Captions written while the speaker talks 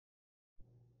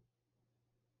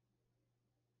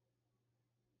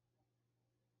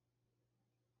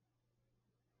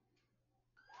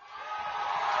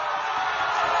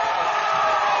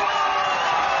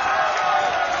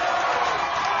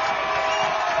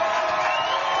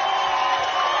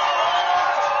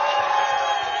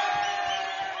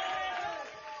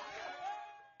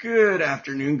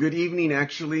afternoon, good evening,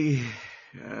 actually,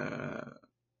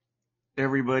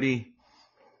 everybody.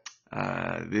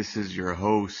 This is your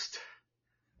host,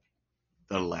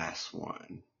 the last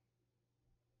one.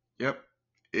 Yep,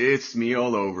 it's me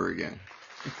all over again.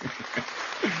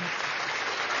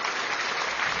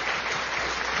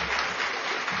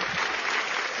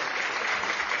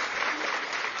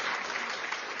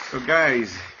 So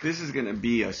guys, this is going to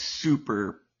be a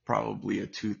probably a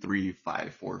 2, 3,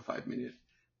 5, 4, 5 minute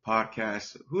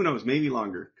podcast. Who knows, maybe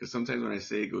longer, because sometimes when I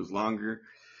say it goes longer,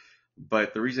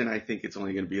 but the reason I think it's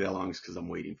only going to be that long is because I'm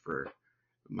waiting for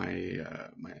my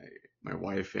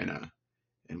wife and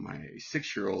my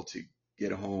 6-year-old to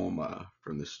get home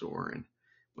from the store. And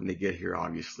when they get here,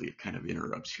 obviously it kind of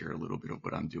interrupts here a little bit of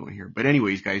what I'm doing here. But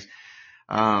anyways, guys,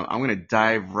 I'm going to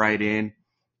dive right in.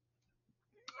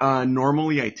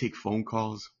 Normally I take phone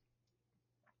calls.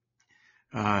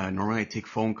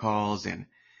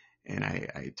 And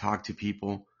I talk to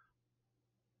people.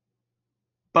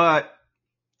 But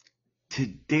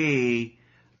today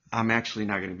I'm actually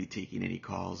not going to be taking any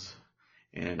calls,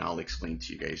 and I'll explain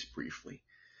to you guys briefly.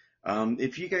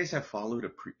 If you guys have followed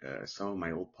some of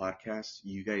my old podcasts,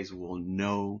 you guys will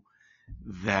know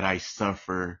that I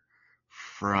suffer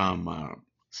from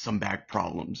some back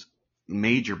problems,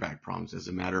 major back problems. As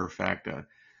a matter of fact,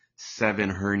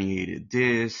 7 herniated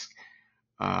discs,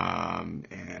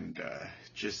 and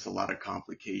just a lot of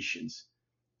complications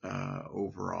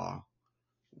overall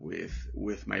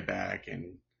with my back.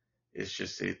 And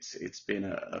it's been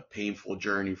a painful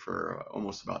journey for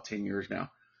almost about 10 years now.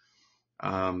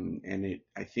 And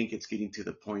I think it's getting to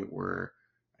the point where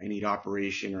I need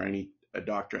operation, or I need a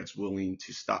doctor that's willing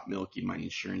to stop milking my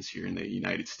insurance here in the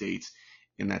United States,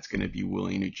 and that's going to be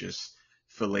willing to just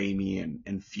fillet me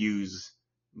and fuse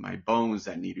my bones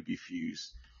that need to be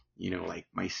fused. Like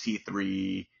my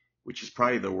C3, which is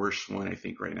probably the worst one, I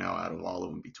think, right now out of all of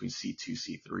them, between C2,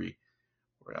 C3,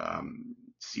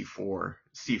 C4,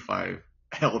 C5,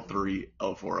 L3,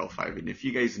 L4, L5. And if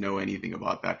you guys know anything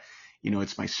about that,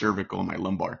 it's my cervical and my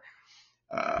lumbar.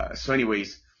 So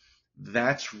anyways,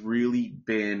 that's really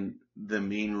been the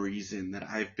main reason that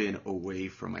I've been away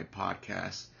from my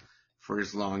podcast for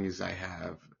as long as I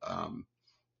have.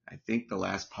 I think the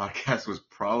last podcast was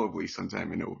probably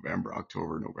sometime in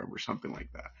October, November, something like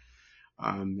that.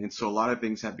 And so a lot of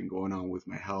things have been going on with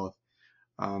my health,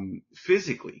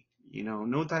 physically,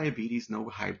 no diabetes, no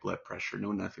high blood pressure,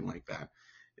 no nothing like that.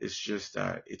 It's just,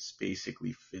 it's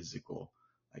basically physical,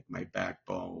 like my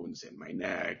backbones and my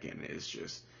neck, and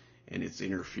it's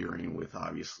interfering with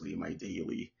obviously my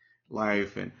daily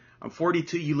life. And I'm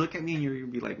 42. You look at me and you're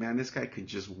gonna be like, man, this guy could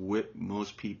just whip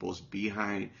most people's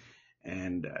behind.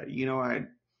 And, I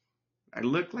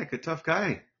look like a tough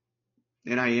guy,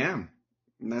 and I am.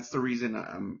 And that's the reason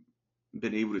I'm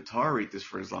been able to tolerate this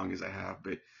for as long as I have.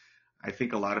 But I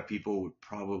think a lot of people would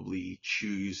probably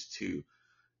choose to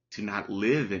not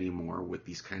live anymore with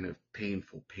these kind of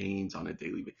painful pains on a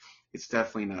daily basis. It's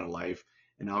definitely not a life,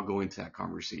 and I'll go into that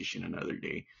conversation another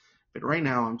day. But right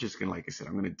now, I'm just gonna, like I said,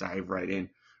 I'm gonna dive right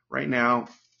in. Right now,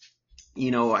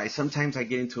 sometimes I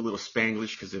get into a little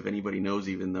Spanglish, because if anybody knows,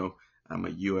 even though I'm a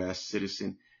U.S.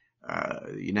 citizen,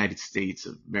 United States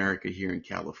of America here in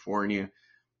California,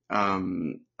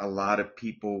 a lot of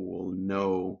people will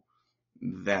know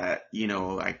that,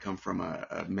 I come from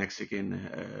a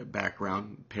Mexican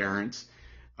background, parents,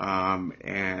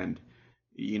 and,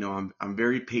 I'm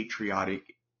very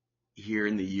patriotic here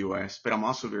in the U.S., but I'm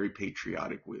also very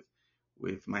patriotic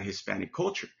with my Hispanic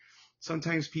culture.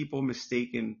 Sometimes people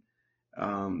mistaken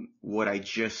what I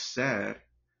just said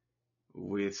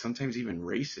with sometimes even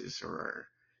racist, or,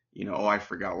 oh, I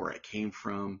forgot where I came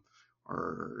from,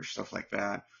 or stuff like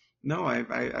that. No,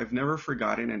 I've never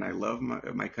forgotten, and I love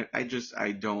my country.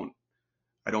 I don't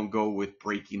go with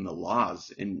breaking the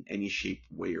laws in any shape,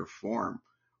 way, or form,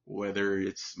 whether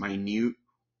it's minute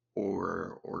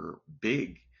or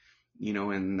big,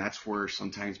 and that's where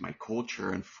sometimes my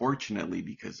culture, unfortunately,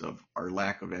 because of our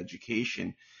lack of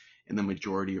education in the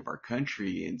majority of our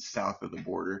country and south of the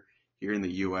border here in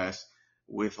the U.S.,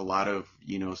 with a lot of,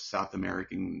 South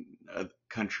American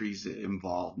countries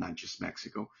involved, not just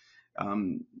Mexico.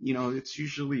 It's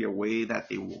usually a way that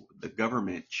the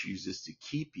government chooses to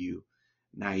keep you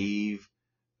naive,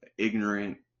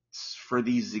 ignorant, for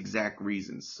these exact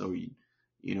reasons. So,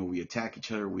 we attack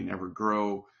each other, we never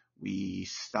grow, we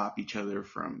stop each other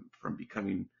from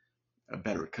becoming a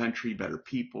better country, better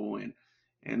people,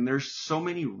 and there's so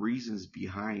many reasons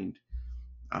behind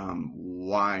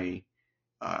why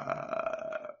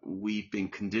we've been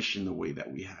conditioned the way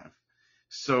that we have.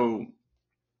 So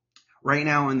right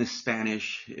now in the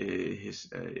Spanish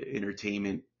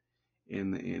entertainment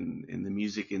in the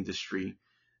music industry.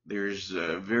 There's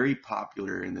very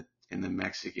popular in the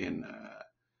Mexican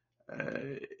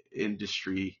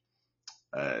industry.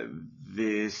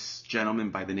 This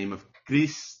gentleman by the name of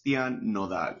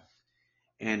ChristianNodal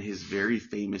and his very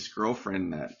famous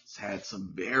girlfriend that's had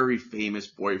some very famous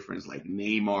boyfriends like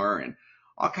Neymar and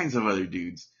all kinds of other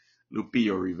dudes,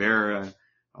 Lupillo Rivera,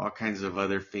 all kinds of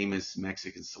other famous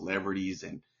Mexican celebrities,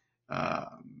 and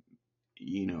um,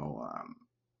 you know,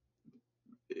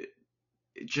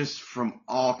 just from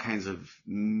all kinds of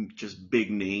just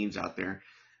big names out there.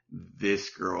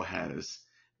 This girl has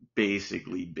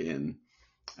basically been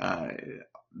uh,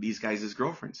 these guys'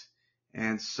 girlfriends.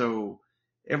 And so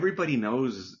everybody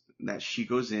knows that she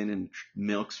goes in and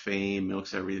milks fame,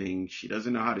 milks everything. She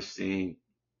doesn't know how to sing.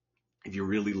 If you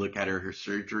really look at her, her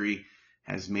surgery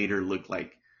has made her look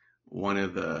like one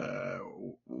of the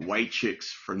white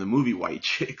chicks from the movie White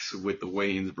Chicks with the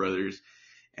Wayans brothers.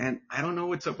 And I don't know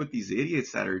what's up with these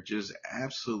idiots that are just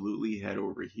absolutely head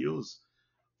over heels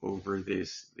over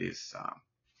this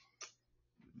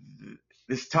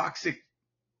toxic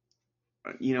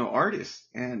artist.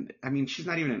 And I mean, she's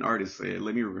not even an artist.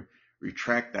 Let me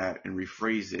retract that and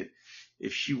rephrase it.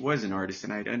 If she was an artist,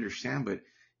 then I'd understand. But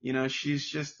she's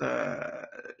just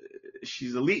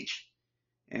she's a leech,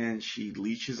 and she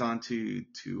leeches onto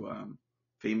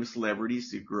famous celebrities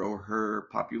to grow her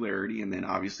popularity. And then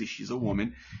obviously she's a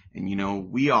woman,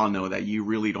 and we all know that you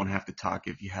really don't have to talk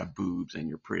if you have boobs and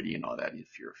you're pretty and all that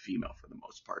if you're a female for the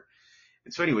most part.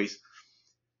 And so, anyways,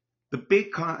 the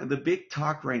big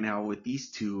talk right now with these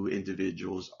two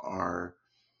individuals are,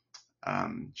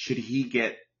 should he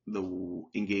get the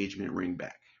engagement ring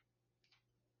back?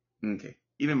 Okay.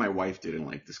 Even my wife didn't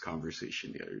like this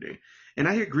conversation the other day, and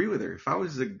I agree with her. If I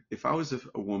was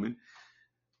a woman,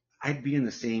 I'd be in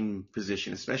the same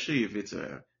position, especially if it's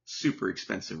a super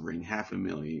expensive ring,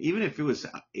 $500,000. Even if it was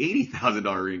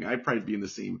 $80,000 ring, I'd probably be in the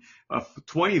same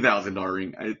 $20,000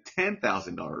 ring, a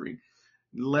 $10,000 ring.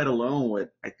 Let alone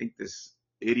what I think this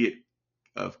idiot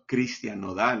of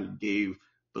ChristianNodal gave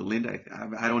Belinda.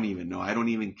 I don't even know. I don't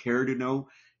even care to know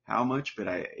how much, but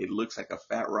it looks like a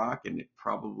fat rock, and it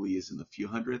probably is in the few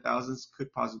hundred thousands,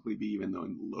 could possibly be even though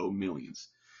in low millions.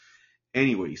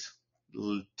 Anyways,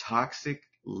 toxic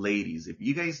ladies. If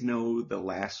you guys know the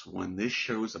last one, this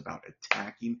show's about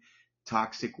attacking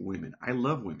toxic women. I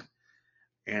love women,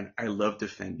 and I love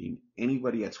defending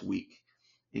anybody that's weak,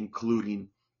 including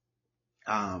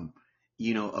a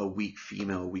weak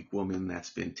female, a weak woman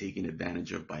that's been taken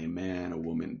advantage of by a man, a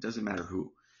woman, doesn't matter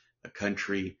who, a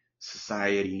country,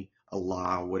 society, a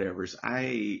law, whatever.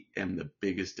 I am the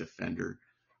biggest defender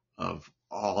of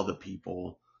all the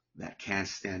people that can't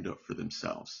stand up for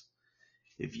themselves.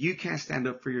 If you can't stand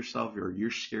up for yourself, or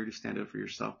you're scared to stand up for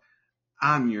yourself,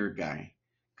 I'm your guy.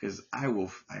 Because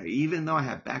even though I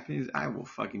have back pains, I will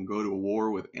fucking go to war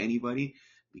with anybody,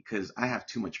 because I have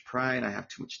too much pride. I have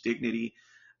too much dignity.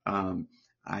 I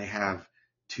have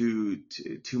too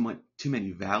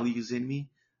many values in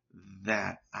me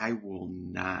that I will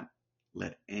not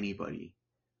let anybody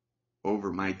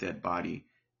over my dead body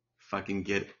fucking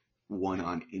get one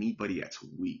on anybody that's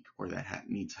weak or that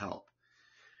needs help.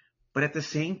 But at the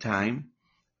same time,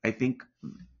 I think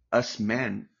us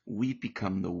men, we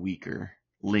become the weaker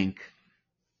link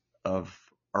of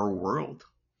our world.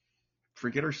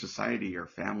 Forget our society, our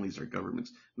families, our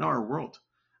governments. No, our world.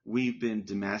 We've been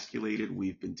demasculated.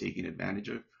 We've been taken advantage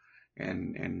of,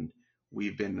 and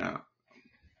we've been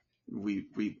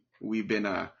we've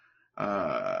been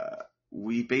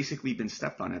we basically been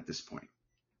stepped on at this point.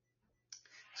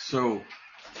 So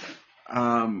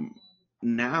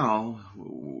now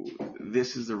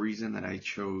this is the reason that I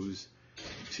chose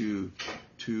to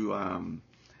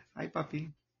hi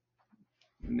puppy,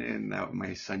 and now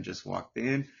my son just walked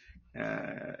in,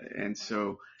 and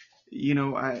so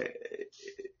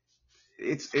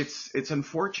it's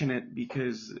unfortunate,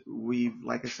 because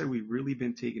like I said, we've really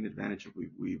been taken advantage of.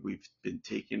 We've been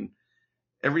taken,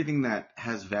 everything that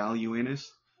has value in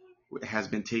us has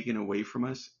been taken away from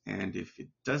us, and if it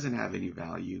doesn't have any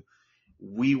value,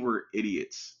 we were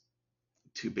idiots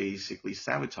to basically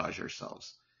sabotage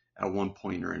ourselves at one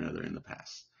point or another in the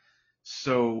past.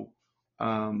 So,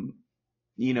 some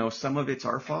of it's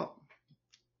our fault.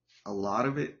 A lot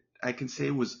of it, I can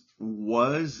say, was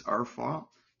our fault.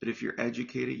 But if you're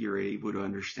educated, you're able to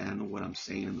understand what I'm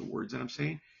saying and the words that I'm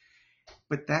saying.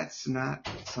 But that's not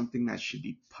something that should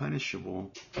be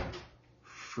punishable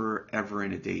forever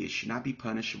and a day. It should not be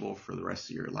punishable for the rest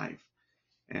of your life.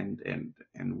 And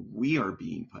we are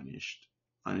being punished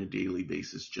on a daily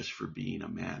basis just for being a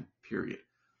man, period.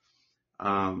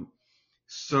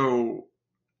 So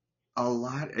a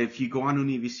lot. If you go on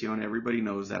Univision, everybody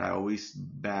knows that I always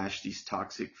bash these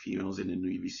toxic females in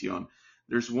Univision.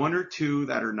 There's one or two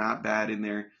that are not bad in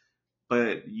there,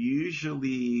 but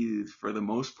usually, for the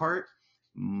most part,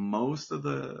 most of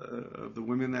the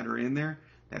women that are in there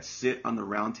that sit on the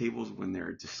round tables when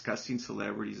they're discussing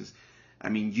celebrities, I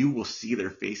mean, you will see their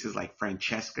faces, like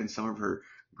Francesca and some of her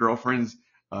girlfriends.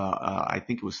 I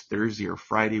think it was Thursday or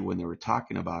Friday when they were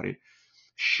talking about it.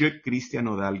 Should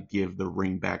ChristianNodal give the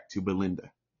ring back to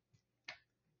Belinda?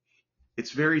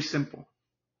 It's very simple.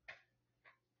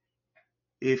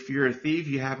 If you're a thief,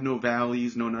 you have no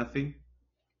values, no nothing,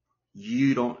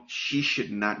 you don't, she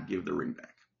should not give the ring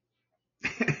back.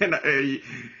 And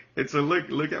it's a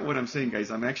look at what I'm saying,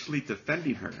 guys. I'm actually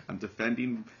defending her. I'm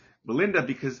defending Belinda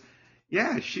because,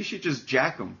 yeah, she should just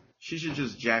jack him. She should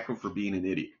just jack him for being an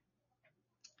idiot.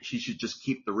 She should just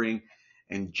keep the ring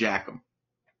and jack him.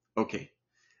 Okay,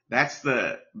 that's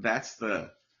the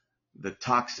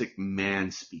toxic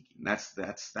man speaking. That's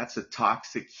a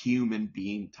toxic human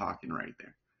being talking right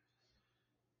there.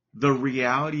 The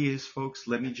reality is, folks,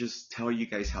 let me just tell you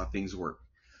guys how things work.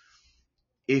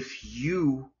 If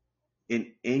you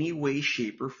in any way,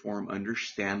 shape, or form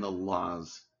understand the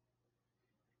laws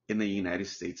in the United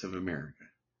States of America,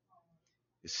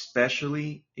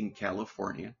 especially in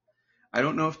California. I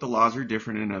don't know if the laws are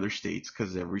different in other states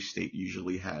because every state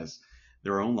usually has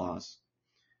their own laws.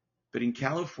 But in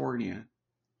California,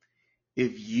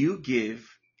 if you give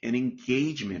an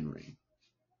engagement ring,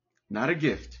 not a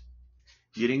gift,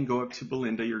 you didn't go up to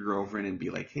Belinda, your girlfriend, and be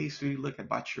like, hey, sweetie, look, I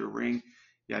bought you a ring.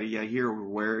 Yada, yada, here,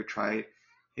 wear it, try it.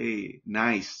 Hey,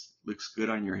 nice, looks good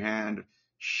on your hand.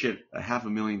 Shit, a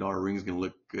 $500,000 ring is going to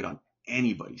look good on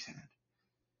anybody's hand,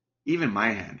 even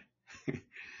my hand.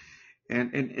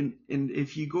 and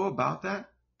if you go about that,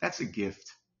 that's a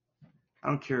gift. I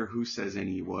don't care who says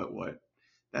any what.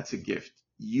 That's a gift.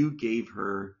 You gave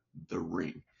her the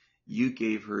ring. You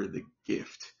gave her the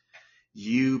gift.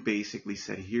 You basically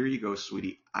said, here you go,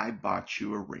 sweetie. I bought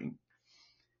you a ring.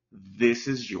 This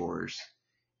is yours.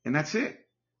 And that's it.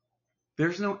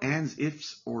 There's no ands,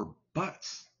 ifs, or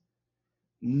buts.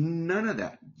 None of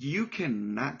that. You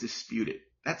cannot dispute it.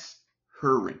 That's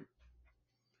her ring.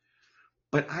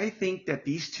 But I think that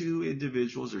these two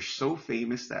individuals are so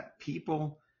famous that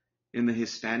people in the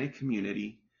Hispanic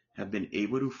community have been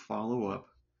able to follow up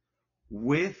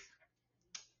with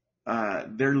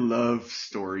their love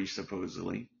story,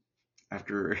 supposedly,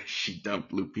 after she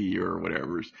dumped Lupillo or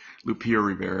whatever. Lupillo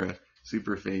Rivera,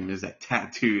 super famous, that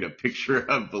tattooed a picture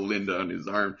of Belinda on his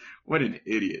arm. What an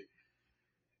idiot.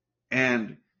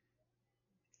 And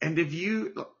if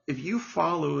you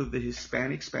follow the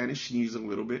Hispanic Spanish news a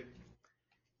little bit,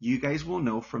 you guys will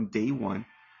know from day one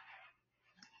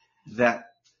that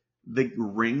the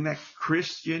ring that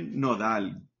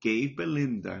ChristianNodal gave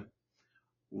Belinda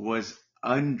was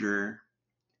under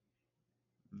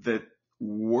the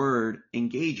word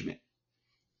engagement.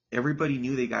 Everybody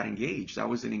knew they got engaged. That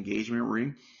was an engagement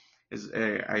ring.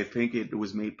 I think it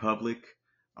was made public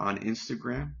on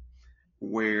Instagram,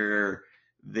 where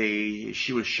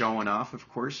she was showing off, of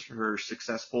course, her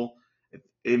successful.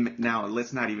 Now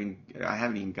I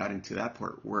haven't even gotten to that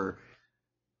part where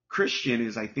Christian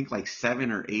is, I think, like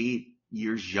 7 or 8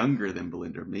 years younger than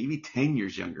Belinda, maybe 10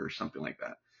 years younger or something like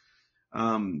that.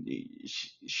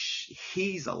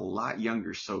 He's a lot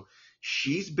younger, so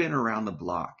she's been around the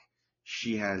block.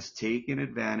 She has taken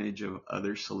advantage of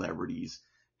other celebrities,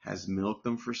 has milked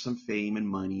them for some fame and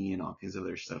money and all kinds of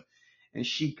other stuff. And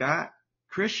she got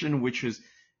Christian, which was,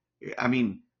 I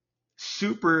mean,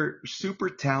 super, super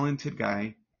talented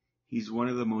guy. He's one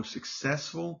of the most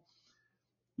successful,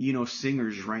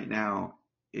 singers right now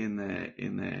in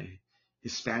the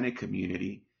Hispanic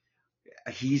community.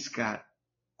 He's got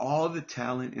all the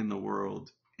talent in the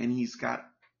world, and he's got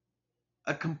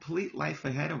a complete life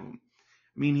ahead of him.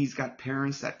 I mean, he's got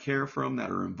parents that care for him,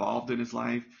 that are involved in his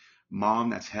life, mom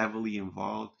that's heavily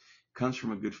involved, comes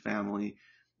from a good family.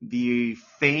 The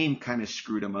fame kind of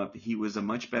screwed him up. He was a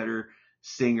much better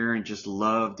singer and just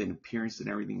loved and appearance and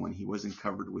everything when he wasn't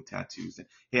covered with tattoos. And,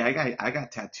 hey, I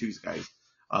got tattoos, guys,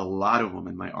 a lot of them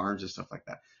in my arms and stuff like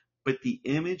that. But the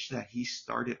image that he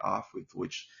started off with,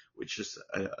 which is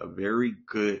a very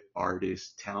good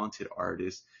artist, talented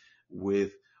artist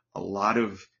with a lot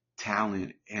of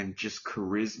talent and just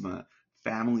charisma,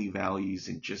 family values,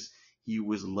 and just he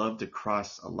was loved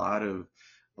across a lot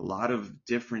of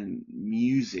different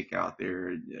music out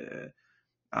there.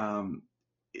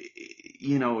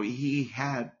 He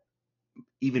had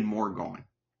even more going.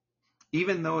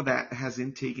 Even though that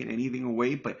hasn't taken anything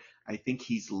away, but I think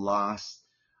he's lost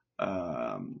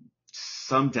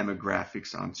some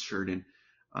demographics on certain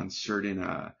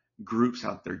groups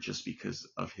out there just because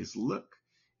of his look.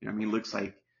 You know, I mean, he looks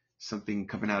like something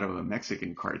coming out of a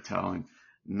Mexican cartel, and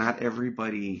not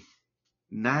everybody,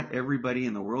 not everybody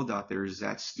in the world out there is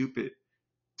that stupid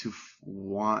to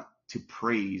want to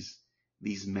praise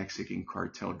these Mexican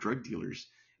cartel drug dealers.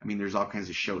 I mean, there's all kinds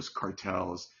of shows,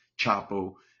 cartels,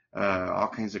 Chapo, all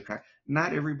kinds of crap.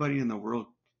 Not everybody in the world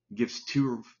gives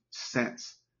 2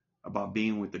 cents about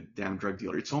being with the damn drug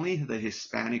dealer. It's only the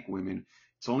Hispanic women,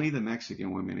 it's only the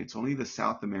Mexican women, it's only the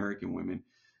South American women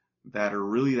that are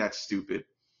really that stupid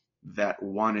that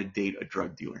want to date a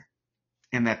drug dealer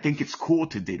and that think it's cool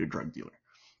to date a drug dealer.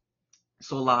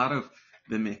 So a lot of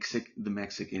the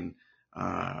Mexican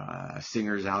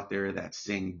singers out there that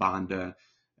sing banda,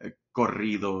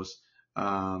 corridos,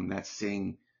 that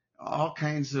sing all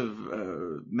kinds of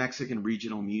Mexican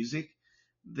regional music,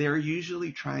 they're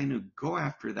usually trying to go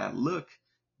after that look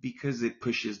because it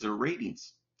pushes their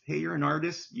ratings. Hey, you're an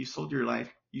artist. You sold your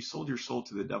life. You sold your soul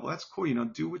to the devil. That's cool. You know,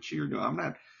 do what you're doing. I'm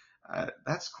not,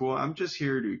 that's cool. I'm just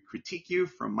here to critique you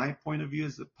from my point of view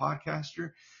as a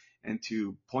podcaster and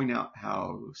to point out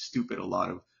how stupid a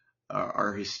lot of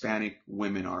our Hispanic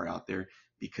women are out there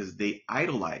because they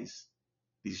idolize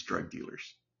these drug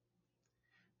dealers.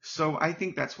 So I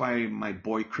think that's why my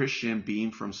boy Christian,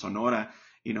 being from Sonora,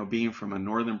 you know, being from a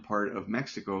northern part of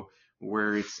Mexico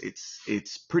where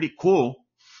it's pretty cool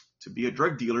to be a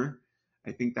drug dealer,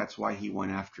 I think that's why he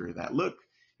went after that look.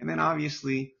 And then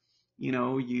obviously, you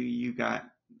know, you got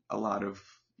a lot of,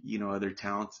 you know, other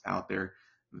talents out there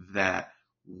that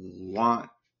want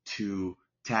to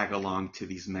tag along to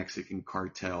these Mexican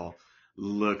cartel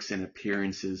looks and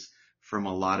appearances from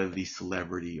a lot of these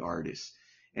celebrity artists.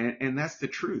 And that's the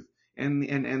truth.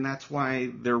 And that's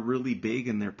why they're really big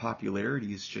and their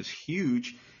popularity is just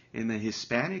huge in the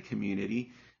Hispanic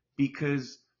community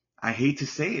because I hate to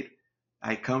say it,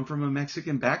 I come from a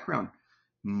Mexican background.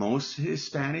 Most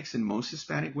Hispanics and most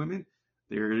Hispanic women,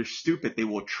 they're stupid. They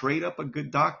will trade up a good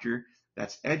doctor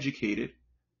that's educated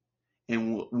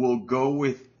and will go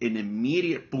with an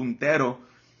immediate puntero,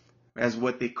 as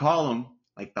what they call them,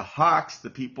 like the hawks, the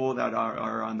people that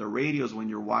are on the radios when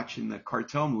you're watching the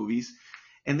cartel movies,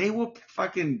 and they will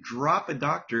fucking drop a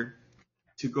doctor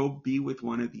to go be with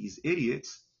one of these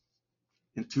idiots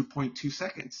in 2.2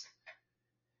 seconds.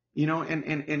 You know, and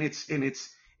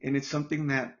it's something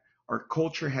that our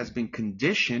culture has been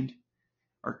conditioned,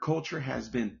 our culture has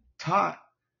been taught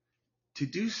to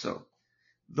do so.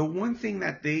 The one thing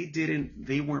that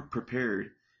they weren't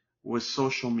prepared was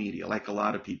social media, like a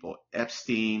lot of people.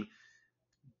 Epstein,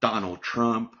 Donald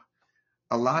Trump,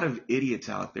 a lot of idiots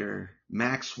out there,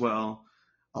 Maxwell,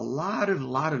 a lot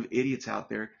of idiots out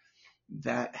there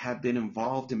that have been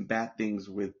involved in bad things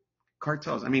with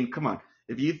cartels. I mean, come on.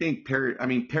 If you think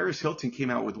Paris Hilton came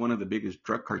out with one of the biggest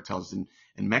drug cartels in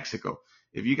Mexico.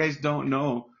 If you guys don't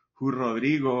know who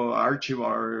Rodrigo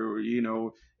Archivar, you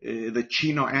know, the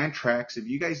Chino Antrax, if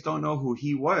you guys don't know who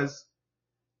he was,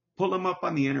 pull him up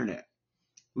on the internet.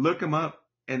 Look him up,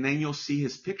 and then you'll see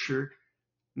his picture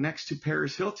next to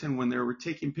Paris Hilton when they were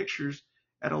taking pictures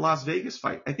at a Las Vegas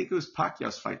fight. I think it was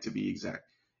Pacquiao's fight, to be exact,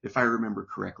 if I remember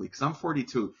correctly, because I'm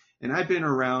 42, and I've been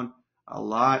around a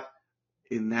lot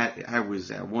in that. I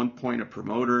was at one point a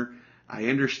promoter. I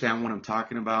understand what I'm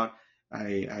talking about.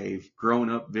 I've grown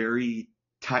up very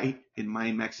tight in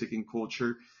my Mexican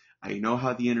culture. I know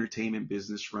how the entertainment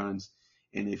business runs.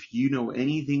 And if you know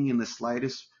anything in the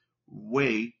slightest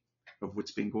way of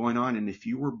what's been going on, and if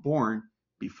you were born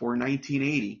before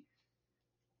 1980,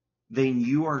 then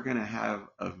you are going to have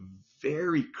a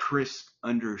very crisp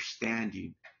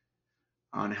understanding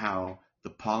on how the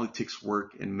politics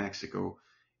work in Mexico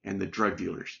and the drug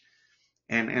dealers.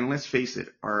 And let's face it,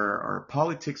 our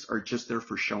politics are just there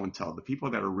for show and tell. The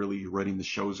people that are really running the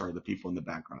shows are the people in the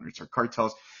background. It's our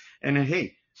cartels. And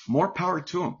hey, more power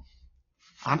to them.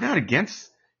 I'm not against,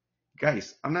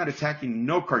 guys, I'm not attacking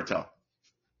no cartel.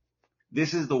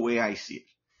 This is the way I see it.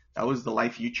 That was the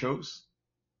life you chose.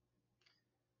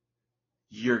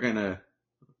 You're going to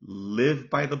live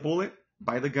by the bullet,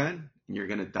 by the gun, and you're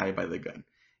going to die by the gun.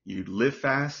 You live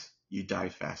fast, you die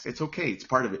fast. It's okay. It's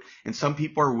part of it. And some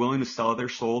people are willing to sell their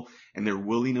soul and they're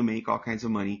willing to make all kinds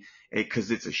of money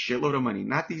because it's a shitload of money.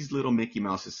 Not these little Mickey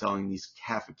Mouses selling these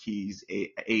half a keys,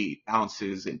 8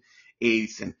 ounces and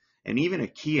eighths, and even a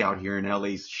key out here in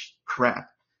LA's crap.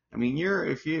 I mean,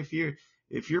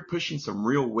 if you're pushing some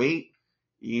real weight,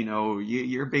 you know,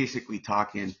 you're basically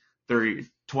talking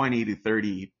 20 to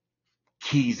 30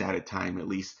 keys at a time at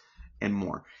least and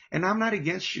more. And I'm not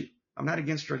against you. I'm not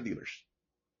against drug dealers.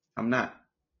 I'm not.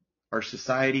 Our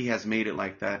society has made it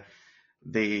like that.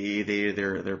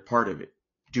 They're part of it.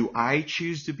 Do I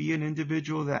choose to be an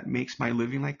individual that makes my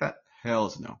living like that?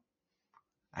 Hells no.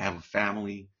 I have a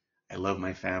family. I love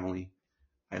my family.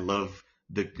 I love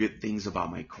the good things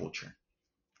about my culture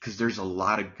because there's a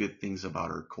lot of good things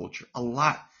about our culture. A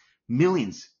lot.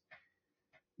 Millions.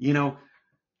 You know,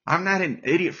 I'm not an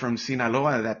idiot from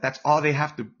Sinaloa that's all they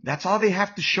have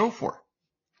to show for.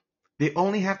 They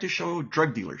only have to show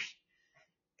drug dealers.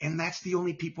 And that's the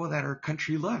only people that our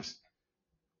country loves.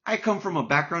 I come from a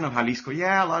background of Jalisco.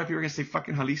 Yeah, a lot of people are going to say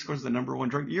fucking Jalisco is the number one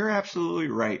drug. You're absolutely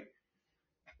right.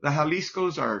 The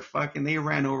Jaliscos are fucking, they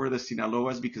ran over the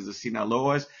Sinaloas because the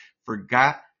Sinaloas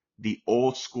forgot the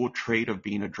old school trait of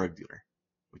being a drug dealer,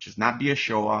 which is not be a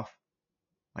show off,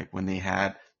 like when they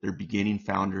had their beginning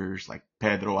founders like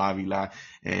Pedro Avila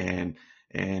and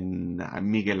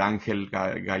Miguel Angel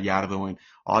Gallardo and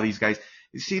all these guys.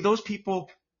 You see, those people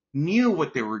knew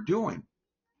what they were doing.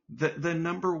 The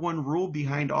number one rule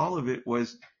behind all of it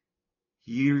was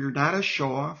you're not a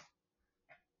show off.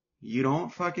 You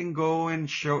don't fucking go and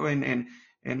show and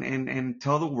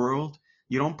tell the world.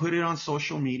 You don't put it on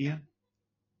social media.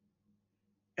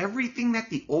 Everything that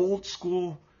the old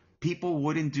school people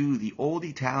wouldn't do, the old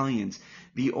Italians,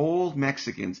 the old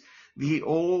Mexicans, the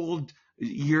old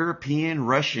European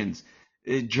Russians,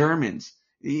 Germans,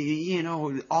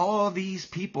 all these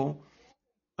people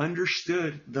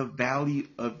understood the value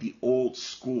of the old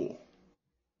school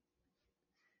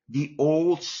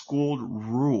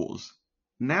rules.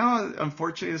 Now,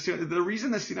 unfortunately, the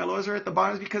reason the Sinaloas are at the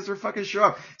bottom is because they're fucking show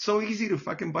up. It's so easy to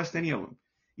fucking bust any of them.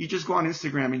 You just go on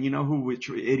Instagram and you know which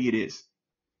idiot is.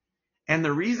 And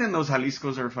the reason those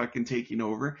Jaliscos are fucking taking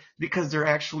over is because they're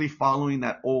actually following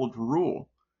that old rule.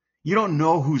 You don't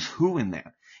know who's who in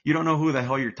that. You don't know who the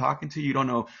hell you're talking to. You don't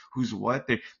know who's what.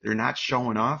 They're not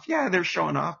showing off. Yeah, they're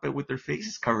showing off, but with their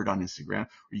faces covered on Instagram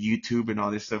or YouTube and all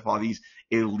this stuff, all these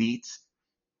elites.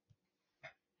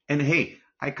 And hey,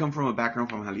 I come from a background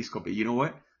from Jalisco, but you know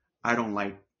what? I don't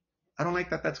like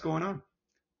that that's going on.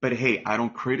 But hey, I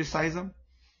don't criticize them.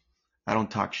 I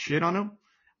don't talk shit on them.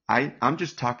 I'm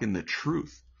just talking the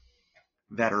truth.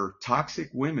 That are toxic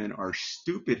women are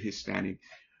stupid Hispanic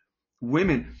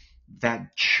women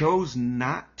that chose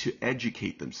not to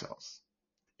educate themselves.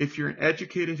 If you're an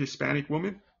educated Hispanic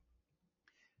woman,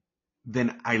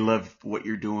 then I love what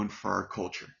you're doing for our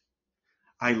culture.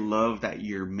 I love that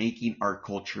you're making our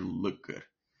culture look good.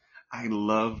 I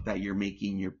love that you're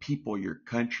making your people, your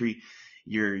country,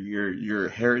 your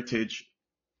heritage.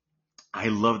 I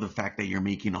love the fact that you're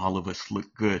making all of us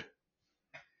look good.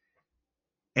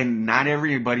 And not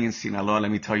everybody in Sinaloa,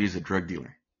 let me tell you, is a drug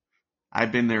dealer.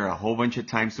 I've been there a whole bunch of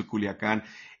times to Culiacan,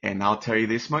 and I'll tell you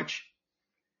this much.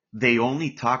 They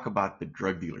only talk about the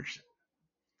drug dealers.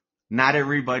 Not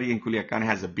everybody in Culiacan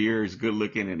has a beard, is good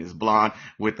looking, and is blonde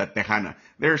with a tejana.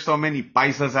 There are so many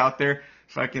paisas out there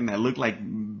fucking that look like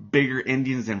bigger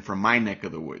Indians than from my neck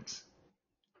of the woods.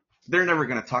 They're never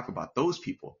going to talk about those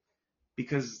people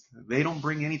because they don't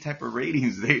bring any type of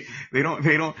ratings. They don't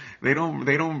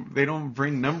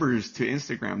bring numbers to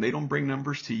Instagram. They don't bring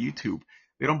numbers to YouTube.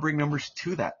 They don't bring numbers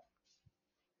to that.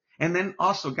 And then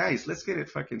also, guys, let's get it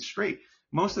fucking straight.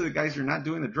 Most of the guys are not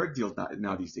doing the drug deal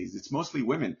now these days. It's mostly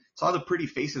women. It's all the pretty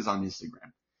faces on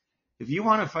Instagram. If you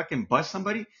want to fucking bust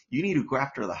somebody, you need to go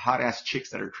after the hot ass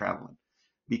chicks that are traveling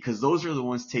because those are the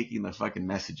ones taking the fucking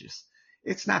messages.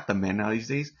 It's not the men now these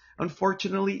days.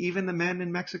 Unfortunately, even the men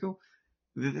in Mexico,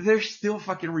 they're still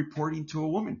fucking reporting to a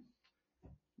woman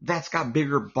that's got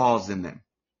bigger balls than them.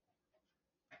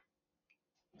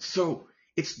 So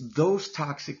it's those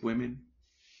toxic women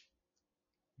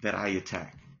that I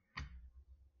attack.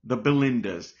 The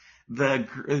Belindas,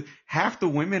 half the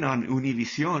women on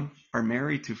Univision are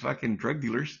married to fucking drug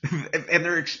dealers and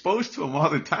they're exposed to them all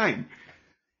the time.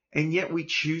 And yet we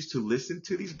choose to listen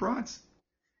to these broads.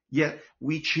 Yet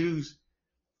we choose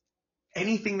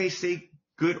anything they say,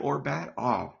 good or bad,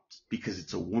 because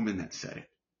it's a woman that said it.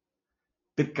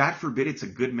 But God forbid it's a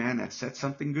good man that said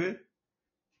something good,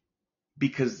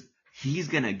 because he's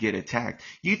gonna get attacked.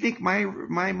 You think my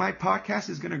podcast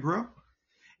is gonna grow?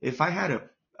 If I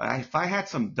had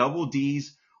some double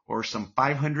D's or some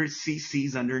 500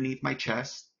 cc's underneath my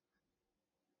chest,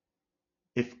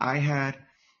 if I had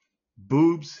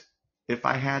boobs, if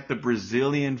I had the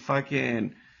Brazilian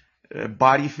fucking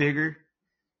body figure,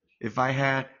 if I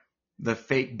had the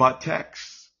fake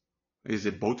buttocks, is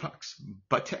it Botox?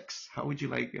 Buttocks? How would you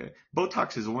like it?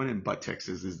 Botox is one and buttocks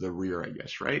is the rear, I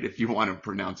guess, right? If you want to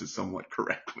pronounce it somewhat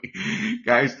correctly.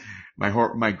 Guys,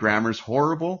 my grammar's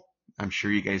horrible. I'm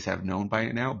sure you guys have known by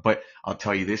it now, but I'll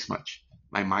tell you this much.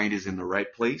 My mind is in the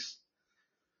right place.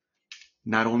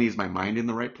 Not only is my mind in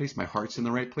the right place, my heart's in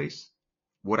the right place.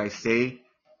 What I say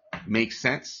makes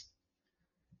sense.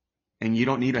 And you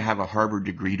don't need to have a Harvard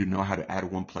degree to know how to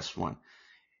add 1 + 1.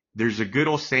 There's a good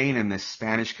old saying in the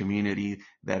Spanish community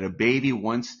that a baby,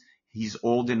 once he's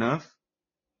old enough,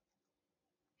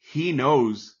 he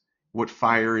knows what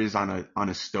fire is on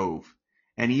a stove.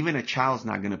 And even a child's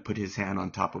not going to put his hand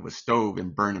on top of a stove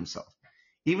and burn himself.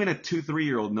 Even a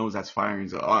 2-3-year-old knows that's fire. And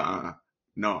he's like,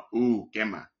 no, ooh,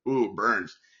 quema, ooh,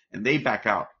 burns. And they back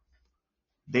out.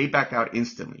 They back out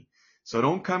instantly. So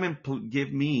don't come and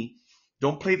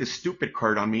don't play the stupid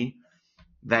card on me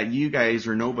that you guys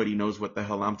or nobody knows what the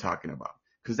hell I'm talking about.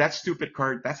 Because that stupid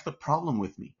card, that's the problem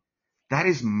with me. That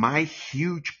is my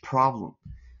huge problem.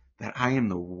 That I am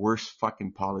the worst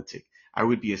fucking politic. I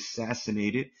would be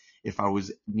assassinated if I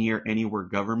was near anywhere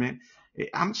government.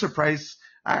 I'm surprised.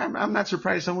 I'm not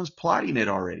surprised someone's plotting it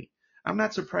already. I'm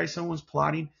not surprised someone's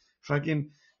plotting fucking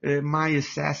my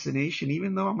assassination,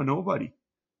 even though I'm a nobody.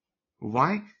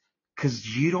 Why? Because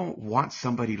you don't want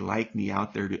somebody like me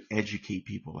out there to educate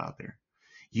people out there.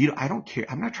 I don't care.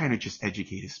 I'm not trying to just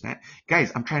educate Hispanic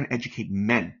guys. I'm trying to educate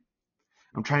men.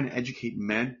 I'm trying to educate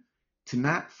men to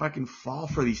not fucking fall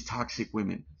for these toxic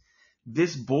women.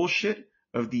 This bullshit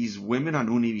of these women on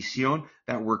Univision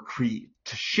that were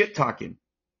shit talking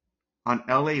on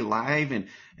LA Live and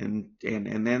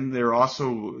then they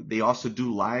also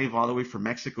do live all the way from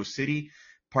Mexico City,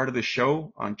 part of the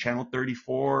show on Channel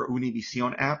 34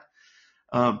 Univision app.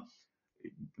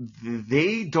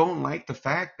 They don't like the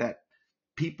fact that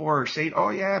people are saying, oh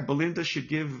yeah, Belinda should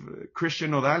give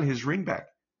ChristianNodal his ring back.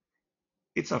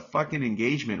 It's a fucking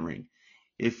engagement ring.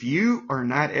 If you are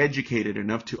not educated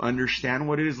enough to understand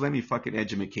what it is, let me fucking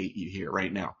educate you here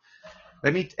right now.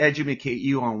 Let me educate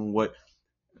you on what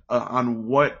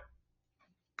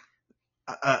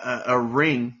a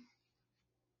ring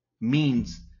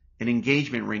means, an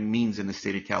engagement ring means in the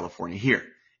state of California. Here,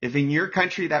 if in your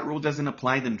country that rule doesn't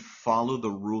apply, then follow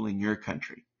the rule in your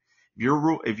country.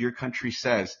 If your country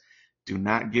says, do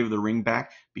not give the ring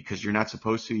back because you're not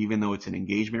supposed to, even though it's an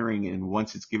engagement ring, and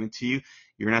once it's given to you,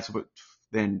 you're not supposed,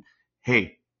 then,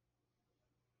 hey,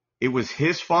 it was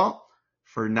his fault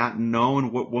for not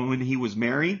knowing what woman he was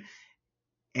marrying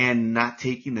and not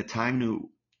taking the time to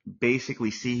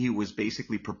basically see he was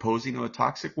basically proposing to a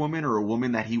toxic woman or a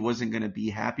woman that he wasn't going to be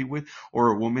happy with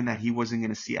or a woman that he wasn't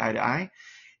going to see eye to eye.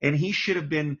 And he should have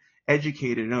been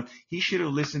educated enough. He should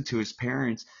have listened to his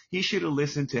parents. He should have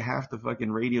listened to half the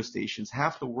fucking radio stations,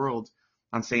 half the world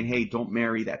on saying, hey, don't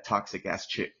marry that toxic ass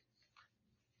chick.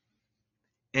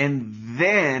 And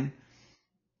then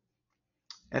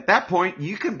at that point,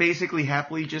 you can basically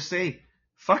happily just say,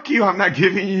 fuck you, I'm not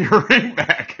giving you your ring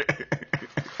back.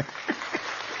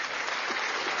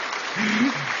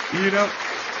 You know,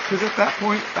 because at that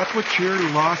point, that's what your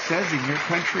law says in your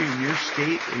country, in your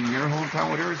state, in your hometown,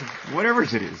 whatever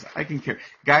it is. I can care.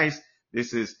 Guys,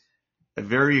 this is a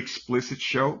very explicit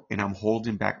show, and I'm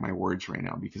holding back my words right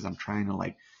now because I'm trying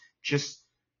to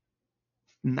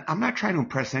I'm not trying to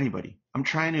impress anybody. I'm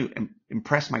trying to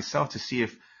impress myself to see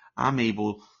if I'm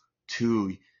able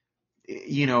to,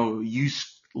 you know,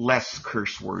 use less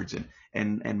curse words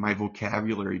and my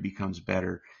vocabulary becomes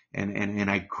better and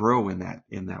I grow in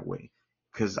that way.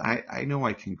 Because I know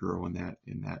I can grow in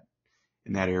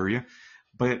that area.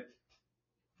 But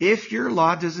if your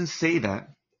law doesn't say that,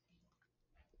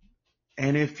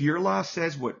 and if your law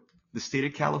says what the state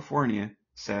of California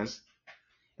says,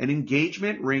 an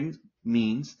engagement ring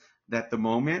means that the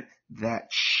moment that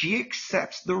she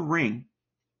accepts the ring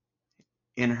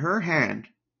in her hand,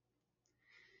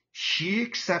 she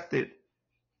accepted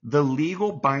the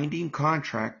legal binding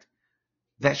contract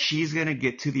that she's going to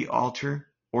get to the altar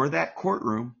or that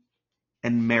courtroom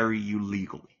and marry you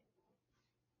legally.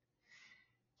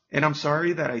 And I'm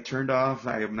sorry that I turned off.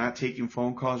 I am not taking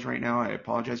phone calls right now. I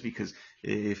apologize because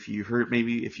if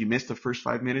you missed the first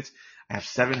 5 minutes, I have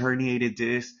 7 herniated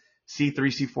discs, C3,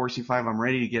 C4, C5. I'm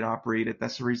ready to get operated.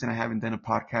 That's the reason I haven't done a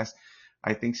podcast,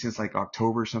 I think since like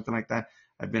October or something like that.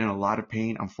 I've been in a lot of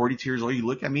pain. I'm 42 years old. You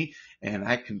look at me and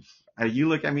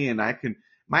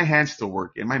my hands still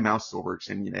work and my mouth still works.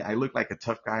 And you know, I look like a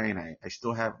tough guy and I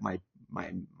still have my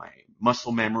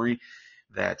muscle memory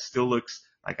that still looks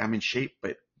like I'm in shape.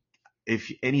 But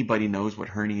if anybody knows what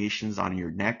herniations on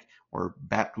your neck or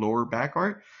lower back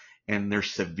are, and they're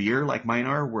severe like mine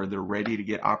are, where they're ready to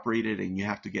get operated and you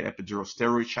have to get epidural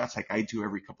steroid shots like I do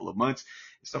every couple of months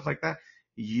and stuff like that,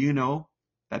 you know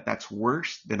that that's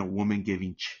worse than a woman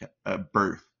giving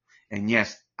birth. And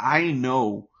yes, I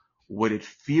know what it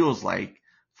feels like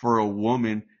for a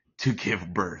woman to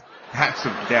give birth.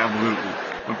 Absolutely.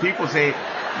 When people say,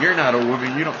 You're not a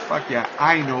woman. You don't, fuck yeah.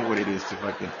 I know what it is to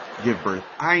fucking give birth.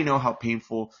 I know how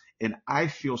painful, and I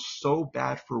feel so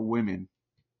bad for women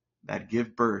that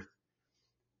give birth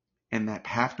and that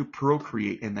have to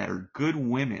procreate and that are good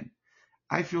women.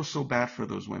 I feel so bad for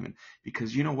those women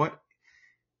because you know what?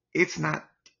 It's not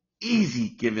easy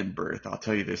giving birth. I'll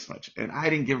tell you this much. And I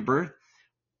didn't give birth,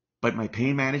 but my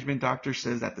pain management doctor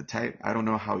says at the time, I don't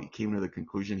know how he came to the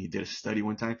conclusion. He did a study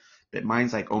one time that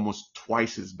mine's like almost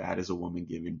twice as bad as a woman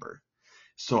giving birth.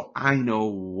 So I know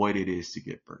what it is to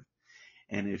give birth.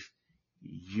 And if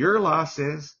your law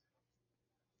says,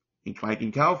 like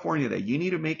in California, that you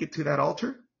need to make it to that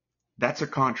altar, that's a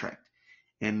contract.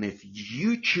 And if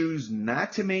you choose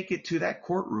not to make it to that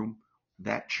courtroom,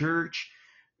 that church,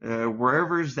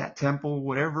 wherever's that temple,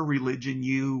 whatever religion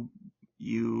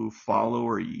you follow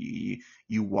or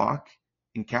you walk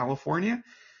in California,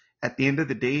 at the end of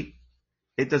the day,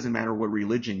 it doesn't matter what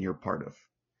religion you're part of.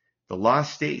 The law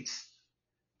states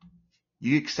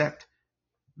you accept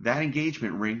that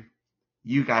engagement ring,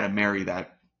 you got to marry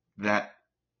that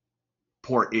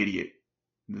poor idiot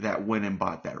that went and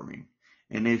bought that ring.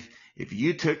 And if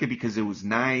you took it because it was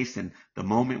nice and the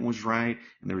moment was right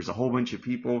and there was a whole bunch of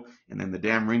people and then the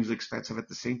damn ring's expensive at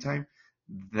the same time,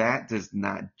 that does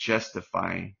not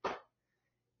justify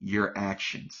your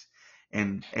actions.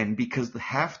 And because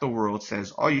half the world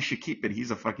says, oh, you should keep it,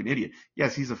 he's a fucking idiot.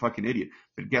 Yes, he's a fucking idiot.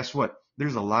 But guess what?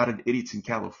 There's a lot of idiots in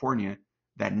California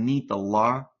that need the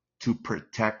law to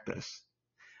protect us.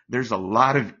 There's a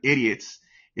lot of idiots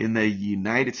in the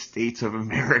United States of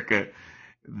America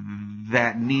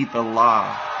that need the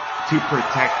law to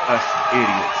protect us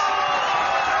idiots.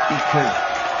 Because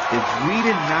if we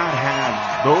did not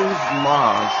have those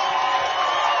laws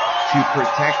to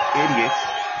protect idiots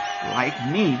like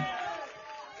me,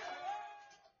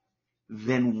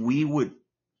 then we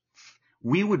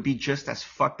would be just as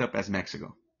fucked up as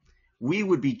Mexico. We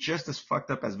would be just as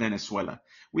fucked up as Venezuela.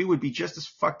 We would be just as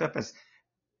fucked up as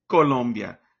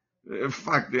Colombia.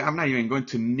 Fuck, I'm not even going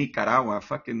to Nicaragua.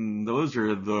 Fucking, those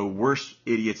are the worst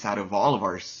idiots out of all of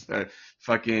our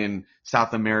fucking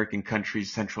South American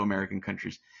countries, Central American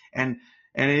countries. And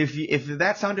if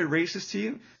that sounded racist to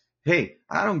you, hey,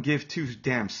 I don't give two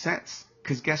damn cents.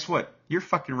 Because guess what? You're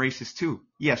fucking racist too.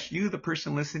 Yes, you, the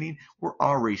person listening, we're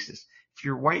all racist. If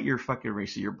you're white, you're fucking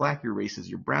racist. You're black, you're racist.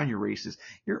 You're brown, you're racist.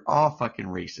 You're all fucking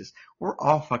racist. We're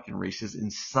all fucking racist in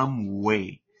some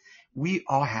way. We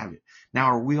all have it. Now,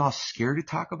 are we all scared to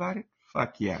talk about it?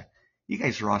 Fuck yeah. You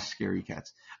guys are all scary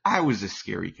cats. I was a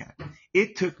scary cat.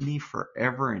 It took me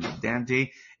forever and a damn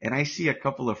day. And I see a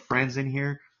couple of friends in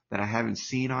here that I haven't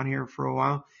seen on here for a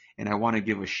while. And I want to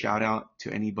give a shout out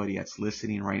to anybody that's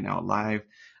listening right now live.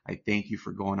 I thank you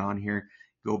for going on here.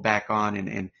 Go back on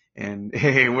and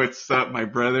hey, what's up, my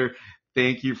brother?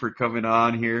 Thank you for coming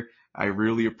on here. I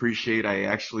really appreciate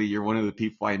it. You're one of the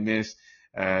people I miss.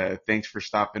 Thanks for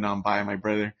stopping on by, my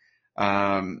brother.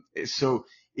 So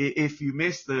if you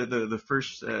missed the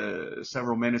first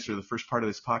several minutes or the first part of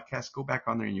this podcast, go back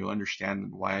on there and you'll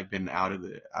understand why I've been out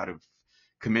of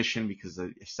commission, because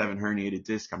the 7 herniated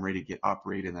disc, I'm ready to get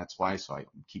operated, and that's why. So I'm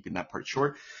keeping that part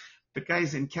short. But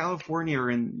guys, in California or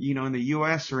in the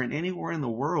US or in anywhere in the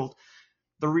world,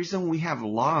 the reason we have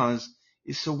laws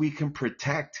is so we can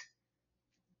protect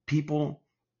people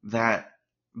that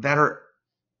are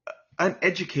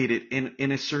uneducated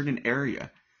in a certain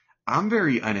area. I'm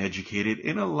very uneducated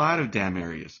in a lot of damn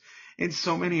areas. In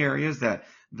so many areas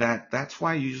that's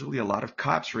why usually a lot of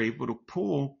cops are able to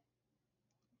pull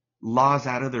laws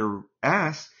out of their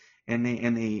ass and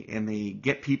they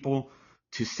get people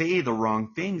to say the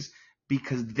wrong things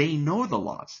because they know the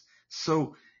laws.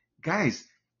 So guys,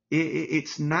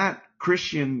 it's not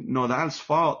ChristianNodal's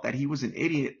fault that he was an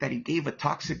idiot, that he gave a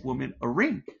toxic woman a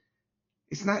ring.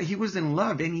 It's not, he was in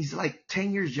love, and he's like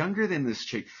 10 years younger than this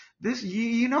chick.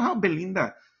 You know how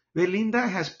Belinda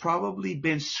has probably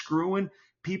been screwing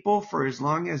people for as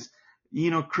long as,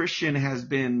 Christian has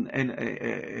been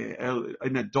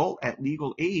an adult at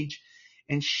legal age,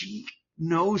 and she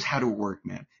knows how to work,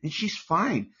 man. And she's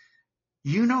fine.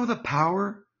 You know the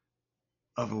power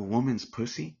of a woman's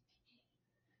pussy?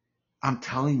 I'm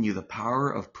telling you, the power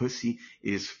of pussy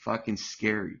is fucking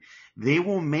scary. They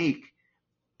will make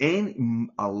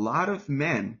a lot of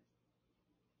men,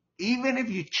 even if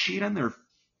you cheat on their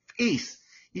face,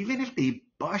 even if they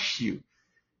bust you,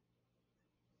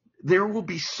 there will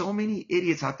be so many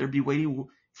idiots out there be waiting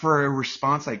for a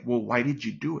response like, well, why did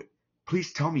you do it?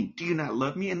 Please tell me, do you not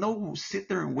love me? And they'll sit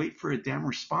there and wait for a damn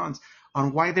response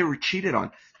on why they were cheated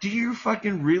on. Do you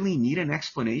fucking really need an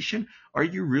explanation? Are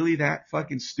you really that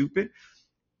fucking stupid?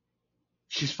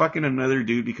 She's fucking another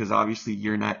dude because obviously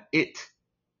you're not it.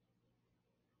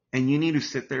 and you need to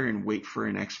sit there and wait for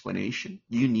an explanation?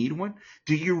 You need one?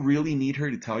 Do you really need her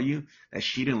to tell you that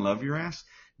she didn't love your ass?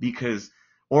 Because,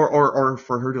 or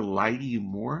for her to lie to you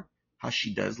more, how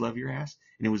she does love your ass,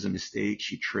 and it was a mistake.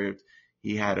 She tripped.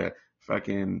 He had a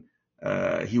fucking,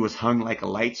 he was hung like a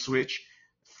light switch,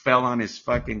 fell on his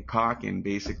fucking cock, and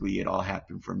basically it all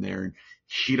happened from there. And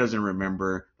she doesn't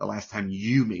remember the last time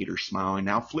you made her smile, and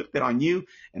now flipped it on you,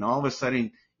 and all of a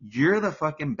sudden you're the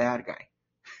fucking bad guy.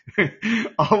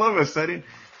 All of a sudden,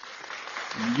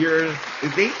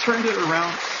 they turned it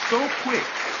around so quick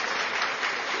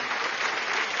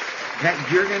that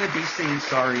you're going to be saying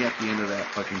sorry at the end of that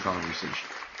fucking conversation.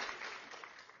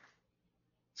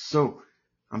 So,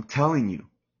 I'm telling you,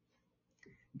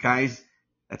 guys,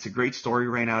 that's a great story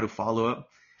right now to follow up.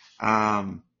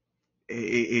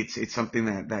 It's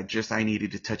something that just I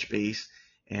needed to touch base,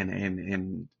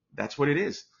 and that's what it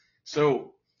is.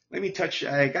 So, let me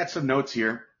I got some notes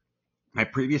here. My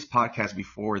previous podcast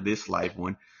before this live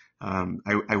one,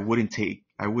 I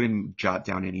wouldn't jot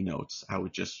down any notes. I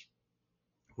would just,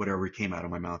 whatever came out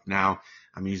of my mouth. Now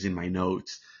I'm using my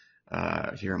notes,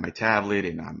 here on my tablet,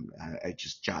 and I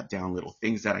just jot down little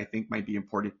things that I think might be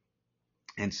important.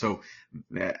 And so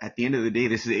at the end of the day,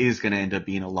 this is going to end up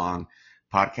being a long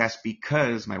podcast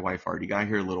because my wife already got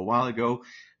here a little while ago.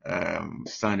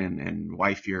 Son and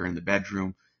wife here in the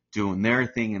bedroom doing their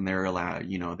thing, and they're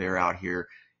out here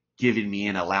giving me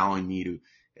and allowing me to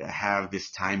have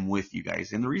this time with you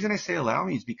guys. And the reason I say allow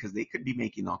me is because they could be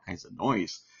making all kinds of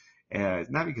noise.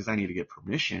 Not because I need to get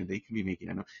permission. They can be making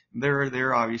a noise.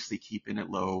 They're obviously keeping it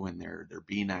low, and they're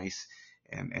being nice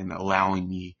and allowing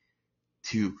me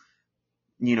to,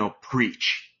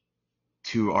 preach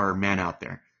to our men out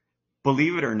there.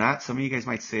 Believe it or not, some of you guys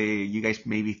might say you guys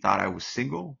maybe thought I was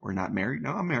single or not married.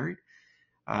 No, I'm married.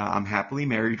 I'm happily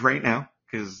married right now,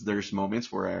 because there's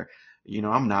moments where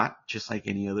I'm not, just like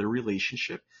any other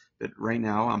relationship. But right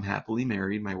now I'm happily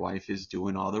married. My wife is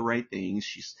doing all the right things.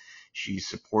 She's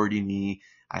supporting me.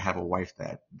 I have a wife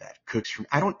that cooks for me.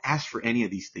 I don't ask for any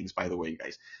of these things, by the way,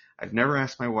 guys. I've never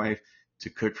asked my wife to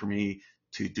cook for me,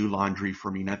 to do laundry for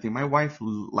me, nothing. My wife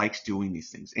likes doing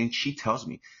these things, and she tells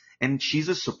me, and she's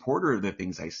a supporter of the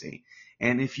things I say.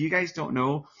 And if you guys don't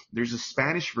know, there's a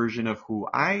Spanish version of who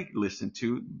I listen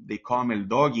to. They call him El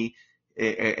Doggy,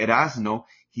 Erasno.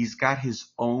 He's got his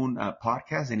own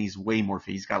podcast, and he's way more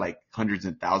famous. He's got like hundreds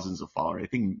and thousands of followers. I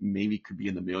think maybe it could be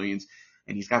in the millions.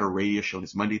 And he's got a radio show.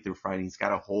 It's Monday through Friday. He's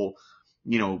got a whole,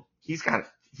 he's got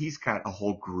a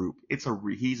whole group.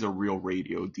 He's a real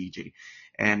radio DJ,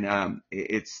 and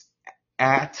it's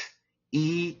at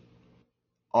ERAZNO,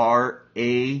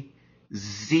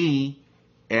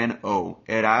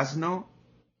 Erasno,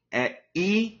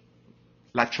 y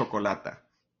la Chocolata,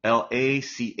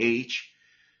 LACHOCALAT,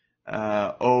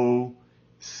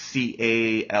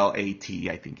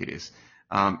 I think it is.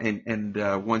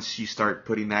 Once you start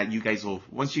putting that,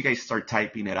 once you guys start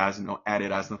typing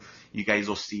Erasno, you guys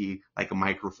will see like a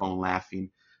microphone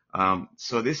laughing.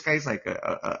 So this guy's like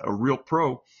a real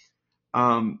pro.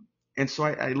 And so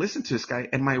I listened to this guy,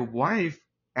 and my wife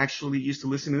actually used to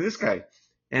listen to this guy,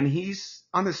 and he's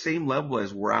on the same level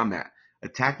as where I'm at,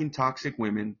 attacking toxic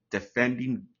women,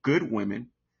 defending good women,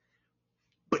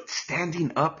 but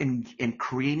standing up and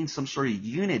creating some sort of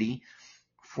unity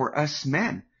for us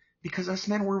men. Because us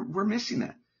men, we're missing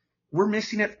that. We're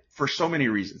missing it for so many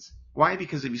reasons. Why?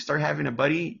 Because if you start having a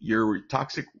buddy, your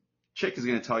toxic chick is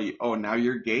going to tell you, oh, now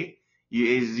you're gay?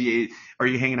 Are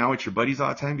you hanging out with your buddies all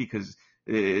the time? Because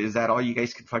is that all you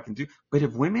guys can fucking do? But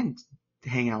if women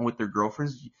hang out with their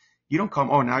girlfriends, you don't call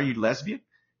them, oh, now you're lesbian?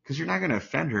 Because you're not going to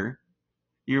offend her.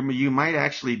 You might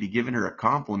actually be giving her a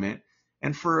compliment.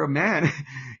 And for a man,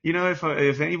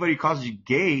 if anybody calls you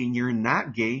gay and you're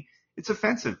not gay, it's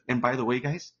offensive. And by the way,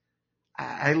 guys,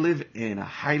 I live in a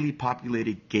highly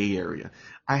populated gay area.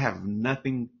 I have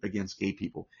nothing against gay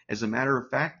people. As a matter of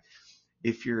fact,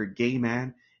 if you're a gay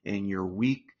man and you're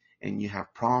weak and you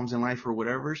have problems in life or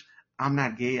whatever, I'm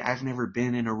not gay. I've never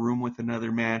been in a room with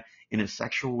another man in a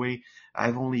sexual way.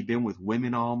 I've only been with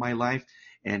women all my life.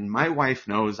 And my wife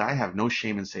knows I have no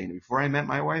shame in saying it. Before I met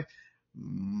my wife,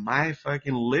 my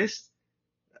fucking list,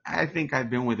 I think I've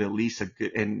been with at least a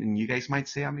good, and you guys might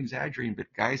say I'm exaggerating, but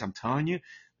guys, I'm telling you,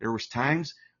 there was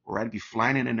times where I'd be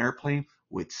flying in an airplane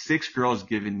with 6 girls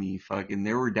giving me fucking,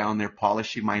 they were down there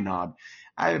polishing my knob.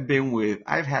 I've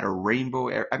had a rainbow,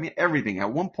 everything.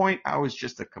 At one point, I was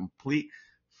just a complete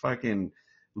fucking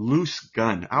loose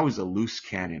gun. I was a loose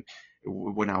cannon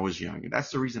when I was young. And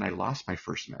that's the reason I lost my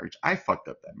first marriage. I fucked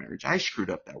up that marriage. I screwed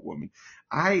up that woman.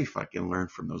 I fucking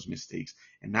learned from those mistakes.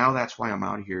 And now that's why I'm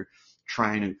out here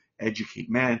trying to educate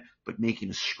men, but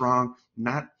making us strong,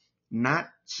 not not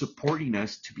supporting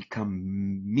us to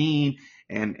become mean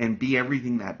and be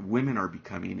everything that women are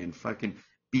becoming and fucking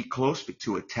be close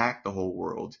to attack the whole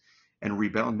world and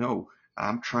rebel. No,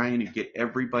 I'm trying to get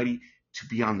everybody to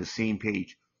be on the same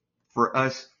page, for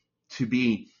us to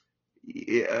be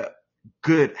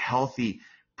good, healthy,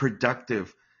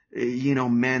 productive,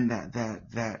 men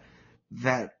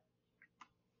that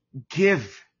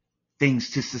give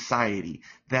things to society,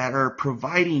 that are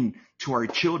providing to our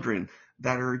children,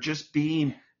 that are just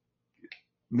being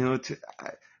military.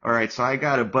 All right, so I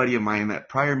got a buddy of mine that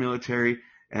prior military,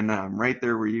 and I'm right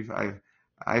there where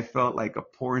I felt like a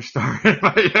porn star.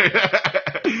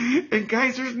 And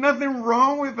guys, there's nothing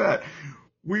wrong with that.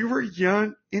 We were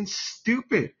young and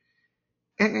stupid.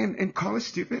 And call it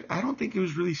stupid? I don't think it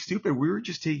was really stupid. We were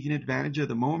just taking advantage of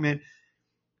the moment.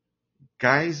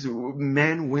 Guys,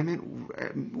 men,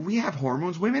 women, we have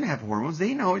hormones. Women have hormones.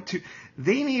 They know it too.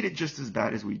 They need it just as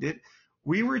bad as we did.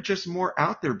 We were just more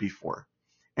out there before.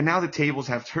 And now the tables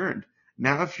have turned.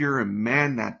 Now if you're a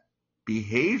man that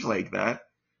behaves like that,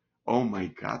 oh my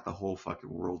God, the whole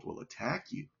fucking world will attack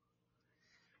you.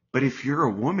 But if you're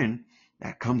a woman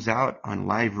that comes out on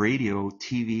live radio,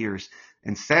 TV,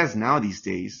 and says now these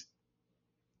days,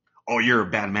 oh, you're a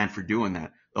bad man for doing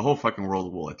that, the whole fucking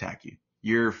world will attack you.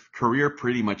 Your career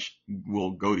pretty much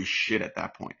will go to shit at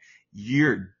that point.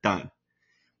 You're done.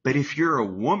 But if you're a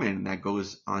woman that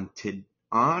goes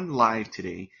on live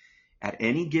today at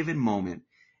any given moment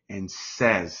and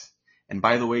says, and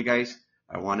by the way, guys,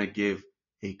 I want to give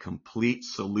a complete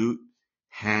salute,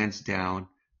 hands down,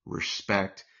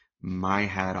 respect, my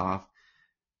hat off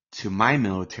to my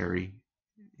military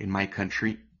in my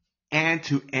country and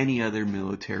to any other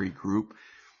military group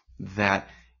that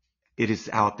it is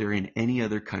out there in any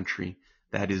other country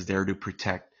that is there to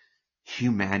protect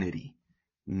humanity,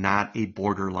 not a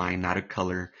borderline, not a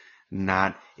color,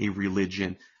 not a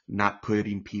religion, not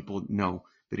putting people, no.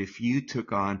 But if you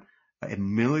took on a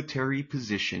military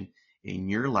position in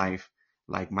your life,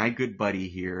 like my good buddy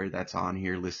here that's on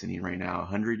here listening right now,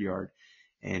 100 yard,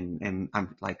 and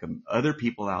I'm like other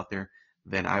people out there,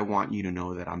 then I want you to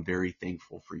know that I'm very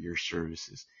thankful for your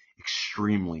services.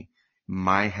 Extremely.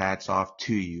 My hat's off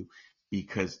to you,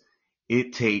 because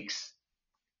it takes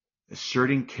a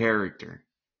certain character,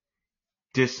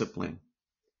 discipline,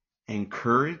 and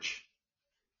courage,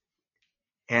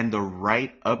 and the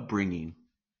right upbringing.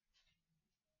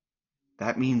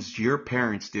 That means your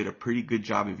parents did a pretty good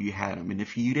job if you had them. And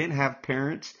if you didn't have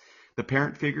parents, the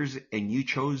parent figures, and you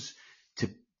chose to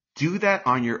do that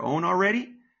on your own already,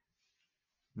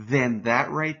 then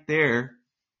that right there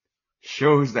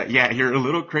shows that, yeah, you're a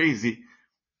little crazy,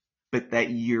 but that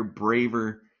you're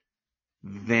braver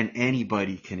than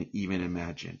anybody can even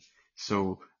imagine.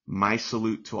 So my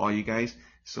salute to all you guys.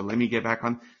 So let me get back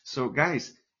on. So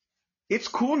guys, it's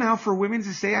cool now for women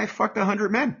to say I fucked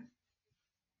 100 men.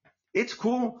 It's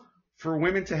cool for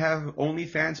women to have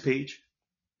OnlyFans page.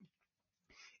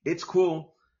 It's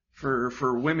cool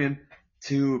for women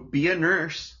to be a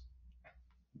nurse,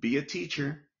 be a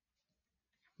teacher,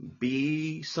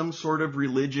 be some sort of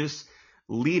religious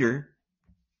leader.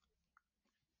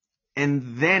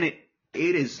 And then it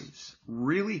is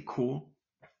really cool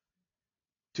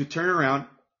to turn around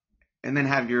and then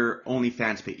have your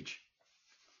OnlyFans page.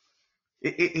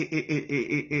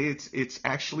 It's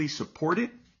actually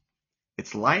supported,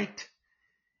 it's liked,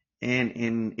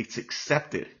 and it's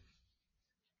accepted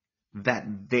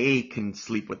that they can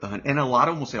sleep with the hun. And a lot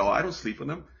of them will say, oh, I don't sleep with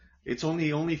them. It's only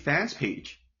OnlyFans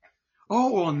page.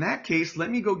 Oh, well, in that case, let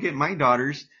me go get my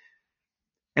daughters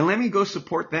and let me go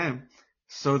support them.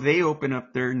 So they open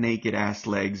up their naked ass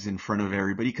legs in front of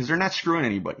everybody because they're not screwing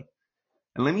anybody.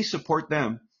 And let me support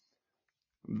them.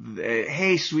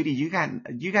 Hey, sweetie, you got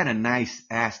a nice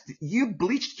ass. You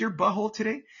bleached your butthole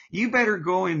today? You better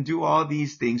go and do all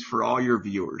these things for all your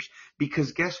viewers,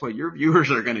 because guess what? Your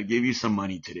viewers are going to give you some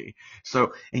money today.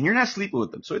 So, and you're not sleeping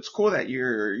with them. So it's cool that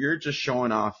you're just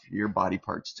showing off your body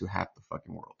parts to half the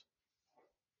fucking world.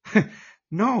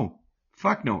 No,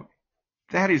 fuck no.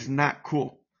 That is not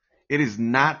cool. It is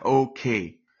not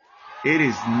okay. It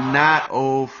is not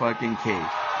fucking okay.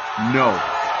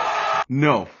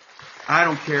 No. I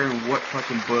don't care in what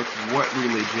fucking book, what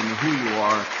religion, who you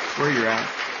are, where you're at.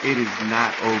 It is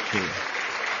not okay.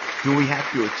 Do we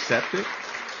have to accept it?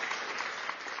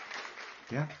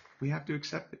 Yeah, we have to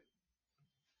accept it.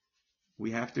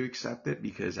 We have to accept it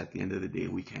because at the end of the day,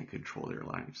 we can't control their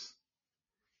lives.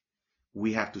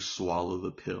 We have to swallow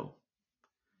the pill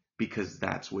because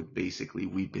that's what basically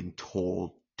we've been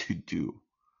told to do.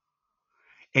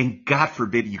 And God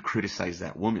forbid you criticize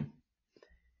that woman.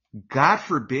 God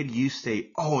forbid you say,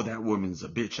 oh, that woman's a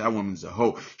bitch. That woman's a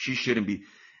hoe. She shouldn't be.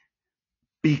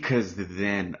 Because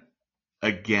then,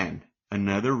 again,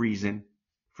 another reason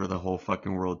for the whole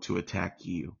fucking world to attack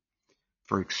you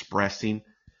for expressing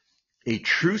a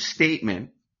true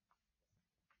statement,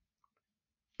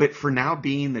 but for now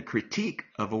being the critique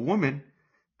of a woman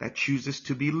that chooses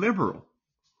to be liberal.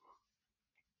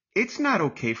 It's not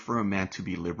okay for a man to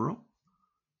be liberal.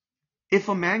 If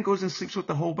a man goes and sleeps with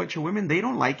a whole bunch of women, they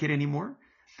don't like it anymore.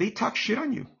 They talk shit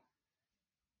on you.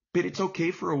 But it's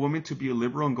okay for a woman to be a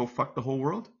liberal and go fuck the whole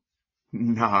world?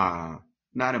 Nah,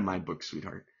 not in my book,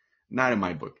 sweetheart. Not in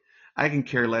my book. I can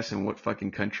care less in what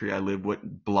fucking country I live, what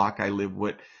block I live,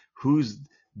 who's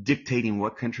dictating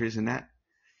what country is in that.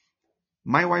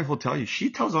 My wife will tell you, she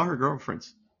tells all her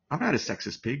girlfriends, I'm not a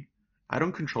sexist pig. I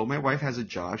don't control. My wife has a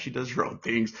job. She does her own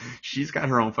things. She's got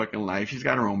her own fucking life. She's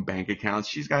got her own bank accounts.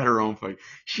 She's got her own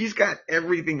she's got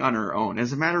everything on her own.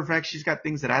 As a matter of fact, she's got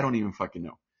things that I don't even fucking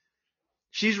know.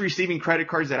 She's receiving credit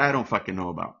cards that I don't fucking know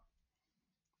about.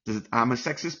 I'm a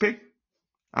sexist pig?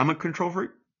 I'm a control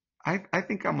freak? I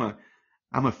think I'm a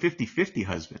 50-50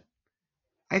 husband.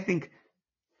 I think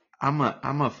I'm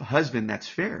a husband that's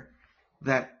fair,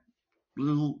 that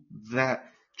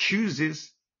chooses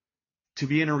to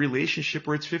be in a relationship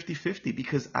where it's 50-50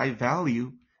 because I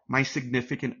value my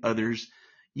significant others,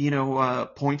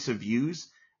 points of views,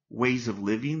 ways of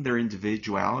living, their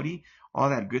individuality, all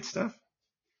that good stuff.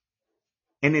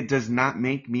 And it does not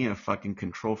make me a fucking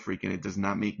control freak, and it does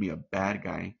not make me a bad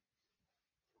guy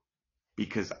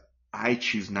because I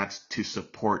choose not to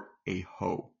support a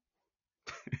hoe.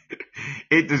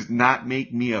 It does not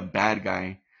make me a bad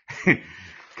guy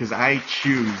because I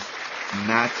choose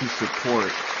not to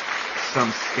support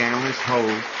some scandalous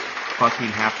hoe fucking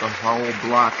half the whole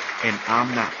block, and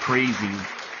I'm not praising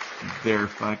their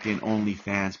fucking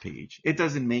OnlyFans page. It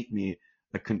doesn't make me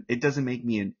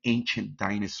an ancient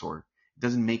dinosaur. It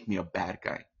doesn't make me a bad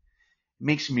guy. It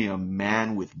makes me a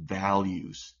man with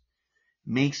values.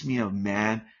 It makes me a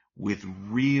man with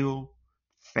real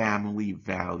family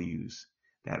values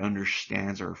that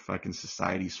understands our fucking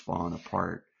society's falling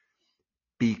apart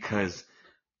because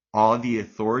all the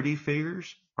authority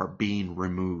figures are being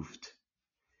removed.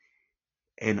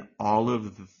 And all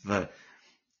of the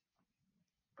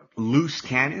loose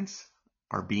cannons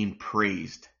are being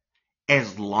praised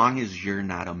as long as you're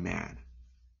not a man.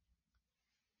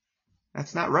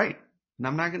 That's not right. And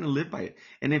I'm not going to live by it.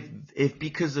 And if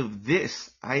because of this,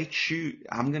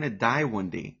 I'm going to die one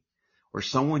day, or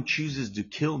someone chooses to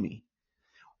kill me,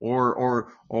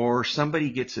 or somebody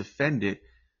gets offended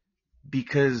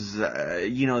because,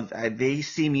 they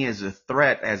see me as a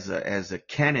threat, as a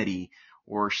Kennedy,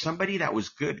 or somebody that was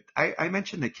good. I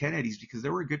mentioned the Kennedys because they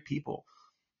were good people.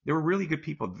 They were really good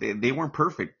people. They weren't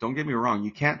perfect. Don't get me wrong.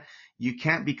 You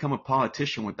can't become a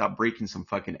politician without breaking some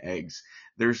fucking eggs.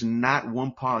 There's not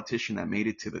one politician that made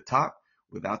it to the top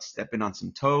without stepping on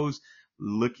some toes,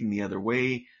 looking the other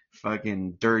way,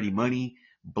 fucking dirty money,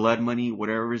 blood money,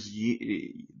 whatever is.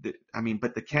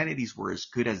 But the Kennedys were as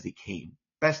good as they came.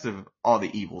 Best of all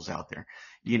the evils out there,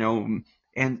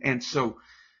 and so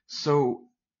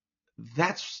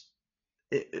that's.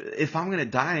 If I'm going to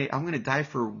die, I'm going to die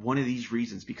for one of these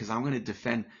reasons because I'm going to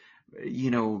defend,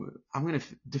 I'm going to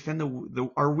defend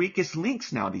our weakest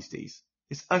links now these days.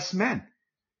 It's us men.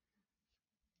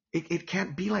 It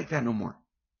can't be like that no more.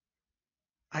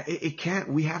 It can't.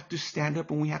 We have to stand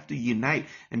up and we have to unite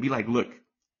and be like, look,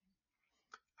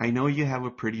 I know you have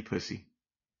a pretty pussy.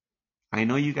 I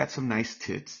know you got some nice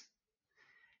tits.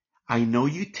 I know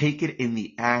you take it in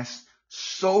the ass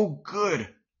so good.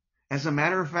 As a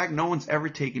matter of fact, no one's ever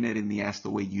taken it in the ass the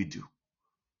way you do.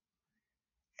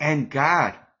 And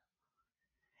God,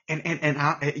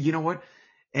 you know what?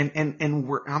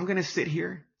 I'm going to sit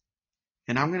here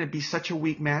and I'm going to be such a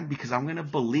weak man because I'm going to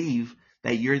believe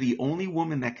that you're the only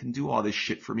woman that can do all this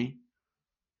shit for me.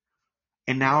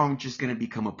 And now I'm just going to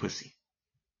become a pussy.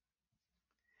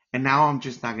 And now I'm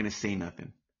just not going to say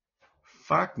nothing.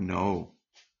 Fuck no.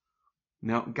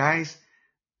 No, guys,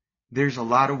 there's a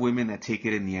lot of women that take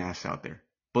it in the ass out there.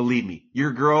 Believe me,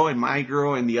 your girl and my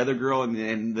girl and the other girl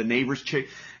and the neighbor's chick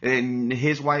and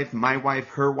his wife, my wife,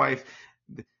 her wife.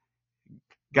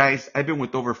 Guys, I've been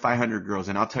with over 500 girls,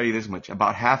 and I'll tell you this much.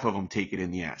 About half of them take it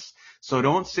in the ass. So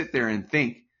don't sit there and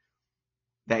think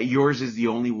that yours is the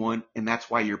only one, and that's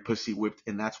why you're pussy whipped,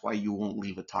 and that's why you won't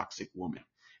leave a toxic woman.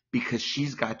 Because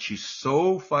she's got you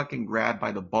so fucking grabbed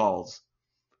by the balls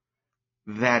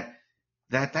that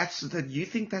you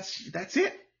think that's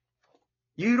it.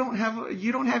 You don't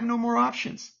have no more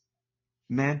options.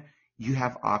 Man, you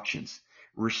have options.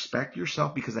 Respect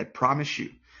yourself because I promise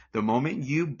you, the moment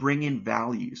you bring in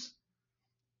values,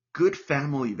 good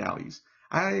family values.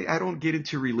 I don't get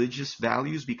into religious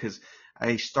values because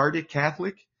I started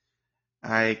Catholic,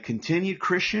 I continued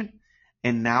Christian,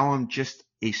 and now I'm just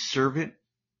a servant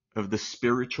of the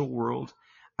spiritual world.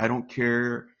 I don't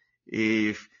care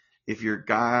if your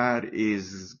God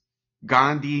is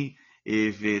Gandhi,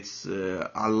 if it's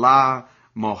Allah,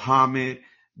 Muhammad,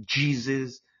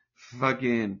 Jesus,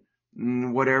 fucking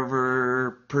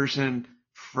whatever person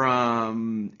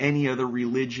from any other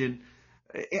religion.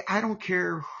 I don't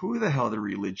care who the hell the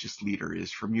religious leader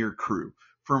is from your crew,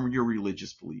 from your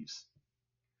religious beliefs.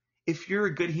 If you're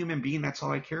a good human being, that's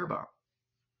all I care about.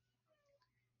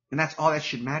 And that's all that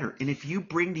should matter. And if you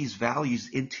bring these values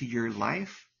into your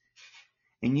life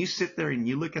and you sit there and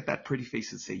you look at that pretty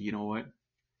face and say, you know what?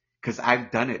 Because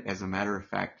I've done it, as a matter of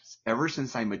fact, ever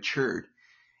since I matured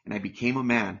and I became a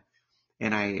man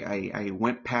and I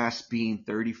went past being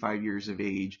 35 years of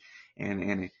age,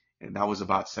 and that was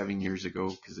about 7 years ago,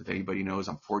 because if anybody knows,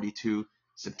 I'm 42.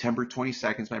 September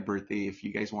 22nd is my birthday. If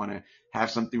you guys want to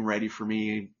have something ready for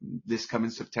me this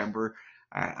coming September,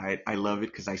 I love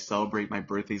it, because I celebrate my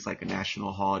birthdays like a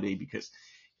national holiday, because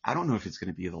I don't know if it's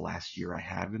going to be the last year I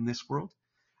have in this world.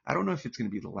 I don't know if it's going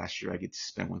to be the last year I get to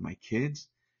spend with my kids,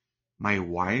 my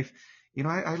wife. You know,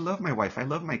 I love my wife. I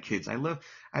love my kids. I love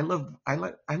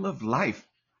life.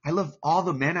 I love all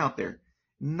the men out there.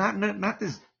 Not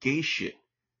this gay shit.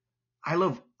 I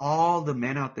love all the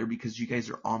men out there, because you guys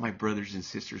are all my brothers and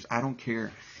sisters. I don't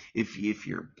care if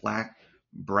you're black,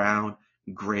 brown,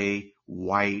 gray,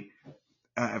 white.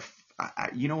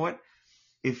 You know what?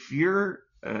 If you're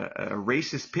a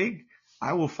racist pig,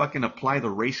 I will fucking apply the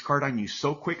race card on you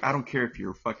so quick. I don't care if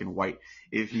you're fucking white.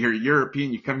 If you're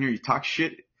European, you come here, you talk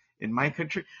shit in my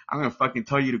country, I'm going to fucking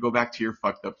tell you to go back to your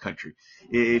fucked up country.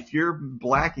 If you're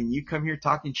black and you come here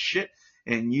talking shit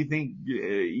and you think,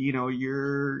 you know,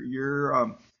 your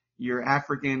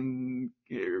African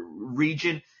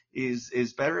region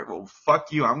is better, well,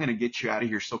 fuck you. I'm going to get you out of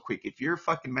here so quick. If you're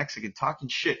fucking Mexican talking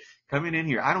shit, coming in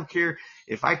here, I don't care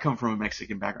if I come from a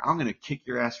Mexican background, I'm going to kick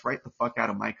your ass right the fuck out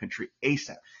of my country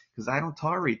ASAP, because I don't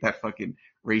tolerate that fucking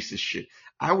racist shit.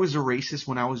 I was a racist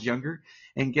when I was younger,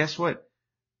 and guess what?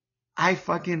 I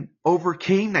fucking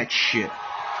overcame that shit. Yep.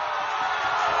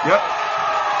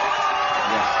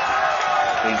 Yes.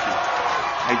 Thank you.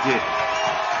 I did.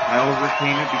 I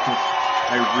overcame it because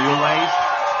I realized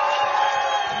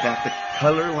that the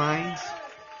color lines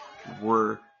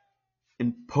were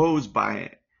imposed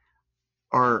by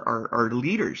our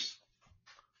leaders.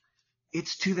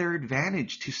 It's to their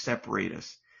advantage to separate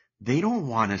us. They don't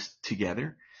want us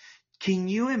together. Can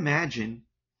you imagine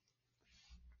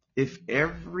if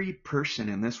every person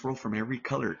in this world, from every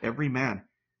color, every man,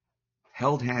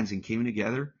 held hands and came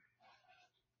together,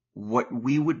 what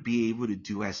we would be able to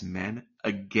do as men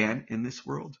again in this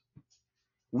world?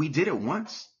 We did it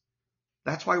once.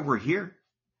 That's why we're here.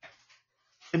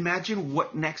 Imagine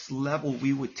what next level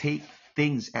we would take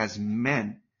things as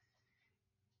men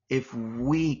if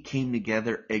we came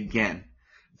together again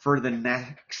for the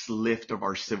next lift of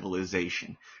our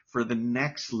civilization, for the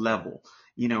next level.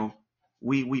 You know,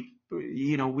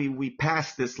 we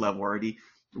passed this level already.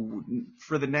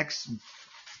 For the next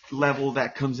level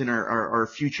that comes in our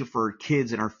future, for our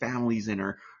kids and our families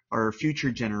and our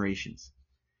future generations.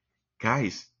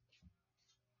 Guys,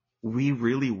 we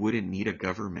really wouldn't need a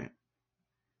government.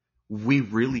 We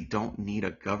really don't need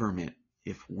a government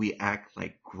if we act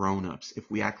like grown-ups,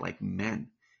 if we act like men,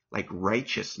 like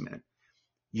righteous men.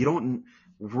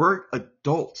 We're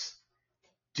adults.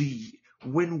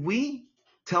 When we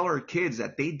tell our kids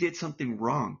that they did something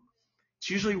wrong, it's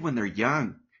usually when they're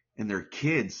young and they're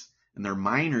kids and they're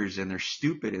minors and they're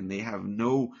stupid and they have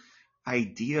no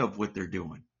idea of what they're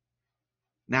doing.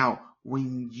 Now,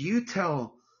 when you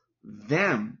tell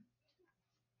them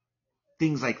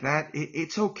things like that,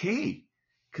 it's okay,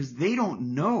 because they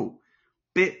don't know.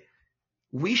 But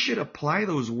we should apply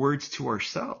those words to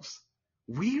ourselves.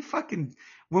 When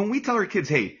we tell our kids,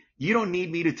 hey, you don't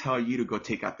need me to tell you to go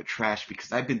take out the trash,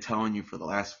 because I've been telling you for the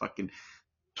last fucking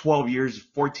 12 years,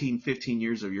 14, 15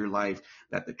 years of your life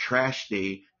that the trash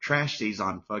day's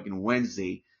on fucking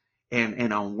Wednesday.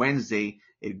 And on Wednesday,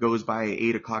 it goes by at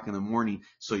 8 o'clock in the morning.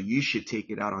 So you should take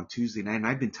it out on Tuesday night. And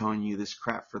I've been telling you this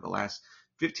crap for the last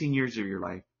 15 years of your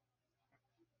life.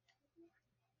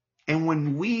 And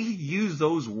when we use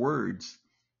those words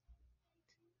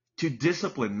to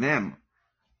discipline them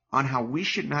on how we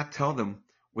should not tell them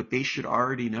what they should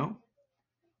already know,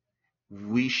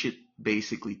 we should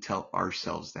basically tell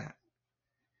ourselves that.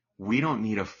 We don't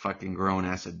need a fucking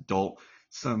grown-ass adult,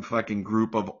 some fucking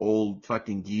group of old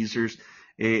fucking geezers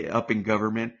up in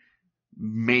government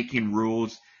making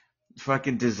rules,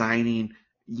 fucking designing,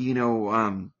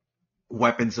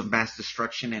 weapons of mass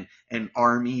destruction and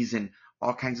armies and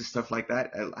all kinds of stuff like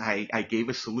that. I gave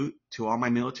a salute to all my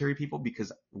military people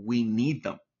because we need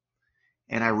them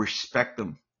and I respect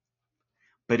them.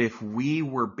 But if we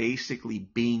were basically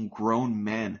being grown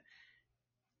men,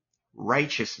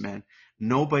 righteous men,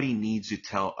 nobody needs to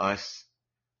tell us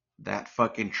that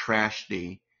fucking trash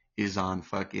day is on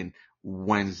fucking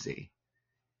Wednesday.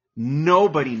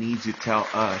 Nobody needs to tell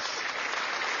us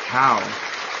how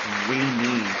we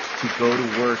need to go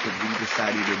to work if we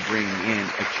decided to bring in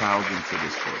a child into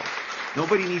this world.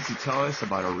 Nobody needs to tell us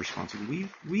about our responsibilities.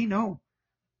 We know.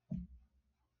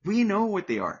 We know what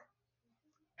they are.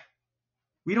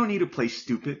 We don't need to play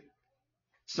stupid.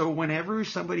 So whenever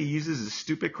somebody uses a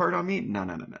stupid card on me, no.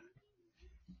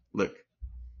 Look,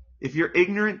 if you're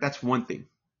ignorant, that's one thing.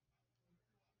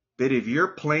 But if you're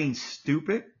playing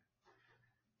stupid,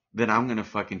 then I'm going to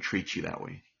fucking treat you that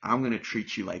way. I'm going to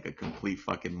treat you like a complete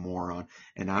fucking moron.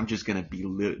 And I'm just going to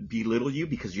belittle you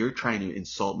because you're trying to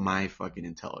insult my fucking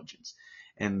intelligence.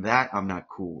 And that I'm not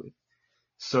cool with.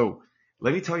 So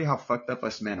let me tell you how fucked up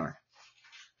us men are.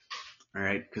 All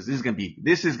right. Because this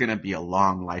is going to be a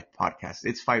long life podcast.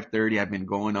 It's 5:30. I've been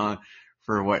going on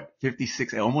for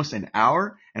 56, almost an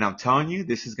hour. And I'm telling you,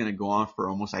 this is going to go on for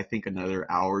almost, I think, another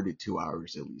hour to 2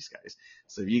 hours at least, guys.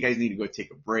 So if you guys need to go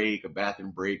take a break, a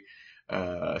bathroom break,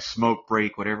 smoke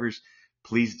break, whatever's,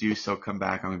 please do so. Come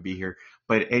back. I'm going to be here.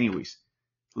 But anyways,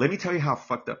 let me tell you how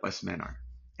fucked up us men are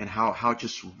and how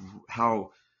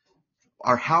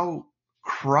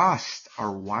crossed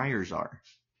our wires are.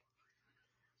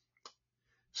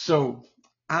 So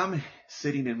I'm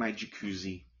sitting in my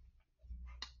jacuzzi.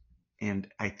 And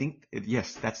I think,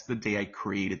 yes, that's the day I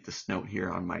created this note here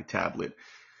on my tablet.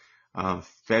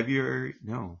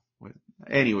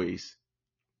 Anyways,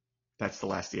 that's the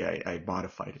last day I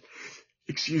modified it.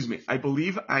 Excuse me. I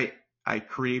believe I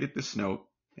created this note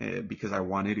because I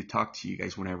wanted to talk to you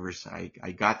guys whenever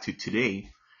I got to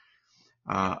today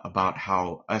about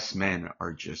how us men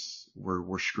are just,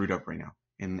 we're screwed up right now.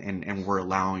 And we're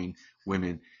allowing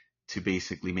women to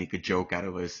basically make a joke out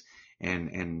of us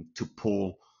and to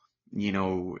pull,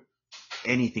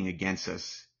 anything against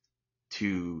us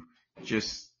to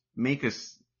just make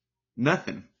us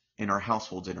nothing in our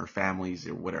households, in our families,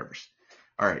 or whatever.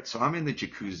 All right, so I'm in the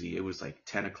jacuzzi. It was like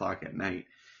 10 o'clock at night.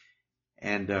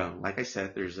 And like I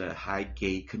said, there's a high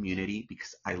gay community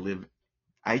because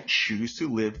I choose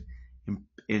to live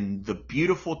in the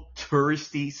beautiful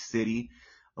touristy city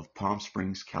of Palm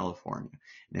Springs, California.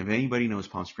 And if anybody knows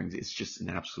Palm Springs, it's just an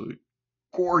absolute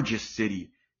gorgeous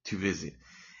city to visit.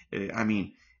 I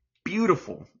mean,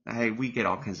 beautiful. We get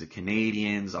all kinds of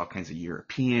Canadians, all kinds of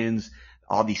Europeans.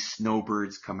 All these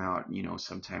snowbirds come out,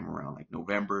 sometime around like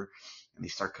November, and they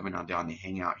start coming on down. They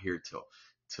hang out here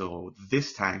till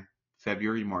this time,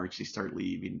 February, March. They start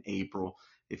leaving April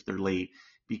if they're late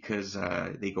because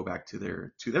they go back to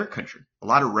their country. A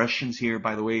lot of Russians here,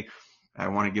 by the way. I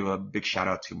want to give a big shout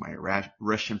out to my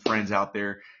Russian friends out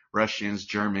there, Russians,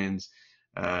 Germans,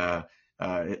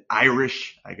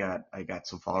 Irish. I got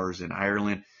some followers in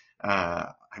Ireland.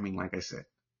 Like I said,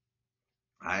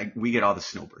 we get all the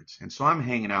snowbirds. And so I'm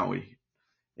hanging out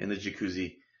in the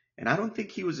jacuzzi, and I don't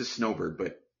think he was a snowbird,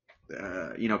 but,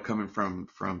 coming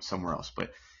from somewhere else.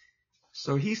 But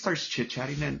so he starts chit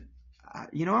chatting, and,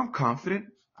 I'm confident.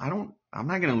 I'm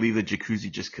not going to leave the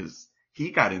jacuzzi just cause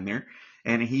he got in there,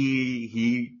 and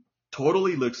he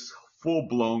totally looks full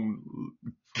blown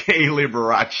gay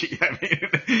Liberace. I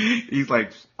mean, he's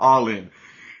like all in,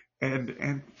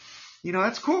 and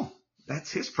that's cool.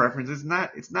 That's his preference.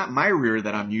 It's not my rear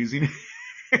that I'm using.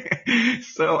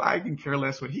 So I can care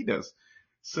less what he does.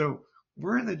 So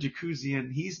we're in the jacuzzi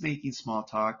and he's making small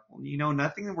talk.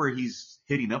 Nothing where he's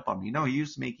hitting up on me. No, he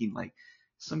was making like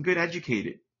some good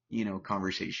educated,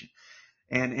 conversation.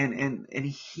 And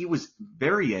he was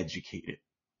very educated,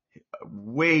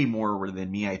 way more than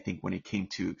me, I think, when it came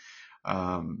to,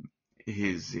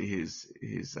 his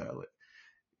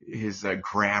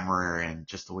grammar and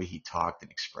just the way he talked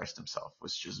and expressed himself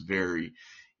was just very,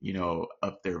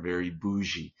 up there, very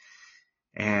bougie,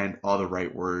 and all the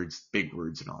right words, big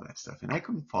words and all that stuff. And I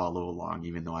couldn't follow along,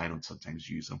 even though I don't sometimes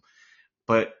use them.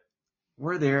 But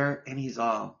we're there and he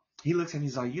looks at me,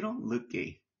 he's all, you don't look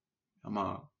gay. I'm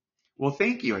well,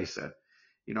 thank you, I said.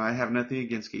 I have nothing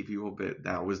against gay people, but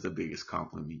that was the biggest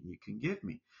compliment you can give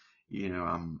me.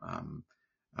 I'm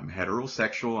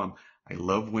heterosexual. I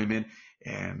love women,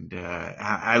 and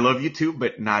I love you too,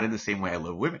 but not in the same way I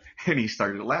love women. And he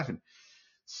started laughing.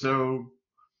 So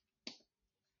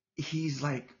he's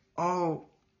like, oh,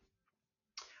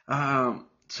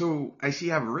 so I see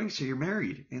you have a ring, so you're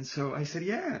married. And so I said,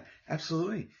 yeah,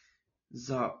 absolutely.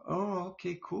 So, oh,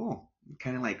 okay, cool.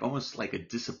 Kind of like almost like a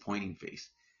disappointing face.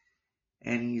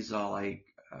 And he's all like,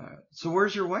 so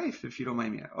where's your wife, if you don't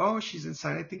mind me? Oh, she's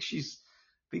inside. I think she's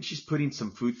putting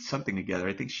some food, something together.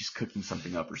 I think she's cooking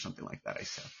something up or something like that. I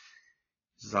said,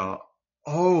 so,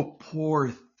 oh,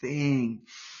 poor thing.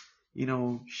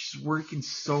 She's working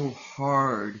so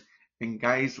hard. And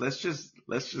guys, let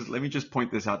me just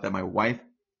point this out that my wife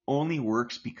only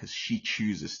works because she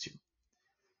chooses to.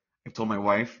 I've told my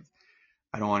wife,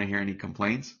 I don't want to hear any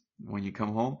complaints when you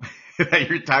come home that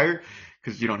you're tired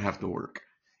because you don't have to work.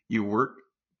 You work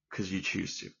because you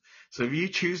choose to. So if you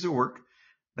choose to work,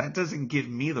 that doesn't give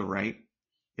me the right,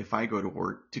 if I go to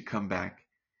work, to come back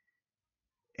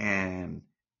and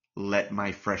let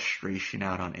my frustration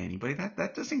out on anybody.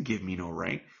 That doesn't give me no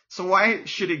right. So why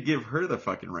should it give her the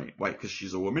fucking right? Why? Because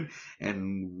she's a woman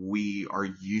and we are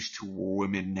used to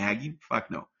women nagging? Fuck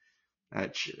no.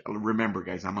 Remember,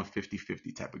 guys, I'm a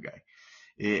 50-50 type of guy.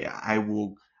 I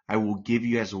will give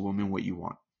you as a woman what you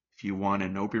want. If you want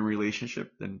an open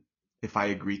relationship, then if I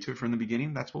agree to it from the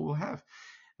beginning, that's what we'll have.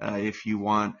 If you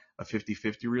want a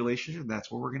 50-50 relationship,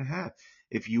 that's what we're going to have.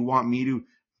 If you want me to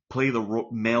play the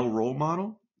male role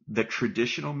model, the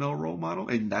traditional male role model,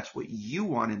 and that's what you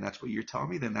want and that's what you're telling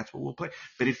me, then that's what we'll play.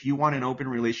 But if you want an open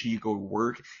relationship, you go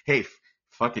work. Hey,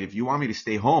 fuck it. If you want me to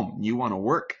stay home, you want to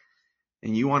work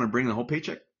and you want to bring the whole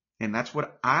paycheck, and that's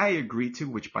what I agree to,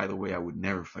 which, by the way, I would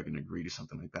never fucking agree to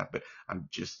something like that. But I'm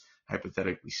just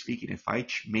hypothetically speaking. If I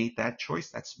made that choice,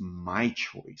 that's my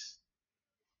choice.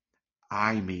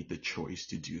 I made the choice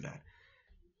to do that.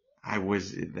 It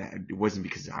wasn't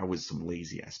because I was some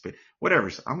lazy ass, but whatever.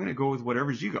 So I'm going to go with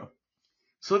whatever's you go.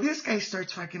 So this guy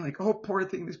starts fucking like, oh, poor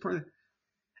thing, this poor thing.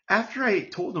 After I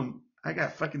told him I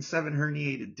got fucking 7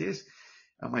 herniated discs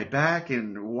on my back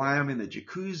and why I'm in the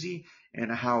jacuzzi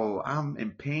and how I'm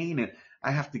in pain and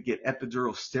I have to get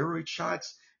epidural steroid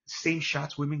shots, same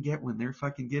shots women get when they're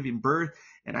fucking giving birth.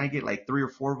 And I get like 3 or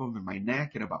 4 of them in my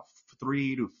neck and about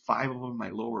 3 to 5 of them in my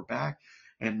lower back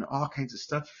and all kinds of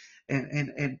stuff.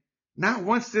 And not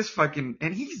once this fucking,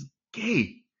 and he's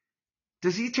gay.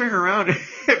 Does he turn around and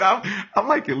I'm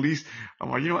like, I'm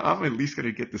like, I'm at least going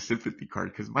to get the sympathy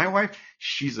card because my wife,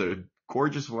 she's a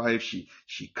gorgeous wife.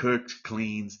 She cooks,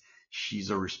 cleans.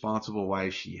 She's a responsible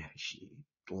wife. She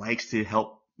likes to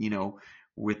help,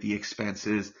 with the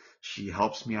expenses. She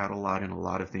helps me out a lot in a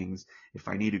lot of things. If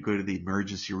I need to go to the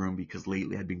emergency room, because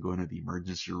lately I've been going to the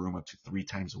emergency room up to 3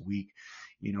 times a week,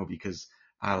 because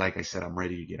like I said, I'm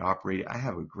ready to get operated. I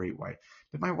have a great wife,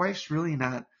 but my wife's really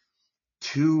not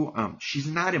she's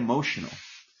not emotional.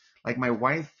 Like my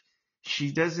wife,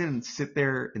 she doesn't sit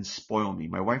there and spoil me.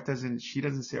 She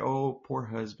doesn't say, oh, poor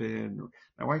husband.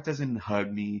 My wife doesn't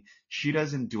hug me. She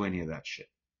doesn't do any of that shit.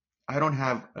 I don't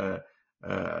have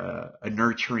a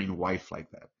nurturing wife like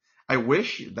that.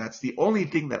 That's the only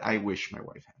thing that I wish my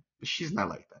wife had. But she's not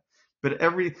like that. But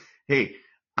hey,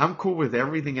 I'm cool with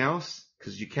everything else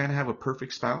because you can't have a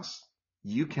perfect spouse.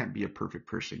 You can't be a perfect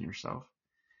person yourself.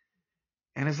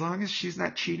 And as long as she's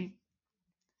not cheating,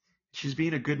 she's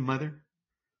being a good mother,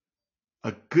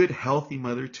 a good, healthy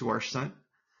mother to our son,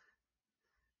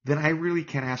 then I really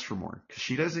can't ask for more. Because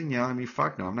she doesn't yell at me.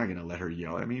 Fuck no, I'm not going to let her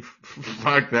yell at me.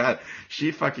 Fuck that.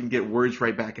 She'd fucking get words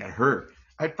right back at her.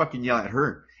 I'd fucking yell at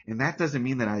her. And that doesn't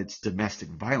mean that it's domestic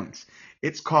violence.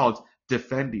 It's called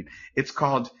defending. It's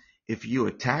called, if you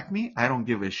attack me, I don't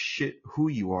give a shit who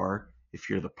you are. If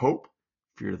you're the Pope,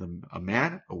 if you're a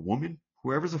man, a woman,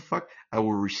 whoever's the fuck, I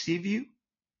will receive you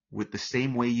with the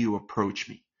same way you approach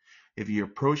me. If you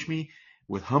approach me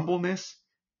with humbleness,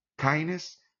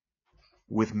 kindness,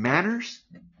 with manners,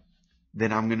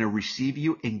 then I'm going to receive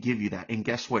you and give you that. And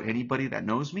guess what? Anybody that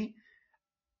knows me,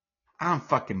 I'm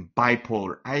fucking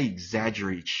bipolar. I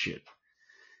exaggerate shit.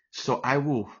 So I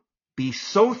will be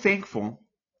so thankful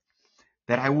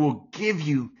that I will give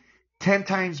you 10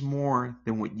 times more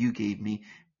than what you gave me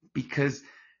because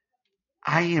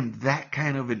I am that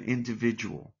kind of an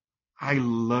individual. I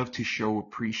love to show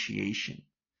appreciation.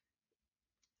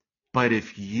 But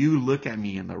if you look at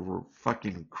me in the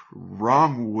fucking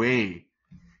wrong way,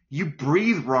 you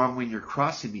breathe wrong when you're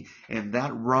crossing me, and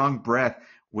that wrong breath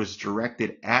was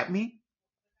directed at me,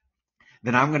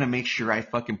 then I'm going to make sure I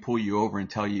fucking pull you over and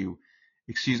tell you,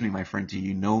 excuse me, my friend, do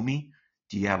you know me?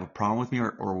 Do you have a problem with me?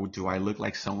 Or do I look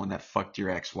like someone that fucked your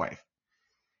ex-wife?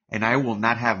 And I will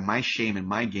not have my shame in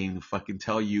my game to fucking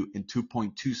tell you in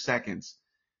 2.2 seconds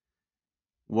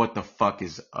what the fuck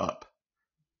is up.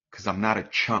 Because I'm not a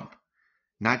chump.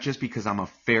 Not just because I'm a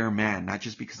fair man, not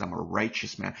just because I'm a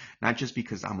righteous man, not just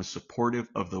because I'm a supportive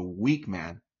of the weak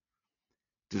man,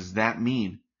 does that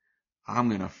mean I'm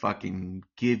going to fucking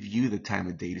give you the time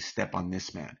of day to step on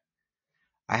this man.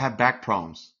 I have back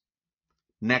problems,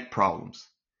 neck problems.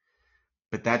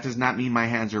 But that does not mean my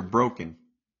hands are broken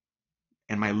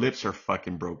and my lips are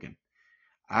fucking broken.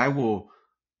 I will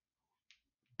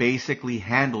basically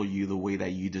handle you the way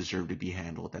that you deserve to be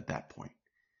handled at that point.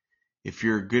 If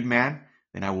you're a good man,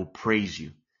 then I will praise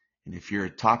you. And if you're a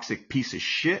toxic piece of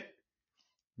shit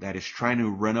that is trying to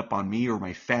run up on me or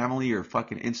my family or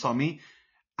fucking insult me,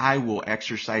 I will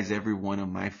exercise every one of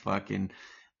my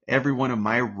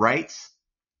rights,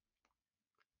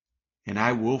 and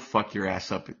I will fuck your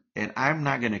ass up. And I'm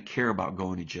not going to care about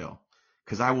going to jail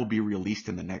because I will be released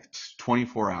in the next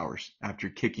 24 hours after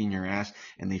kicking your ass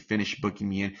and they finish booking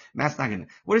me in. And that's not going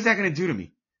to, what is that going to do to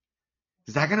me?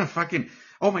 Is that going to fucking,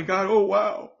 oh my God, oh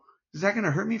wow. Is that going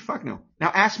to hurt me? Fuck no.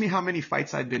 Now ask me how many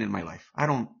fights I've been in my life. I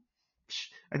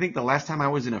think the last time I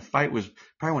was in a fight was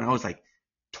probably when I was like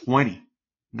 20,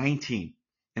 19.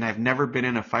 And I've never been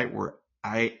in a fight where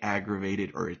I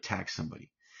aggravated or attacked somebody.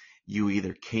 You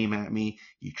either came at me,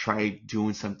 you tried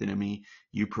doing something to me,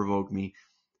 you provoked me,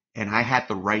 and I had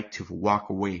the right to walk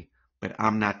away. But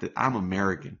I'm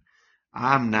American.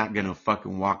 I'm not going to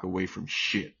fucking walk away from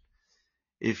shit.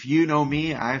 If you know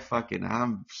me, I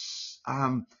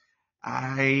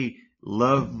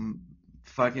love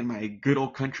fucking my good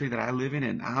old country that I live in,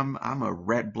 and I'm a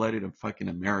red-blooded fucking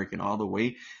American all the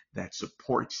way that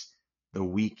supports the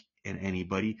weak and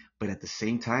anybody, but at the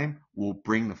same time will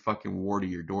bring the fucking war to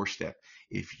your doorstep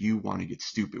if you want to get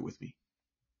stupid with me.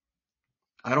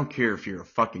 I don't care if you're a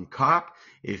fucking cop,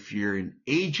 if you're an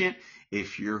agent,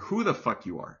 if you're who the fuck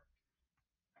you are.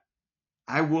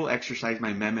 I will exercise my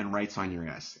amendment rights on your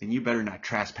ass, and you better not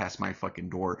trespass my fucking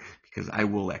door because I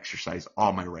will exercise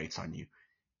all my rights on you.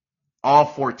 All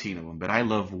 14 of them, but I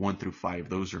love 1 through 5.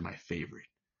 Those are my favorite.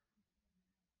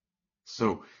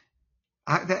 So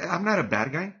I'm not a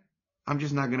bad guy. I'm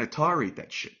just not going to tolerate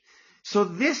that shit. So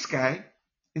this guy,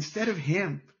 instead of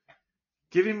him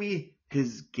giving me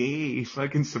his gay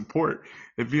fucking support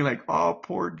and being like, oh,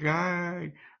 poor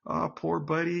guy. Oh, poor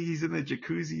buddy. He's in the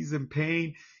jacuzzi. He's in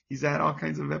pain. He's had all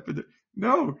kinds of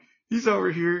No, he's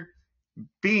over here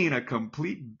being a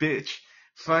complete bitch.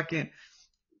 Fucking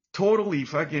totally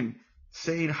fucking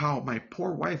saying how my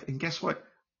poor wife, and guess what?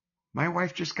 My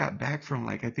wife just got back from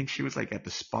I think she was at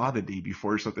the spa the day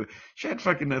before or something. She had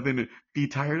fucking nothing to be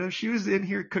tired of. She was in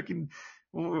here cooking.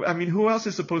 I mean, who else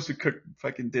is supposed to cook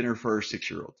fucking dinner for her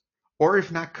 6-year-old? Or if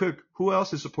not cook, who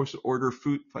else is supposed to order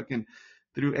food fucking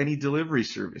through any delivery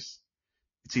service?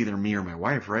 It's either me or my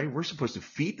wife, right? We're supposed to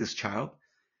feed this child.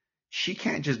 She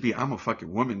can't just be, I'm a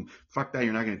fucking woman. Fuck that,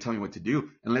 you're not going to tell me what to do.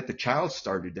 And let the child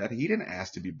starve to death. He didn't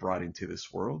ask to be brought into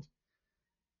this world.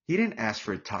 He didn't ask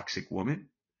for a toxic woman.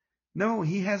 No,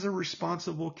 he has a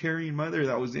responsible, caring mother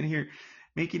that was in here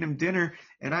making him dinner.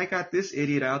 And I got this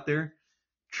idiot out there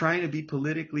trying to be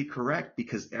politically correct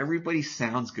because everybody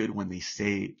sounds good when they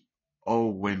say, oh,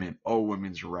 women, oh,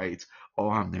 women's rights. Oh,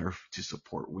 I'm there to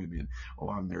support women. Oh,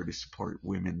 I'm there to support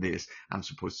women this.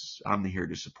 I'm here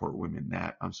to support women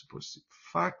that.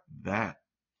 Fuck that.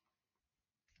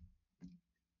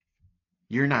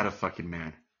 You're not a fucking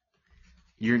man.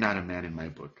 You're not a man in my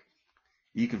book.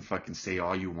 You can fucking say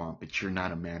all you want, but you're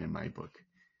not a man in my book.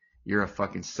 You're a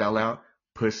fucking sellout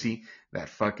pussy that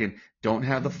fucking don't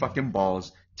have the fucking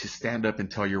balls to stand up and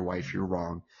tell your wife you're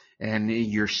wrong. And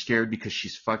you're scared because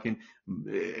she's fucking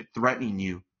threatening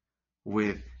you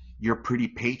with your pretty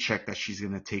paycheck that she's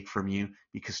going to take from you.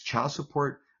 Because child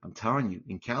support, I'm telling you,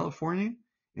 in California,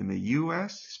 in the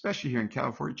U.S., especially here in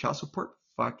California, child support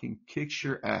fucking kicks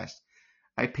your ass.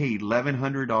 I pay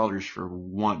 $1,100 for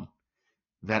one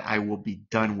that I will be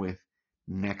done with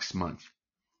next month.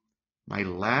 My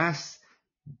last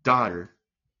daughter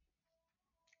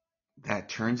that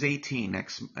turns 18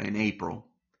 in April,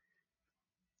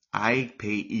 I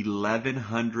pay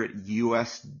 $1,100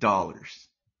 US.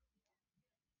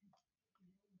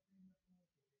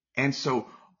 And so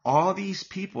all these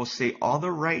people say all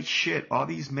the right shit, all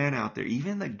these men out there,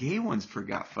 even the gay ones for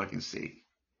God's fucking sake.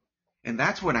 And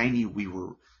that's what I knew we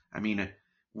were.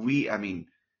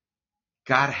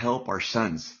 God help our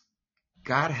sons.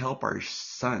 God help our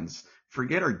sons.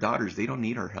 Forget our daughters. They don't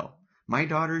need our help. My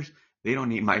daughters, they don't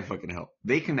need my fucking help.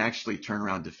 They can actually turn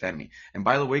around and defend me. And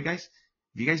by the way, guys,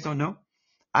 if you guys don't know,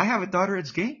 I have a daughter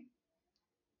that's gay.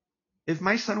 If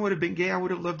my son would have been gay, I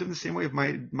would have loved him the same way. If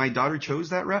my daughter chose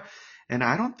that route, and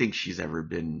I don't think she's ever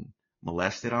been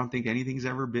molested. I don't think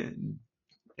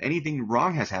anything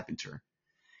wrong has happened to her.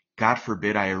 God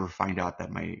forbid I ever find out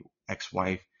that my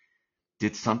ex-wife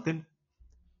did something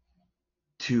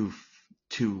to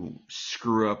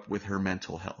screw up with her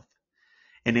mental health.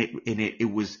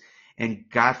 And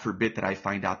God forbid that I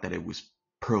find out that it was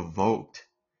provoked,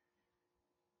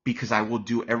 because I will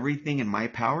do everything in my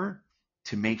power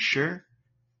to make sure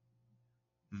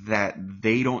that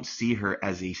they don't see her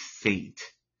as a saint,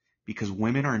 because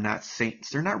women are not saints.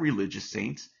 They're not religious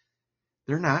saints.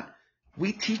 They're not.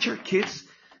 We teach our kids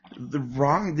the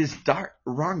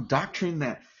wrong doctrine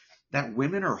that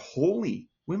women are holy.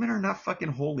 Women are not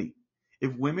fucking holy.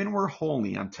 If women were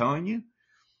holy, I'm telling you,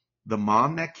 the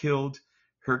mom that killed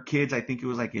her kids, I think it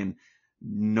was like in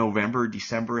November,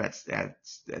 December at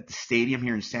the stadium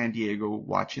here in San Diego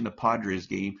watching the Padres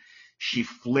game, she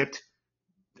flipped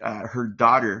her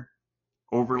daughter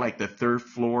over like the third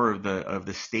floor of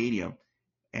the stadium,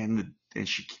 and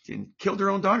she killed her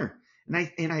own daughter.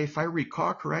 And if I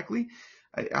recall correctly,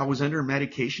 I was under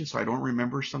medication, so I don't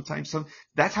remember sometimes.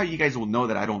 That's how you guys will know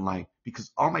that I don't lie,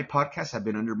 because all my podcasts have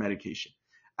been under medication.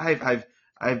 I've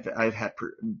had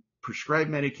prescribed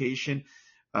medication,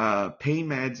 pain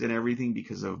meds, and everything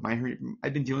because of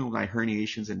I've been dealing with my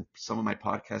herniations, and some of my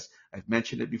podcasts I've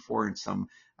mentioned it before, and some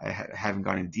I haven't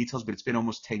gone into details. But it's been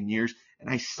almost 10 years, and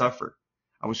I suffer.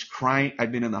 I was crying.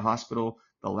 I've been in the hospital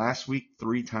the last week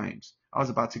 3 times. I was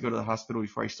about to go to the hospital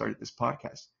before I started this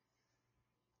podcast.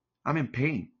 I'm in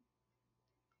pain.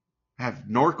 I have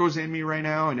Norcos in me right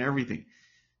now and everything.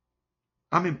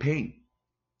 I'm in pain.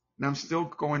 And I'm still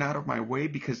going out of my way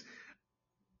because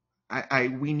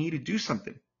we need to do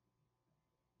something.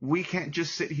 We can't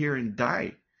just sit here and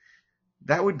die.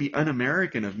 That would be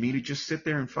un-American of me to just sit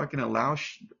there and fucking allow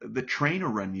the train to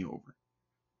run me over.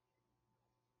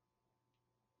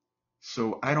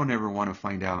 So I don't ever want to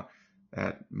find out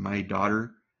that my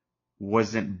daughter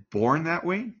wasn't born that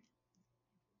way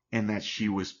and that she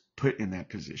was put in that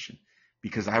position,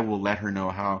 because I will let her know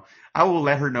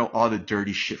all the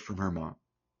dirty shit from her mom,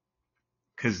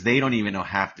 because they don't even know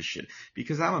half the shit.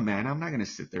 Because I'm a man, I'm not going to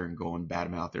sit there and go and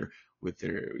badmouth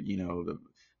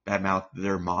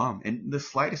their mom in the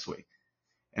slightest way.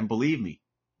 And believe me,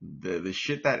 the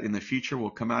shit that in the future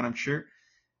will come out, I'm sure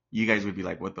you guys would be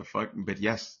like, what the fuck? But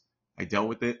yes, I dealt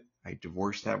with it. I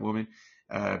divorced that woman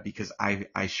because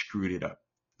I screwed it up.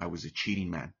 I was a cheating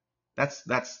man.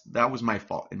 That was my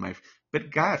fault.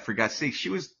 But God, for God's sake, she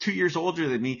was 2 years older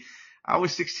than me. I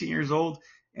was 16 years old,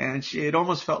 and it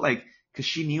almost felt like, because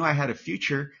she knew I had a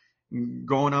future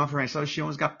going on for myself, she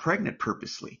almost got pregnant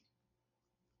purposely.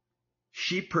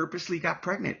 She purposely got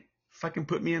pregnant. Fucking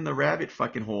put me in the rabbit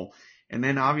fucking hole. And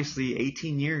then obviously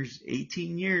 18 years,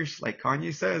 like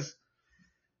Kanye says,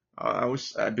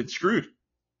 I've been screwed.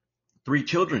 3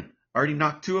 children. I already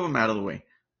knocked 2 of them out of the way.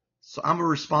 So I'm a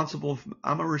responsible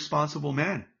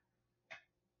man.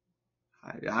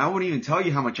 I wouldn't even tell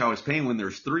you how much I was paying when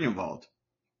there's 3 involved,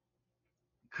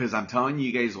 because I'm telling you,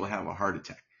 you guys will have a heart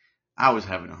attack. I was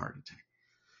having a heart attack.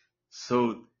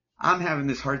 So I'm having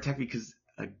this heart attack because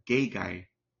a gay guy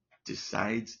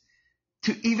decides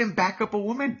to even back up a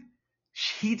woman.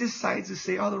 He decides to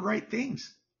say all the right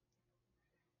things.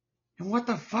 And what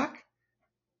the fuck?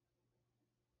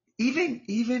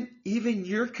 Even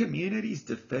your community's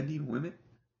defending women.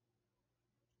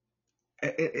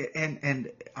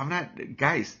 And I'm not,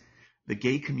 guys, the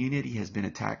gay community has been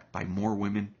attacked by more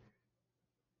women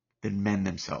than men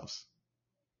themselves.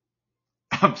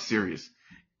 I'm serious.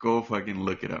 Go fucking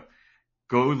look it up.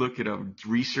 Go look it up.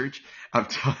 Research. I'm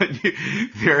telling you,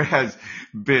 there has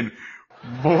been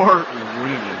more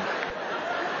women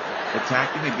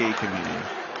attacking the gay community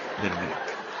than men.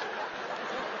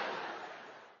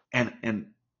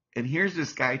 And here's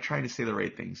this guy trying to say the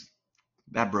right things.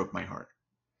 That broke my heart.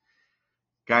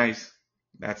 Guys,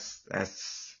 that's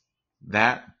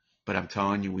that. But I'm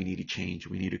telling you, we need to change.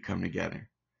 We need to come together.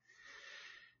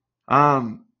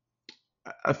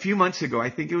 A few months ago, I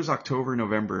think it was October,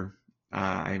 November,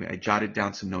 I jotted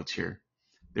down some notes here.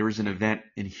 There was an event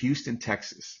in Houston,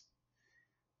 Texas.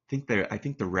 I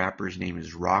think the rapper's name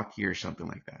is Rocky or something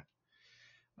like that.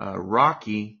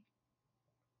 Rocky,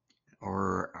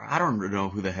 or I don't know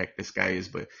who the heck this guy is,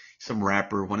 but some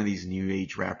rapper, one of these new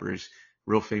age rappers,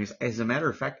 real famous. As a matter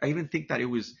of fact, I even think that it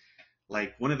was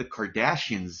like one of the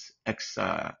Kardashians'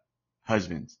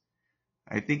 ex-husbands.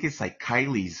 I think it's like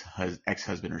Kylie's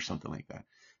ex-husband or something like that.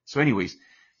 So anyways,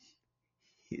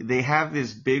 they have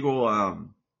this big old,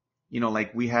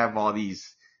 like we have all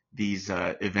these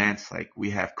events, like we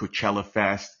have Coachella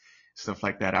Fest, stuff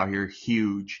like that out here,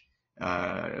 huge,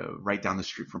 right down the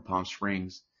street from Palm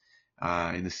Springs,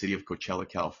 in the city of Coachella,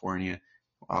 California.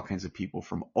 All kinds of people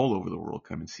from all over the world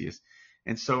come and see us.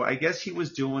 And so I guess he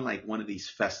was doing like one of these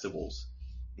festivals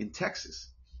in Texas.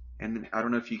 And I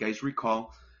don't know if you guys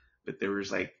recall, but there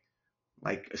was like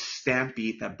a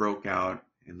stampede that broke out,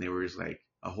 and there was like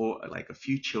a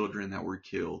few children that were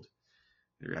killed.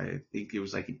 I think it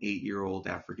was like an 8-year-old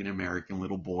African American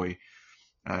little boy.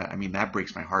 I mean, that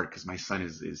breaks my heart because my son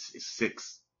is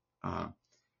 6.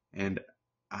 And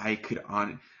I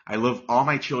love all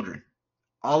my children.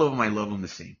 All of them, I love them the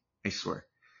same. I swear.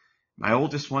 My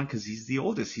oldest one, because he's the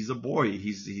oldest. He's a boy.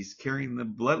 He's carrying the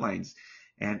bloodlines.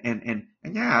 And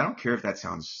yeah, I don't care if that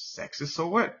sounds sexist. So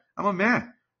what? I'm a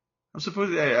man.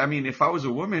 I mean, if I was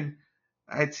a woman,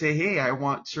 I'd say, hey, I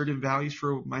want certain values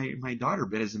for my daughter.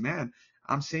 But as a man,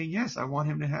 I'm saying, yes, I want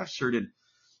him to have certain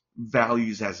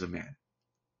values as a man.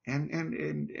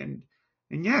 And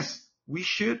yes, we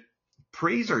should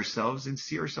praise ourselves and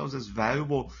see ourselves as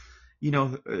valuable,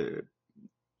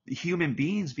 human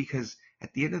beings, because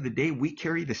at the end of the day, we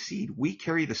carry the seed, we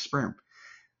carry the sperm.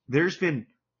 There's been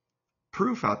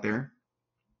proof out there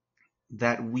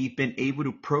that we've been able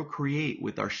to procreate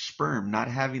with our sperm, not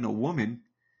having a woman,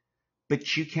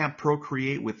 but you can't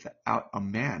procreate without a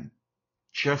man,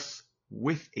 just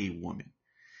with a woman.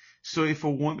 So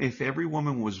if every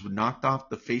woman was knocked off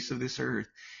the face of this earth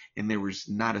and there was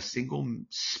not a single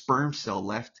sperm cell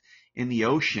left in the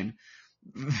ocean,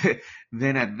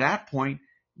 then at that point,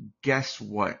 guess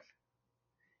what?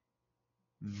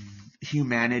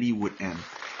 Humanity would end.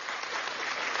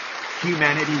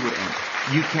 Humanity would end.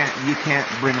 You can't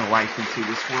bring a life into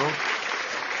this world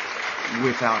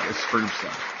without a sperm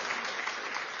cell.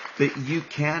 But you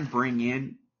can bring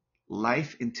in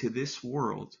life into this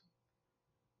world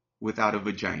without a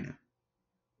vagina,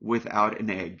 without an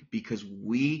egg, because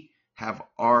we have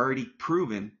already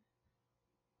proven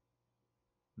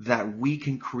that we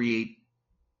can create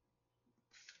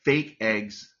fake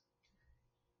eggs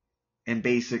and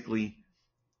basically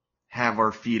have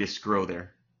our fetus grow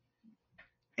there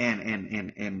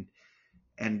and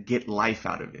get life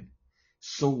out of it.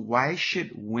 So why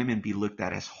should women be looked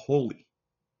at as holy?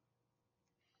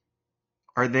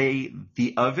 Are they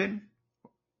the oven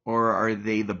or are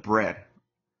they the bread?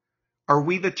 Are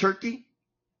we the turkey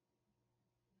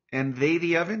and they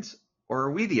the ovens, or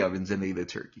are we the ovens and they the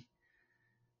turkey?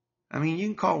 I mean, you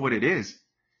can call it what it is.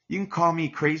 You can call me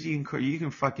crazy. You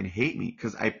can fucking hate me,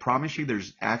 because I promise you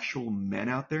there's actual men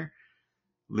out there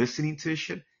listening to this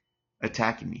shit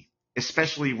attacking me,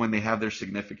 especially when they have their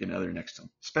significant other next to them,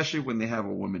 especially when they have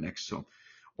a woman next to them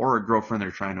or a girlfriend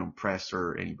they're trying to impress,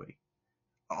 or anybody.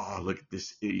 Oh, look at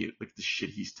this idiot. Look at the shit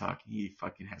he's talking. He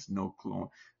fucking has no clue.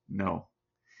 No,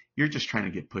 you're just trying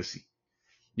to get pussy.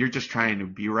 You're just trying to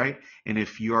be right. And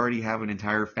if you already have an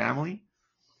entire family,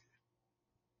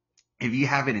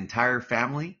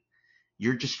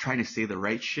 you're just trying to say the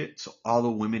right shit so all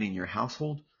the women in your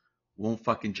household won't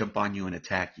fucking jump on you and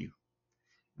attack you.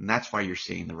 And that's why you're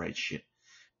saying the right shit.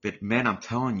 But men, I'm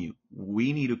telling you,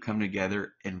 we need to come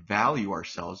together and value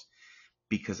ourselves,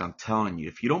 because I'm telling you,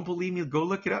 if you don't believe me, go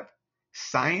look it up.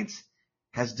 Science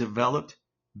has developed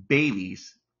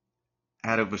babies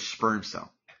out of a sperm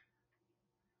cell.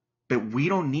 But we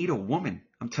don't need a woman.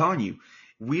 I'm telling you,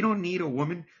 we don't need a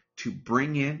woman to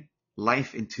bring in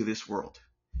life into this world.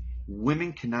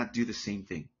 Women cannot do the same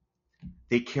thing.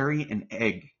 They carry an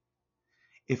egg.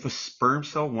 If a sperm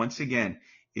cell, once again,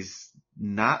 is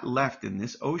not left in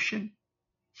this ocean,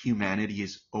 humanity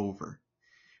is over.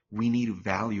 We need to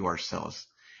value ourselves.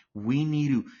 We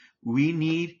need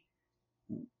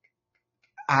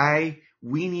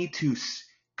to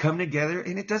come together,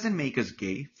 and it doesn't make us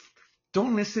gay.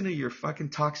 Don't listen to your fucking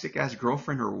toxic ass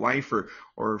girlfriend or wife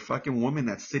or fucking woman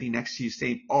that's sitting next to you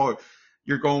saying, oh,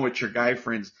 you're going with your guy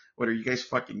friends. What, are you guys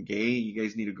fucking gay? You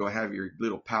guys need to go have your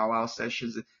little powwow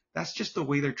sessions. That's just the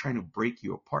way they're trying to break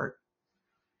you apart.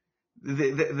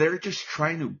 They're just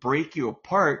trying to break you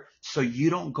apart so you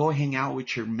don't go hang out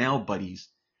with your male buddies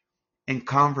and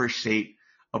conversate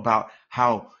about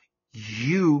how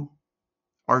you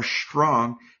are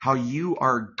strong, how you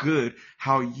are good,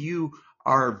 how you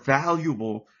are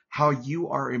valuable, how you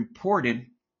are important,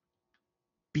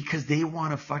 because they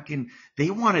want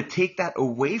to take that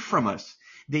away from us.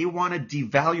 They want to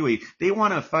devaluate. They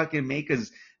want to fucking make us,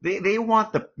 they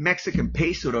want the Mexican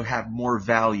peso to have more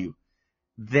value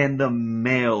than the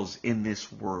males in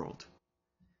this world.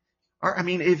 I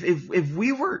mean, if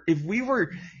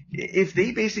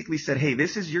they basically said, hey,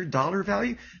 this is your dollar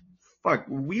value, fuck,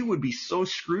 we would be so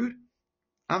screwed.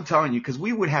 I'm telling you, because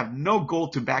we would have no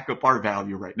gold to back up our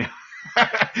value right now.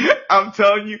 I'm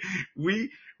telling you,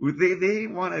 they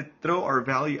want to throw our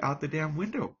value out the damn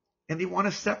window, and they want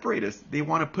to separate us. They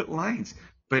want to put lines.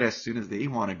 But as soon as they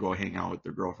want to go hang out with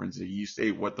their girlfriends, you say,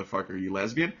 what the fuck, are you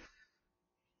lesbian?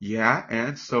 Yeah,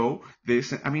 and so they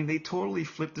totally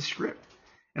flipped the script.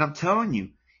 And I'm telling you,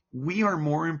 we are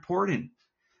more important.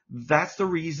 That's the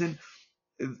reason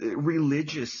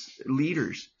religious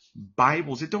leaders,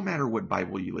 Bibles, it don't matter what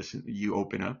Bible you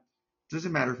open up. It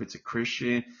doesn't matter if it's a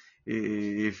Christian,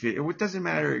 it doesn't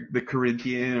matter the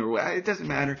Corinthian, or it doesn't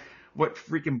matter what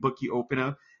freaking book you open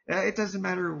up. It doesn't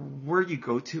matter where you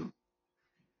go to.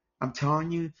 I'm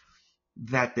telling you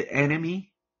that the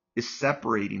enemy is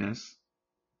separating us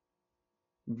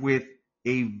with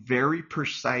a very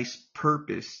precise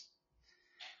purpose,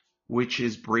 which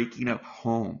is breaking up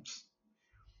homes.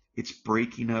 It's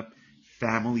breaking up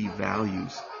family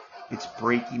values. It's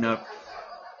breaking up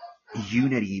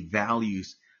unity,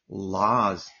 values,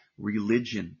 laws,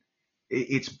 religion.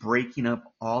 It's breaking up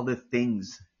all the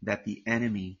things that the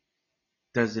enemy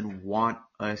doesn't want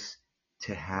us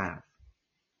to have,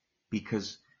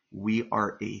 because we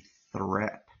are a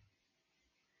threat.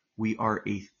 We are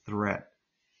a threat.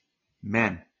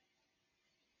 Men,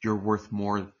 you're worth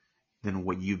more than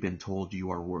what you've been told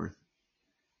you are worth.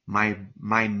 My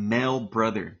male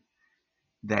brother,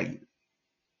 that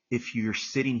if you're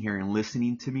sitting here and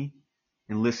listening to me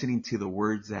and listening to the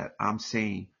words that I'm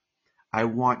saying, I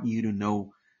want you to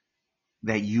know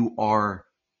that you are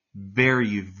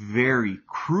very, very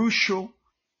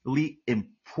crucially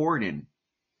important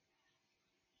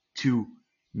to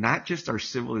not just our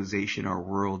civilization, our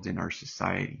world, and our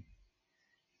society.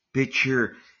 But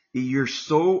you're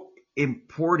so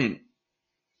important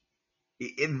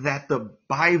that the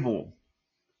Bible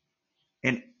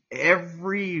and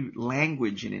every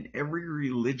language and in every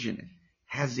religion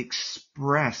has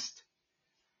expressed.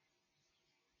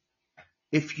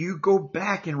 If you go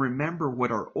back and remember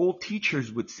what our old teachers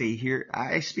would say here,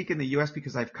 I speak in the U.S.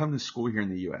 because I've come to school here in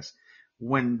the U.S.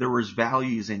 When there was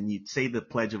values and you'd say the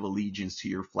Pledge of Allegiance to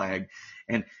your flag,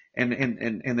 and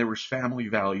there was family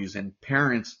values, and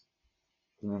parents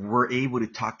were able to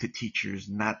talk to teachers,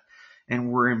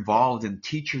 and were involved, and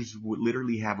teachers would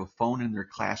literally have a phone in their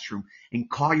classroom and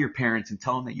call your parents and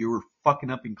tell them that you were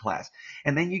fucking up in class.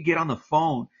 And then you get on the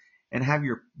phone and have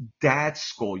your dad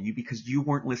scold you because you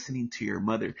weren't listening to your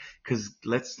mother. Because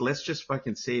let's just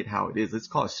fucking say it how it is. Let's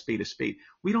call a spade a spade.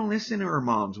 We don't listen to our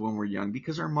moms when we're young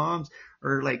because our moms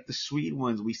are like the sweet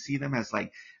ones. We see them as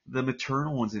like the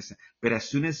maternal ones. But as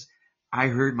soon as I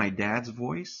heard my dad's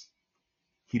voice,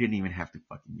 he didn't even have to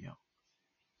fucking yell.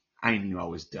 I knew I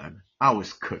was done. I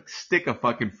was cooked. Stick a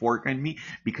fucking fork in me,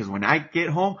 because when I get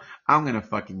home, I'm gonna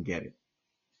fucking get it.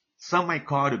 Some might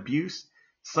call it abuse.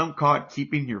 Some call it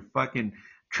keeping your fucking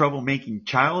troublemaking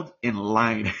child in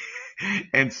line.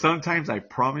 And sometimes, I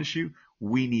promise you,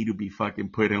 we need to be fucking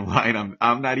put in line.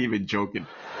 I'm not even joking.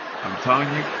 I'm telling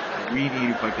you, we need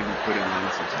to fucking be put in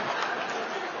line sometimes.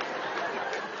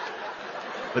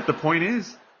 But the point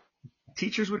is,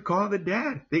 teachers would call the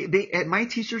dad. My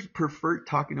teachers preferred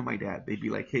talking to my dad. They'd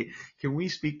be like, "Hey, can we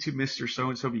speak to Mr.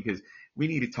 So-and-so because we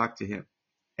need to talk to him?"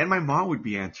 And my mom would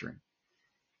be answering.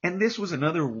 And this was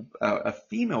another, a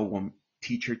female woman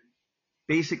teacher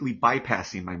basically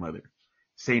bypassing my mother,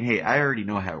 saying, "Hey, I already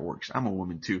know how it works. I'm a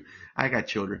woman too. I got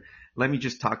children. Let me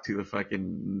just talk to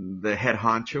the head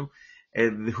honcho,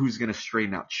 and who's going to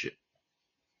straighten out shit."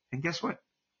 And guess what?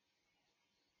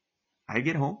 I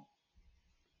get home.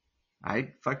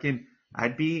 I'd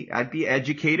be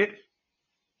educated,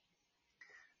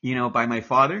 by my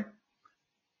father,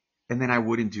 and then I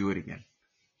wouldn't do it again.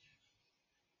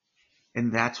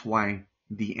 And that's why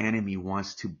the enemy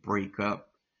wants to break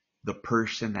up the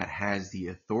person that has the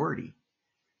authority,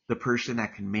 the person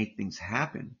that can make things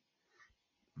happen.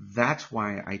 That's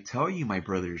why I tell you, my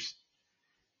brothers,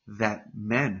 that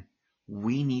men,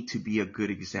 we need to be a good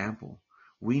example.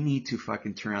 We need to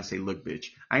fucking turn around and say, "Look,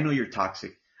 bitch, I know you're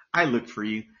toxic. I looked for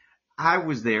you. I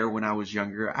was there when I was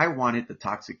younger. I wanted the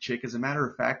toxic chick. As a matter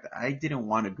of fact, I didn't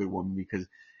want a good woman because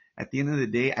at the end of the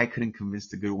day, I couldn't convince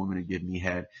the good woman to give me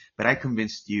head. But I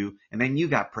convinced you, and then you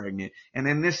got pregnant, and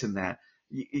then this and that."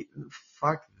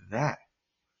 Fuck that.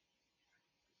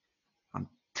 I'm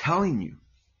telling you,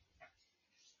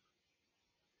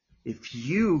 if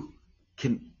you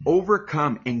can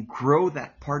overcome and grow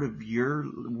that part of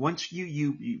once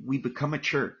we become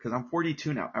mature, because I'm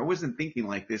 42 now. I wasn't thinking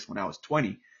like this when I was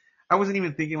 20. I wasn't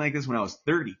even thinking like this when I was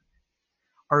 30.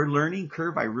 Our learning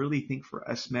curve, I really think for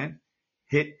us men,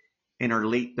 hit in our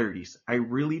late 30s. I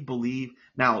really believe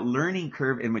now, learning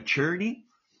curve and maturity,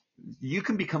 you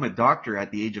can become a doctor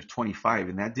at the age of 25,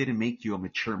 and that didn't make you a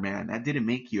mature man. That didn't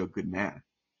make you a good man.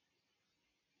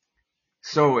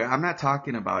 So I'm not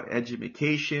talking about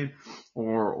education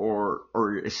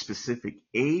or a specific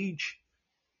age,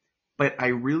 but I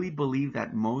really believe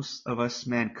that most of us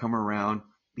men come around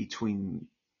between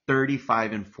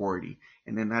 35 and 40.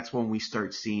 And then that's when we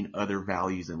start seeing other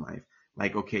values in life.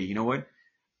 Like, okay, you know what?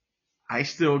 I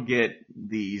still get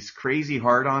these crazy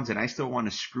hard-ons and I still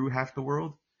want to screw half the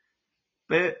world,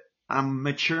 but I'm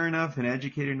mature enough and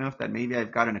educated enough that maybe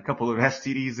I've gotten a couple of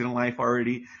STDs in life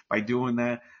already by doing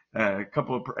that.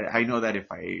 I know that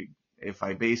if I if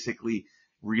I basically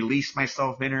release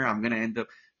myself in her, I'm going to end up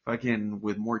fucking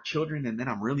with more children, and then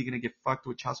I'm really going to get fucked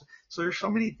with child support. So there's so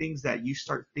many things that you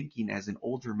start thinking as an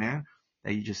older man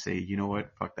that you just say, you know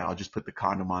what, fuck that, I'll just put the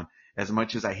condom on. As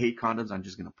much as I hate condoms, I'm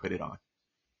just going to put it on.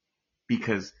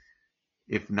 Because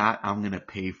if not, I'm going to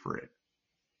pay for it.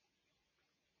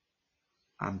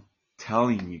 I'm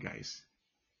telling you guys,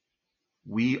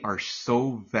 we are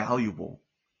so valuable.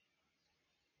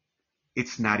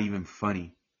 It's not even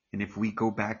funny. And if we go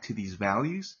back to these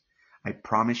values, I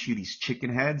promise you these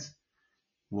chicken heads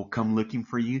will come looking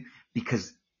for you,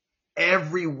 because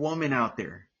every woman out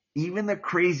there, even the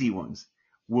crazy ones,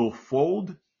 will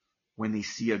fold when they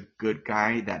see a good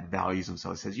guy that values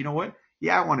himself. Says, you know what?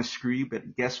 Yeah, I want to screw you,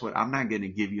 but guess what? I'm not going to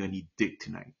give you any dick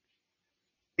tonight.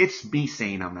 It's me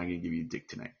saying I'm not going to give you dick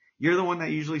tonight. You're the one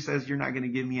that usually says you're not going to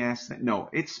give me ass tonight. No,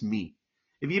 it's me.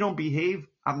 If you don't behave,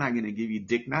 I'm not going to give you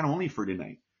dick, not only for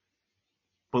tonight.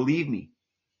 Believe me,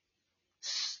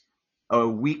 a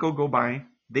week will go by.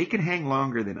 They can hang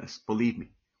longer than us. Believe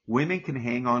me. Women can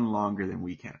hang on longer than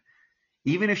we can.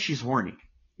 Even if she's horny.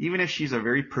 Even if she's a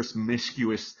very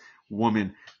promiscuous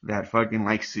woman that fucking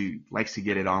likes to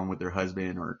get it on with her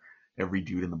husband or every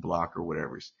dude in the block or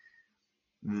whatever.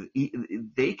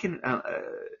 They can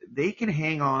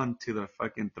hang on to the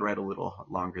fucking thread a little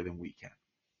longer than we can.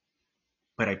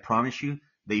 But I promise you,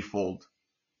 they fold.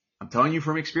 I'm telling you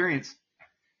from experience.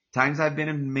 Times I've been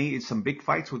in some big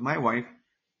fights with my wife,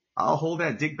 I'll hold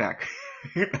that dick back.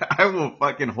 I will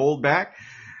fucking hold back.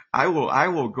 I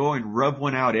will go and rub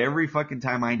one out every fucking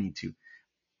time I need to.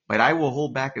 But I will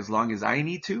hold back as long as I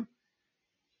need to,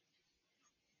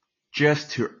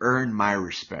 just to earn my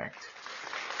respect.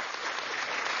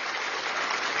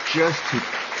 Just to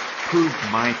prove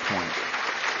my point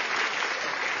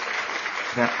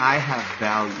that I have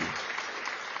value.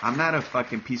 I'm not a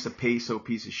fucking piece of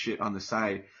shit on the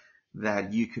side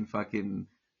that you can fucking,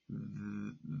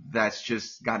 that's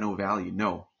just got no value.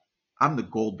 No, I'm the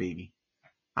gold, baby.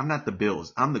 I'm not the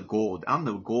bills. I'm the gold. I'm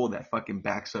the gold that fucking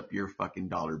backs up your fucking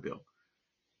dollar bill.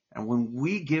 And when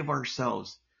we give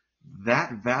ourselves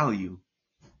that value,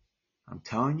 I'm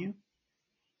telling you,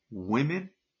 women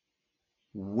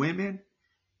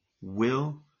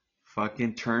will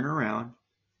fucking turn around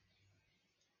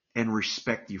and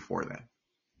respect you for that.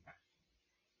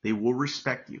 They will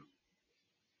respect you.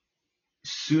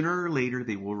 Sooner or later,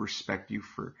 they will respect you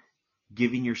for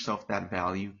giving yourself that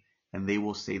value, and they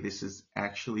will say, this is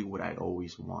actually what I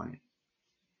always wanted.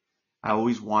 I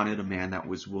always wanted a man that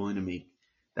was willing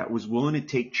to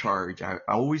take charge. I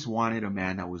always wanted a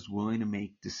man that was willing to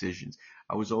make decisions.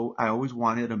 I always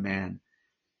wanted a man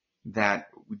that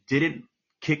didn't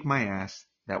kick my ass,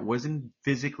 that wasn't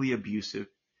physically abusive,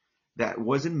 that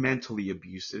wasn't mentally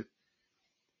abusive,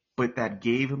 but that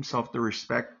gave himself the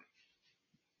respect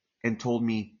and told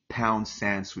me, pound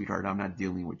sand, sweetheart, I'm not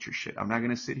dealing with your shit. I'm not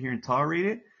going to sit here and tolerate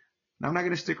it, and I'm not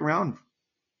going to stick around.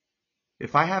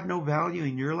 If I have no value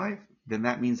in your life, then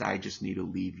that means I just need to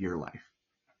leave your life.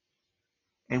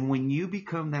 And when you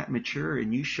become that mature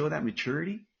and you show that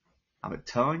maturity, I'm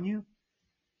telling you,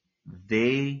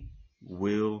 they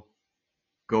will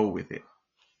go with it.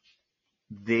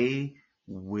 They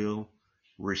will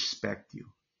respect you.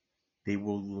 They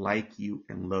will like you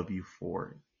and love you for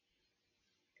it.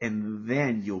 And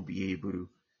then you'll be able to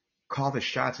call the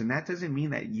shots. And that doesn't mean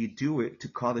that you do it to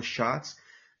call the shots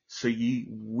so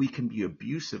we can be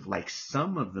abusive like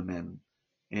some of the men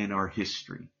in our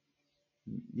history.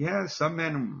 Yeah,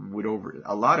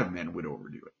 a lot of men would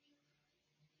overdo it.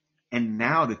 And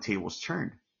now the tables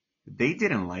turned. They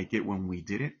didn't like it when we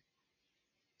did it.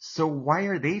 So why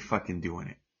are they fucking doing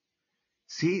it?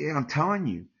 See, I'm telling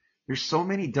you, there's so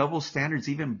many double standards,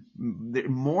 even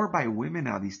more by women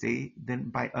now these days than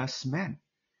by us men.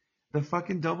 The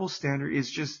fucking double standard is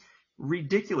just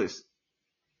ridiculous.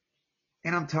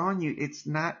 And I'm telling you, it's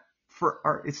not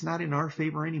in our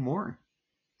favor anymore.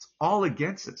 It's all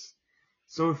against us.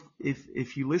 So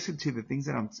if you listen to the things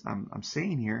that I'm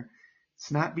saying here,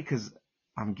 it's not because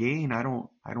I'm gay and I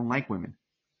don't like women.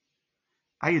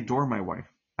 I adore my wife.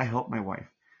 I help my wife.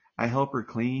 I help her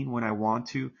clean when I want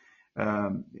to.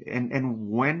 And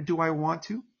when do I want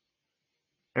to?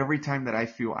 Every time that I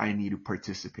feel I need to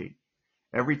participate.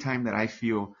 Every time that I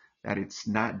feel that it's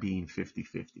not being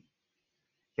 50-50.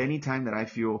 Anytime that I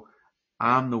feel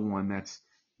I'm the one that's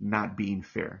not being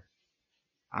fair.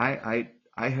 I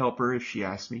help her if she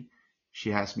asks me.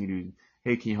 She asks me to,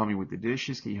 hey, can you help me with the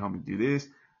dishes? Can you help me do this?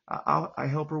 I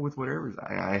help her with whatever.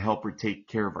 I help her take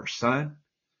care of our son.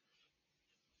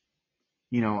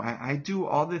 You know, I do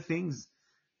all the things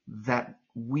that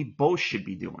we both should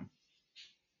be doing.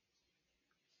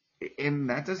 And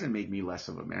that doesn't make me less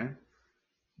of a man.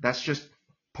 That's just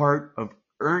part of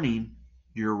earning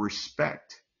your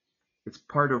respect. It's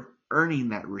part of earning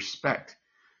that respect.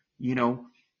 You know,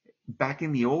 back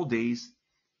in the old days,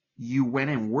 you went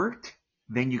and worked,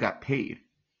 then you got paid.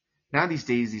 Now these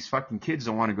days, these fucking kids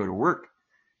don't want to go to work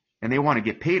and they want to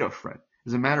get paid up front.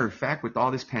 As a matter of fact, with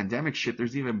all this pandemic shit,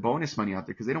 there's even bonus money out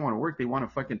there because they don't want to work. They want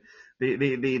to fucking, they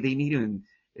need to,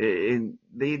 and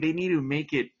they need to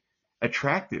make it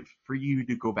attractive for you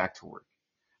to go back to work.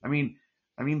 I mean,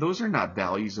 those are not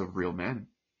values of real men,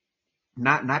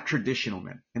 not traditional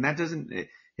men. And that doesn't,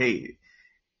 hey,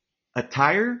 a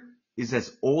tire is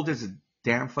as old as a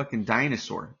damn fucking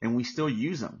dinosaur and we still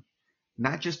use them.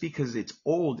 Not just because it's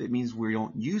old, it means we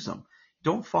don't use them.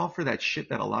 Don't fall for that shit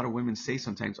that a lot of women say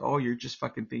sometimes. Oh, you're just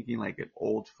fucking thinking like an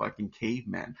old fucking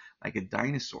caveman, like a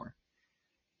dinosaur.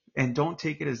 And don't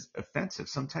take it as offensive.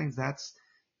 Sometimes that's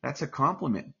a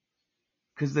compliment.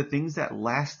 Because the things that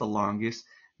last the longest,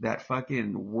 that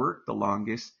fucking work the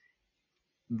longest,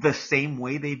 the same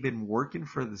way they've been working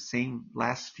for the same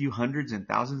last few hundreds and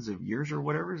thousands of years or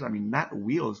whatever. I mean, not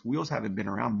wheels. Wheels haven't been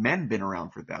around. Men been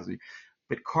around for thousands.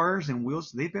 But cars and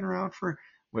wheels, they've been around for,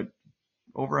 what,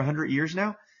 over 100 years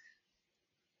now?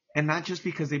 And not just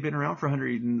because they've been around for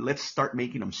 100, let's start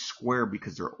making them square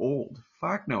because they're old.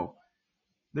 Fuck no.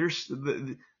 There's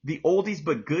the oldies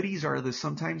but goodies are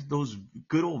sometimes those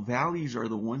good old values are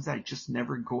the ones that just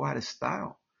never go out of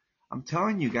style. I'm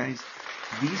telling you guys,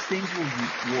 these things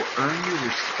will earn you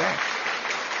respect.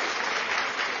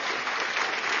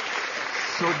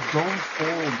 So don't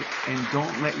fold and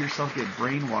don't let yourself get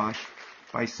brainwashed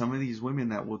by some of these women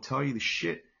that will tell you the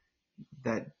shit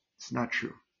that's not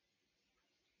true.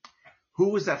 Who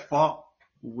was at fault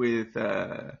with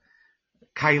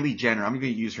Kylie Jenner? I'm going to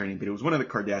use her name, but it was one of the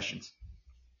Kardashians.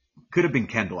 Could have been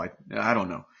Kendall. I don't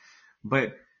know.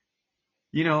 But,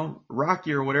 you know,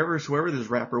 Rocky or whatever, whoever this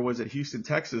rapper was at Houston,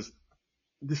 Texas,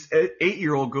 this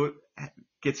 8-year-old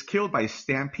gets killed by a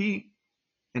stampede.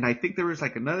 And I think there was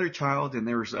like another child and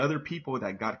there was other people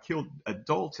that got killed,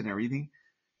 adults and everything.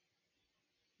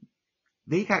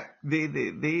 They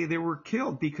were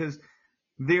killed because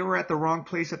they were at the wrong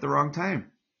place at the wrong time.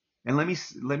 And let me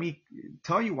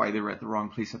tell you why they were at the wrong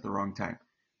place at the wrong time.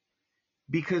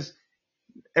 Because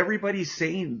everybody's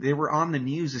saying they were on the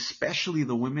news, especially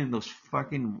the women, those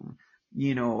fucking,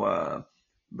 you know,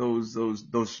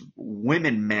 those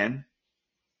women men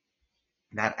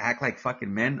that act like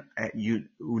fucking men at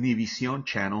Univision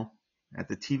channel, at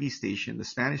the TV station, the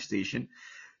Spanish station.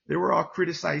 They were all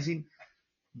criticizing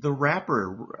the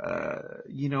rapper,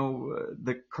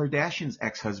 the Kardashian's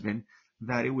ex-husband,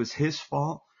 that it was his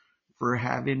fault for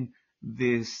having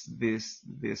this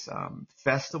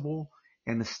festival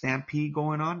and the stampede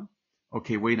going on.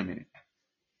 Okay, wait a minute.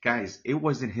 Guys, it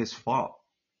wasn't his fault.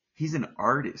 He's an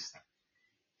artist.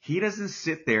 He doesn't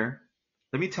sit there.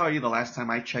 Let me tell you, the last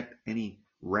time I checked any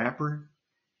rapper,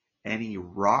 any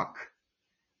rock,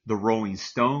 the Rolling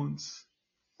Stones,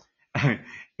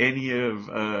 any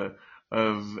of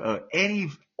any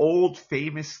old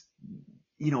famous,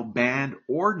 band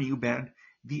or new band,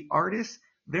 the artists,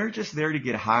 they're just there to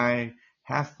get high,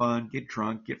 have fun, get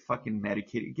drunk, get fucking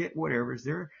medicated, get whatever.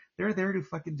 They're there to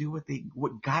fucking do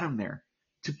what got them there,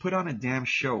 to put on a damn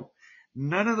show.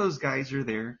 None of those guys are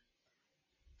there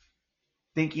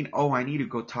thinking, oh, I need to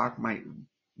go talk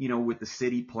with the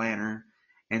city planner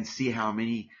and see how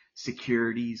many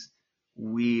securities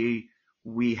we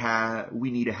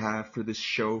need to have for this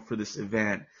show, for this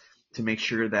event, to make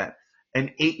sure that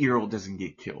an 8-year-old doesn't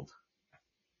get killed.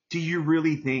 Do you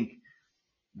really think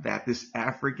that this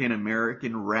African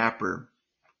American rapper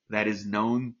that is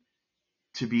known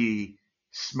to be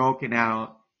smoking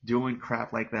out, doing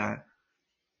crap like that,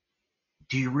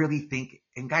 do you really think?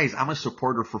 And guys, I'm a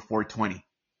supporter for 420.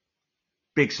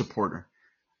 Big supporter.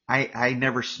 I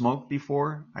never smoked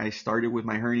before. I started with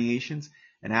my herniations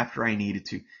and after I needed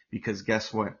to, because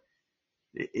guess what?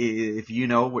 If you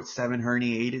know what 7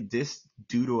 herniated discs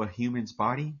do to a human's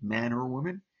body, man or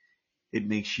woman, it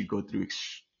makes you go through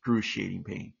excruciating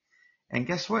pain. And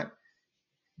guess what?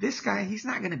 This guy, he's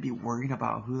not going to be worrying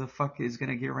about who the fuck is going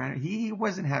to get around. He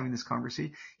wasn't having this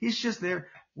conversation. He's just there.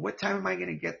 What time am I going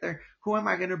to get there? Who am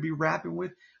I going to be rapping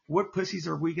with? What pussies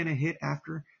are we going to hit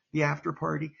after the after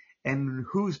party? And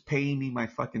who's paying me my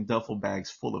fucking duffel bags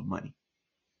full of money?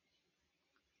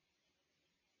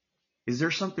 Is there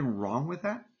something wrong with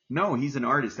that? No, he's an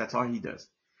artist. That's all he does.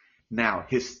 Now,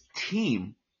 his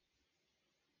team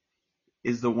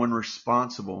is the one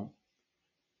responsible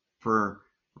for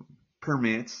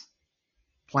permits,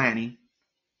 planning,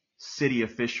 city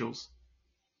officials,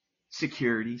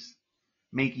 securities,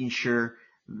 making sure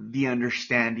the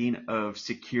understanding of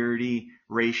security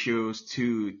ratios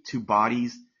to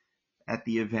bodies at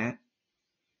the event.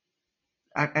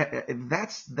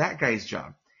 That's that guy's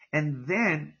job. And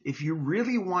then if you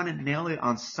really want to nail it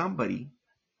on somebody,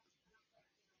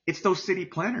 it's those city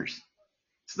planners.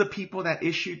 It's the people that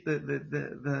issued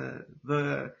the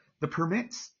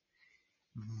permits.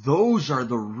 Those are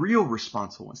the real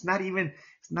responsible ones.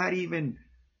 It's not even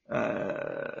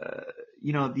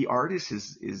the artist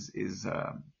is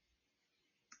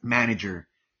manager.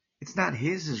 It's not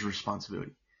his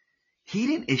responsibility. He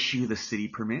didn't issue the city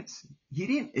permits. He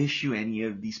didn't issue any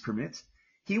of these permits.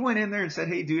 He went in there and said,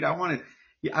 "Hey, dude, I want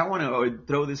to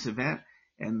throw this event,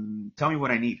 and tell me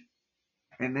what I need."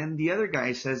 And then the other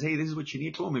guy says, "Hey, this is what you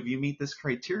need." Boom. If you meet this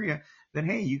criteria, then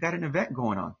hey, you got an event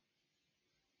going on.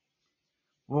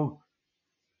 Well,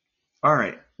 all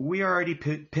right. We already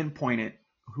pinpointed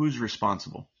who's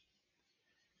responsible.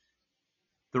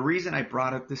 The reason I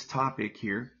brought up this topic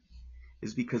here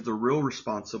is because the real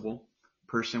responsible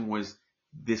person was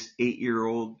this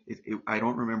 8-year-old. I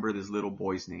don't remember this little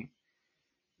boy's name,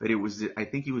 but I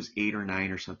think he was 8 or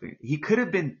 9 or something. He could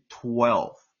have been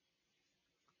 12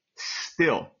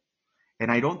 still.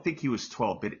 And I don't think he was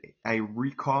 12, but I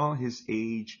recall his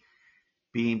age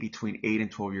being between 8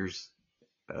 and 12 years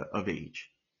of age.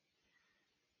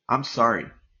 I'm sorry.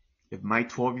 If my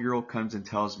 12-year-old comes and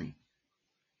tells me,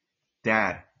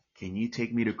 "Dad, can you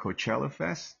take me to Coachella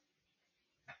Fest?"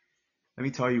 Let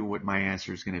me tell you what my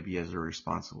answer is going to be as a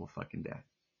responsible fucking dad.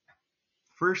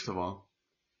 First of all,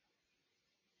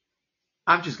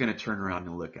 I'm just going to turn around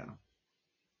and look at him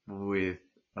with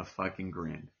a fucking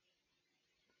grin.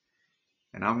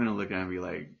 And I'm going to look at him and be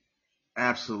like,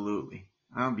 absolutely.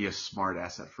 I'm going to be a smart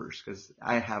ass at first because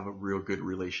I have a real good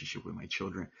relationship with my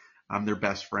children. I'm their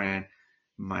best friend.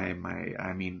 I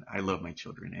love my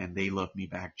children and they love me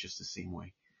back just the same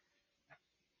way.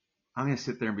 I'm going to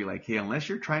sit there and be like, hey, unless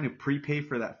you're trying to prepay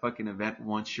for that fucking event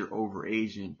once you're over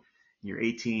age and you're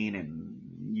 18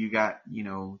 and you got,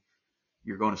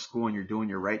 you're going to school and you're doing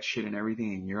your right shit and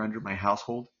everything and you're under my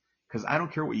household, because I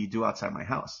don't care what you do outside my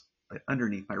house, but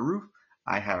underneath my roof,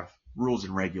 I have rules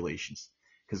and regulations.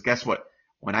 Because guess what?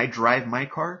 When I drive my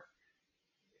car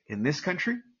in this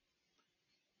country,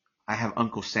 I have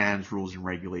Uncle Sam's rules and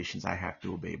regulations I have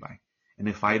to obey by. And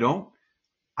if I don't,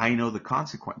 I know the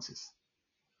consequences.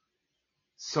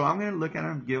 So I'm going to look at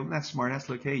him, give him that smart ass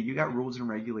look. Hey, you got rules and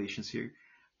regulations here.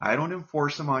 I don't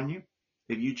enforce them on you.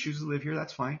 If you choose to live here,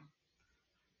 that's fine.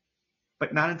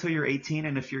 But not until you're 18.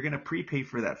 And if you're going to prepay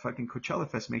for that fucking Coachella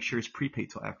Fest, make sure it's prepaid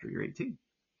till after you're 18.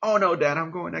 Oh no, Dad, I'm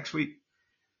going next week.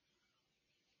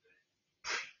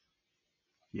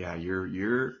 Yeah,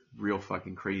 you're real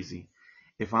fucking crazy.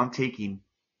 If I'm taking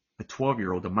a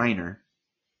 12-year-old, a minor,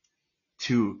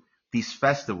 to these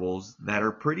festivals that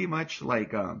are pretty much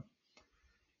like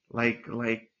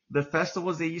the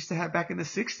festivals they used to have back in the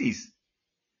 60s,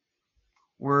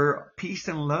 where peace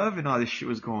and love and all this shit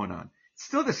was going on. It's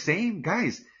still the same,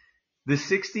 guys. The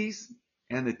 60s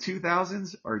and the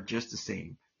 2000s are just the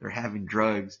same. They're having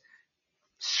drugs,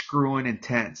 screwing in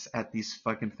tents at these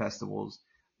fucking festivals.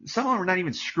 Some of them are not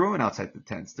even screwing outside the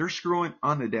tents. They're screwing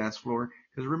on the dance floor.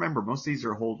 Because remember, most of these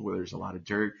are holes where there's a lot of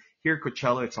dirt. Here at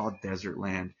Coachella, it's all desert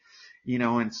land.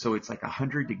 And so it's like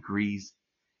 100 degrees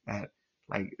at,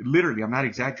 like, literally, I'm not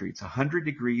exaggerating. It's 100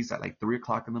 degrees at like 3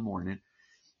 o'clock in the morning.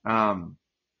 I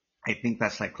think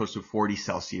that's like close to 40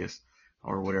 Celsius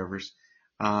or whatever's,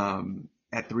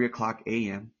 at 3 o'clock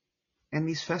a.m. And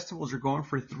these festivals are going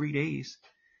for 3 days.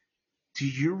 Do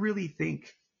you really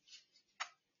think,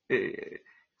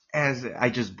 as I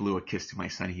just blew a kiss to my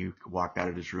son, he walked out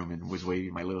of his room and was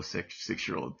waving, my little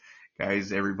six-year-old.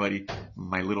 Guys, everybody,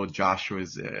 my little Joshua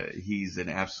he's an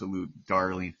absolute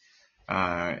darling.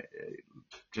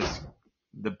 Just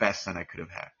the best son I could have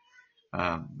had.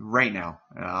 Right now,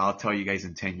 I'll tell you guys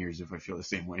in 10 years if I feel the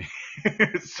same way.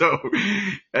 So,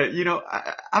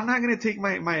 I'm not going to take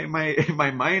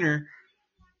my minor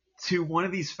to one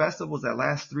of these festivals that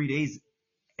last 3 days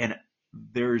and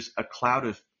there's a cloud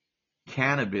of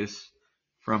cannabis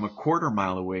from a quarter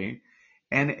mile away,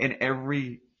 and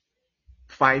every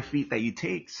 5 feet that you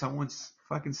take, someone's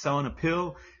fucking selling a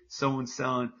pill, someone's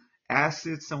selling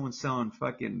acid, someone's selling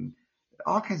fucking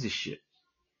all kinds of shit.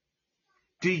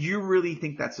 Do you really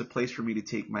think that's a place for me to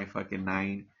take my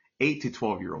fucking 8 to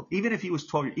 12-year-old? Even if he was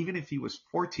 12, even if he was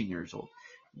 14 years old,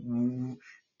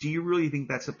 do you really think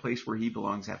that's a place where he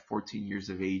belongs at 14 years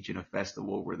of age in a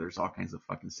festival where there's all kinds of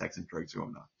fucking sex and drugs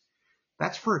going on?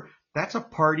 That's a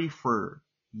party for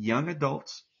young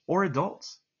adults or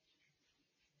adults.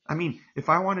 I mean, if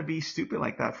I want to be stupid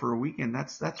like that for a weekend,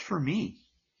 that's for me.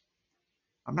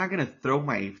 I'm not going to throw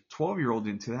my 12-year-old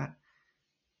into that.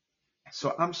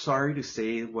 So I'm sorry to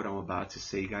say what I'm about to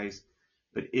say, guys,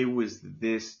 but it was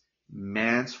this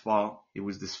man's fault. It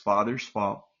was this father's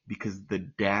fault because the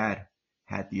dad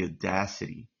had the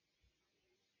audacity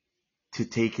to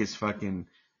take his fucking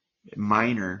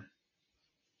minor,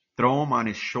 throw him on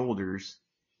his shoulders,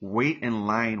 wait in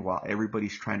line while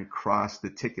everybody's trying to cross the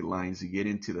ticket lines to get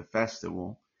into the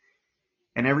festival.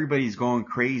 And everybody's going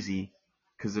crazy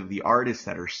because of the artists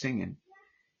that are singing.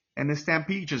 And the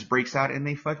stampede just breaks out and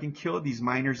they fucking kill these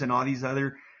minors and all these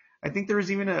other. I think there was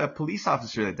even a police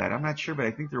officer that died. I'm not sure, but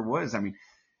I think there was. I mean,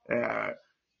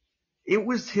 it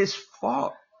was his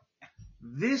fault.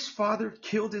 This father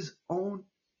killed his own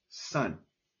son.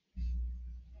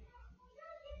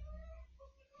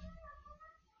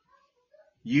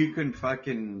 You can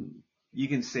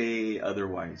say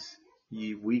otherwise.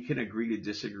 We can agree to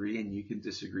disagree, and you can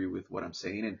disagree with what I'm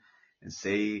saying and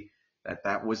say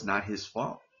that was not his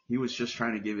fault. He was just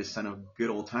trying to give his son a good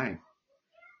old time.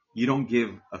 You don't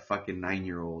give a fucking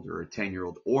 9-year-old or a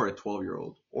 10-year-old or a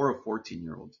 12-year-old or a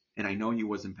 14-year-old, and I know he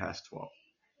wasn't past 12,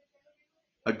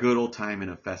 a good old time in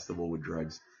a festival with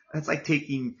drugs. That's like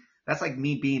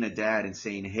me being a dad and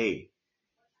saying, hey,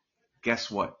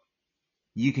 guess what?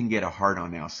 You can get a hard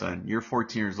on now, son. You're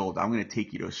 14 years old. I'm going to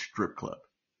take you to a strip club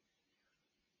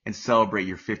and celebrate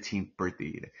your 15th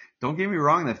birthday. Don't get me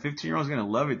wrong. That 15-year-old is going to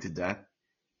love it to death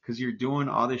because you're doing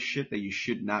all this shit that you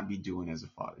should not be doing as a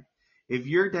father. If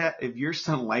your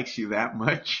son likes you that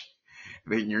much,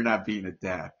 then you're not being a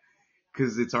dad,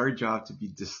 because it's our job to be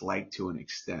disliked to an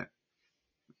extent.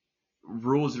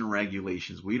 Rules and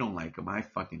regulations, we don't like them. I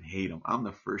fucking hate them. I'm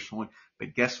the first one.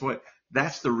 But guess what?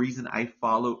 That's the reason I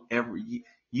follow every.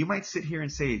 You might sit here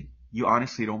and say you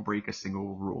honestly don't break a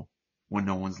single rule when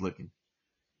no one's looking.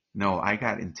 No, I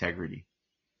got integrity.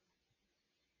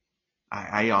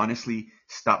 I honestly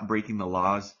stopped breaking the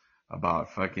laws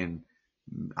about fucking.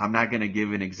 I'm not gonna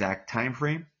give an exact time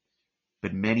frame,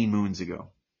 but many moons ago,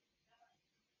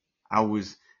 I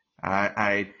was.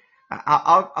 I'll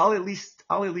at least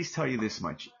tell you this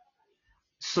much,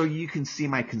 so you can see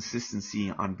my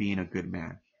consistency on being a good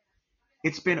man.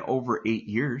 It's been over 8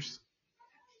 years.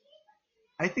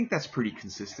 I think that's pretty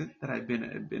consistent. That I've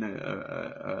been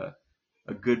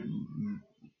a good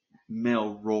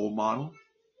male role model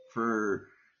for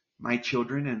my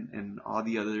children and all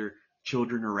the other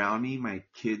children around me, my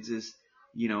kids as,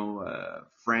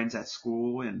 friends at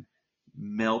school and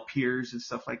male peers and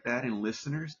stuff like that and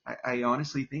listeners. I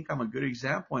honestly think I'm a good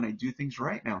example and I do things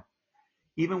right now,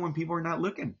 even when people are not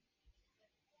looking.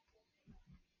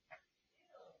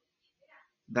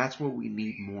 That's what we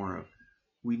need more of.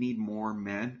 We need more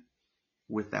men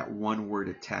with that one word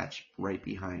attached right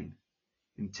behind: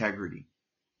 integrity.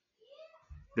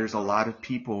 There's a lot of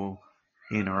people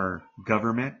in our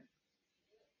government,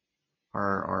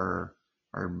 our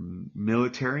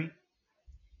military,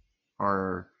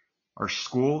 our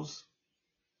schools,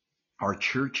 our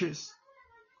churches,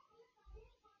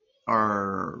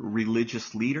 our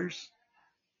religious leaders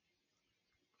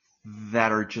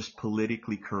that are just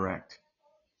politically correct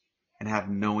and have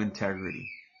no integrity.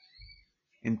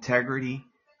 Integrity,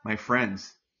 my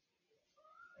friends,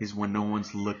 is when no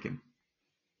one's looking.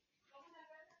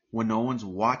 When no one's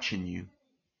watching you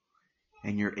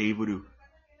and you're able to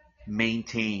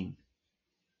maintain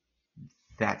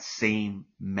that same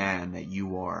man that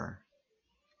you are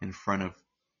in front of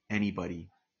anybody,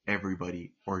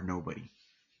 everybody, or nobody.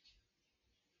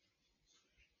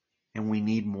 And we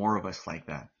need more of us like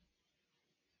that.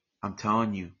 I'm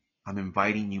telling you, I'm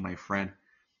inviting you, my friend,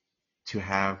 to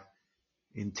have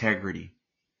integrity.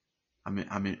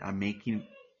 I'm making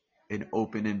an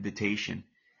open invitation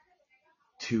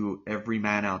to every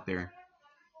man out there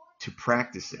to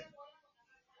practice it.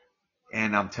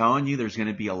 And I'm telling you, there's going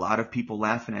to be a lot of people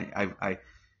laughing.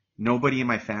 Nobody in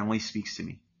my family speaks to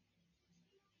me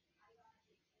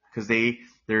because a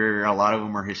lot of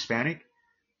them are Hispanic,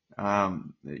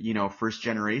 first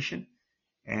generation,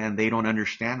 and they don't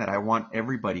understand that I want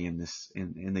everybody in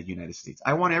the United States.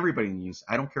 I want everybody in the United States.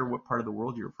 I don't care what part of the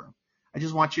world you're from. I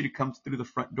just want you to come through the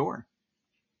front door.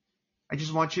 I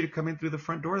just want you to come in through the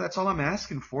front door. That's all I'm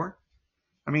asking for.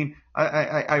 I mean,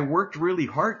 I worked really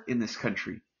hard in this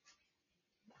country.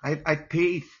 I've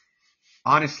paid,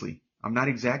 honestly, I'm not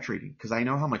exaggerating because I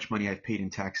know how much money I've paid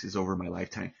in taxes over my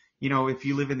lifetime. If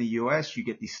you live in the U.S., you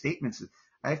get these statements.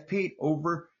 I've paid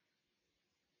over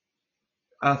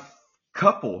a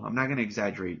couple, I'm not going to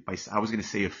exaggerate, I was going to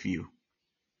say a few.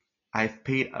 I've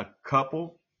paid a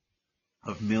couple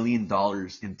of $1 million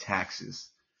in taxes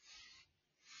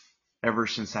ever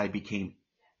since I became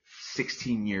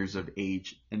 16 years of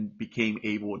age and became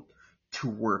able to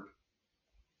work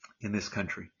in this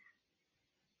country.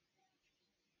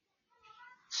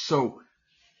 So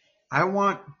I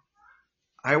want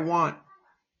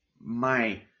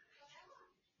my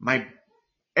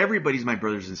everybody's my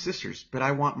brothers and sisters, but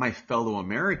I want my fellow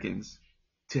Americans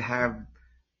to have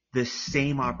the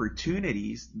same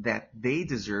opportunities that they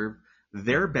deserve,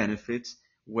 their benefits,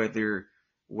 whether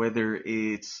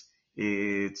it's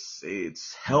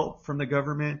help from the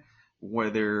government,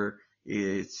 whether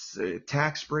it's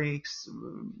tax breaks,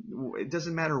 it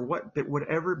doesn't matter what, but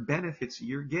whatever benefits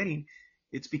you're getting,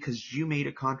 it's because you made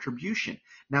a contribution.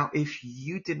 Now, if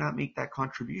you did not make that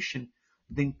contribution,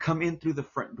 then come in through the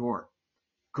front door.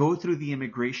 Go through the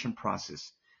immigration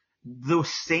process. The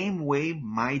same way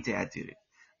my dad did it.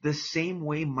 The same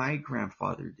way my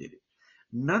grandfather did it.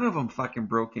 None of them fucking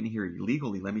broke in here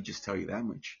illegally, let me just tell you that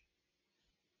much.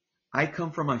 I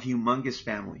come from a humongous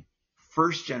family.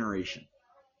 First generation.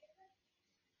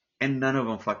 And none of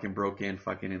them fucking broke in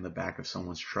fucking in the back of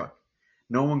someone's truck.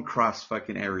 No one crossed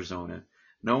fucking Arizona.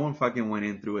 No one fucking went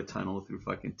in through a tunnel through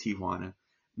fucking Tijuana.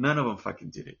 None of them fucking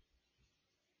did it.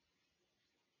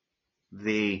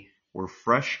 They were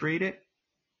frustrated,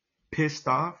 pissed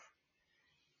off,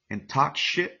 and talked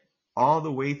shit all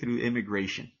the way through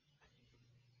immigration.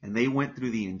 And they went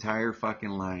through the entire fucking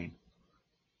line.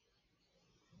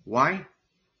 Why?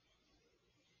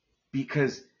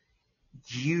 Because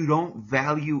you don't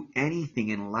value anything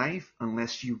in life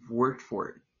unless you've worked for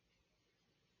it.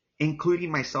 Including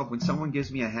myself. When someone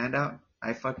gives me a handout,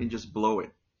 I fucking just blow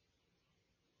it.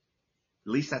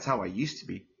 At least that's how I used to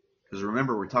be. Because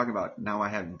remember, we're talking about now I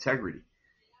have integrity.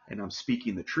 And I'm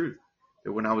speaking the truth.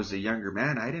 But when I was a younger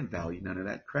man, I didn't value none of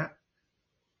that crap.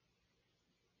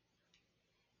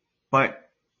 But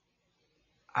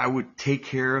I would take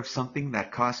care of something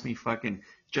that cost me fucking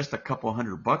just a couple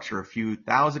 $100 or a few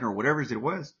thousand or whatever it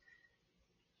was.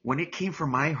 When it came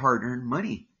from my hard-earned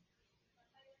money.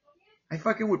 I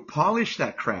fucking would polish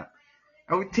that crap.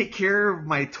 I would take care of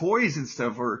my toys and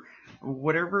stuff or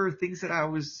whatever things that I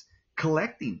was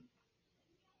collecting.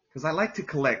 Because I like to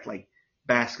collect like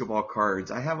basketball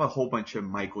cards. I have a whole bunch of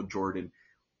Michael Jordan,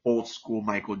 old school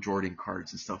Michael Jordan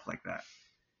cards and stuff like that.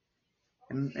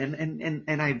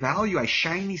 And I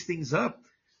shine these things up.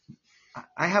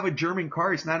 I have a German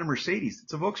car. It's not a Mercedes.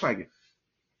 It's a Volkswagen.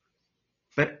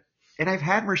 And I've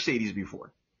had Mercedes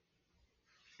before.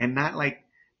 And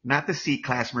not the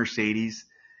C-Class Mercedes.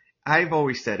 I've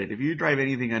always said it. If you drive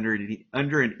anything under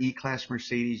an E-Class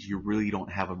Mercedes, you really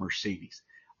don't have a Mercedes.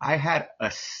 I had a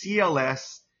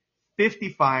CLS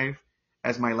 55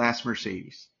 as my last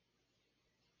Mercedes.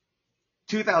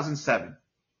 2007.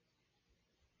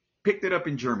 Picked it up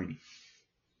in Germany.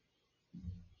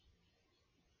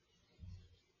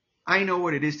 I know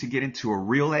what it is to get into a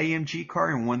real AMG car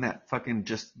and one that fucking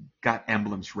just got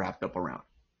emblems wrapped up around.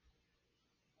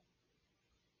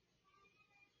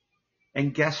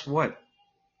 And guess what?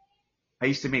 I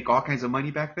used to make all kinds of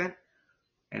money back then,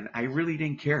 and I really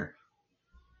didn't care.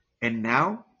 And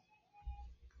now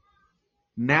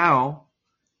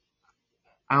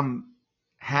I'm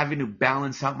having to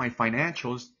balance out my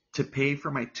financials to pay for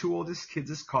my two oldest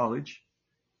kids' college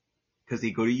because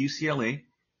they go to UCLA.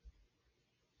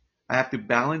 I have to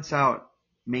balance out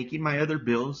making my other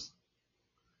bills,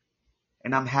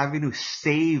 and I'm having to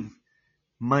save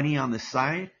money on the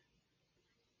side.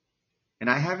 And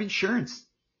I have insurance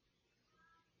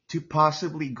to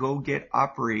possibly go get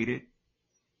operated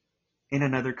in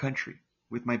another country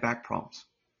with my back problems.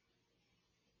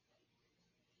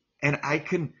 And I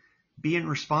can, being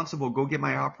responsible, go get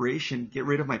my operation, get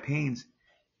rid of my pains,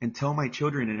 and tell my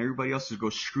children and everybody else to go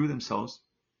screw themselves.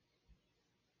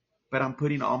 But I'm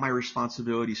putting all my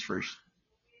responsibilities first.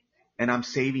 And I'm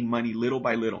saving money little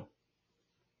by little.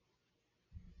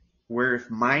 Where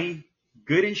if my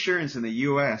good insurance in the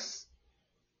U.S.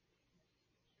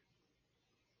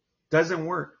 doesn't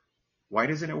work. Why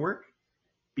doesn't it work?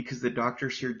 Because the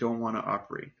doctors here don't want to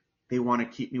operate. They want to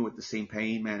keep me with the same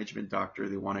pain management doctor.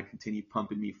 They want to continue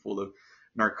pumping me full of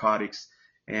narcotics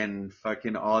and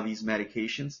fucking all these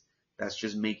medications. That's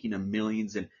just making them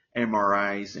millions in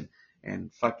MRIs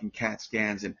and fucking CAT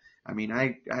scans. And I mean,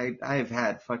 I've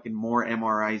had fucking more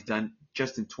MRIs done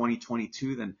just in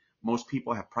 2022 than most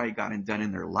people have probably gotten done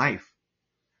in their life.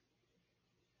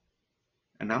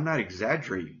 And I'm not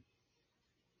exaggerating.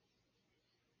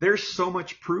 There's so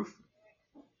much proof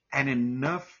and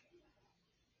enough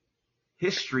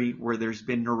history where there's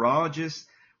been neurologists,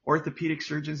 orthopedic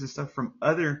surgeons and stuff from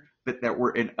that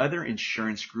were in other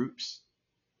insurance groups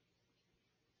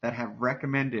that have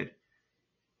recommended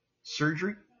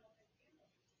surgery.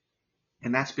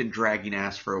 And that's been dragging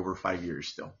ass for over 5 years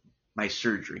still. My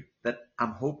surgery that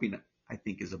I'm hoping I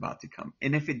think is about to come.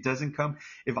 And if it doesn't come,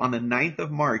 if on the 9th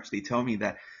of March they tell me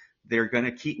that they're going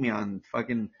to keep me on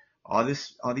fucking all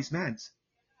these meds,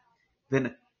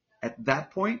 then at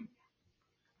that point,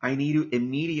 I need to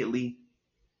immediately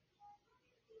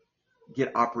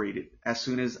get operated as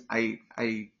soon as I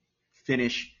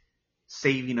finish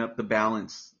saving up the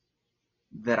balance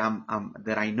that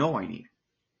that I know I need,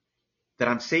 that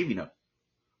I'm saving up,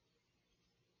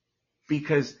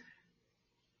 because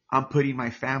I'm putting my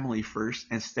family first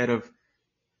instead of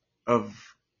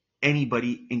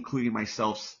anybody, including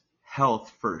myself's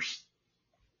health first.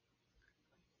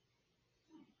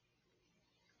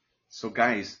 So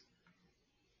guys,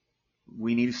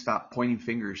 we need to stop pointing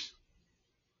fingers.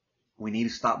 We need to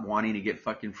stop wanting to get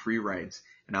fucking free rides.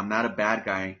 And I'm not a bad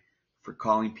guy for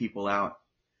calling people out.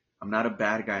 I'm not a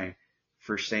bad guy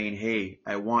for saying, hey,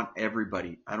 I want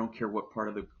everybody. I don't care what part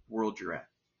of the world you're at.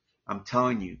 I'm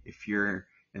telling you, if you're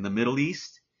in the Middle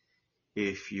East,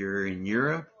 if you're in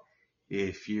Europe,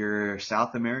 if you're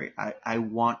South America, I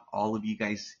want all of you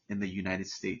guys in the United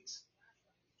States.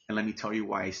 And let me tell you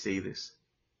why I say this.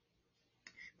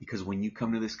 Because when you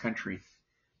come to this country,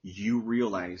 you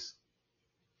realize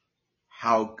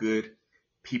how good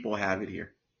people have it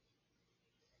here.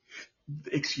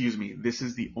 Excuse me, this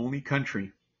is the only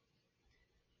country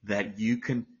that you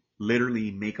can literally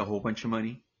make a whole bunch of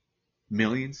money,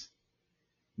 millions,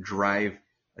 drive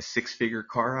a 6-figure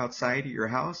car outside of your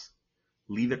house,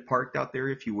 leave it parked out there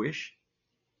if you wish,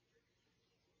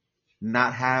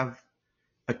 not have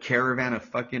a caravan of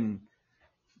fucking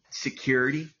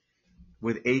security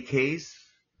with AKs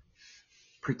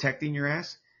protecting your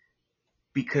ass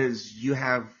because you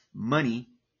have money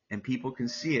and people can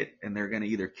see it and they're going to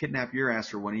either kidnap your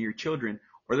ass or one of your children,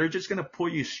 or they're just going to pull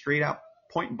you straight out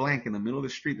point blank in the middle of the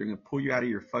street. They're going to pull you out of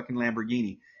your fucking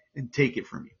Lamborghini and take it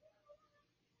from you.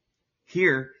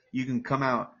 Here, you can come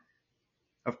out.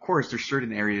 Of course, there's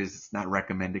certain areas it's not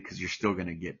recommended because you're still going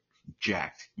to get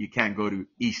jacked. You can't go to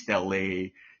East LA,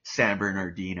 San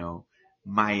Bernardino,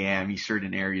 Miami,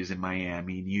 certain areas in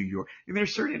Miami, New York. And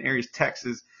there's certain areas,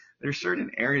 Texas, there's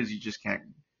certain areas you just can't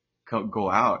go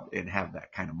out and have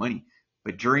that kind of money.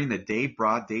 But during the day,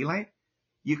 broad daylight,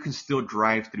 you can still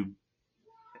drive through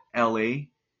LA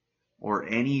or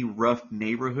any rough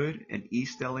neighborhood in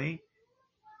East LA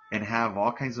and have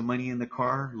all kinds of money in the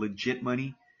car, legit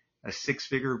money, a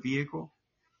 6-figure vehicle,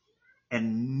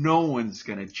 and no one's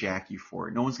going to jack you for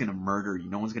it. No one's going to murder you.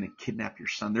 No one's going to kidnap your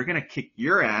son. They're going to kick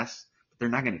your ass, but they're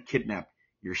not going to kidnap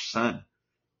your son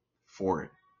for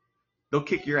it. They'll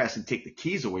kick your ass and take the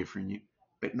keys away from you,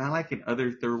 but not like in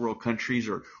other third world countries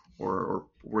or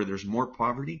where there's more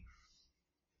poverty,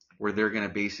 where they're going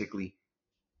to basically,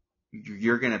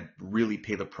 you're going to really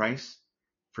pay the price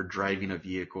for driving a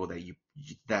vehicle that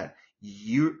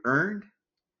you earned,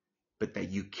 but that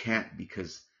you can't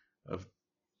because of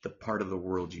the part of the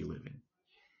world you live in.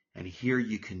 And here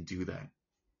you can do that.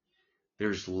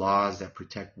 There's laws that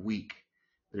protect weak.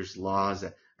 There's laws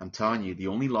that, I'm telling you, the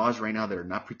only laws right now that are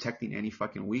not protecting any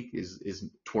fucking weak is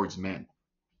towards men.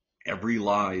 Every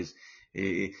law is,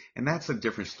 and that's a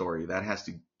different story. That has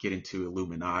to get into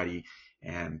Illuminati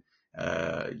and,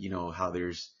 how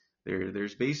there's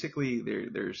basically,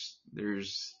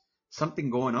 there's something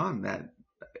going on that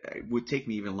it would take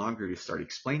me even longer to start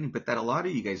explaining, but that a lot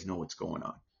of you guys know what's going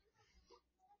on.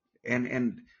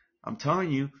 And I'm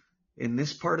telling you, in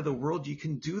this part of the world, you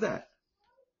can do that.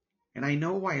 And I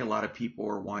know why a lot of people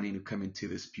are wanting to come into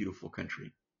this beautiful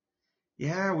country.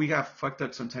 Yeah, we got fucked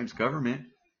up sometimes government,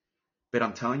 but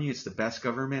I'm telling you, it's the best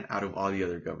government out of all the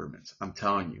other governments. I'm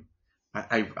telling you,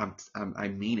 I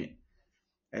mean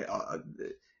it.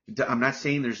 I'm not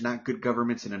saying there's not good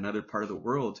governments in another part of the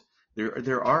world.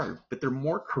 There are, but they're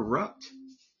more corrupt.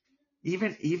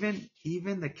 Even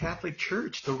the Catholic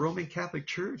Church, the Roman Catholic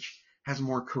Church, has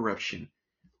more corruption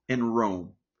in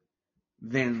Rome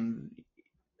than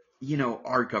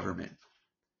our government.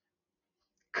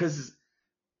 Because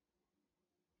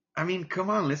I mean, come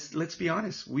on, let's be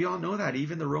honest. We all know that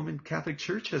even the Roman Catholic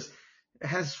Church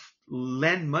has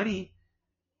lent money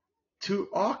to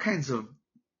all kinds of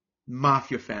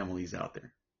mafia families out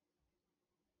there.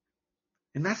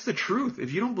 And that's the truth.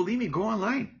 If you don't believe me, go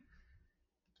online.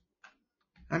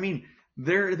 I mean,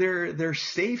 their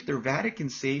safe, their Vatican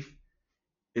safe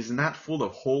is not full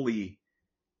of holy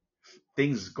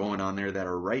things going on there that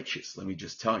are righteous. Let me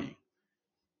just tell you.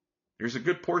 There's a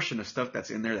good portion of stuff that's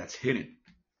in there that's hidden,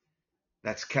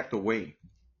 that's kept away.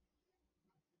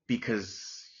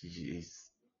 Because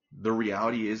the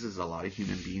reality is a lot of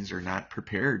human beings are not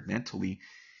prepared mentally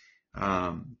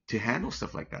to handle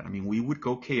stuff like that. I mean, we would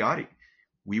go chaotic.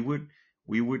 We would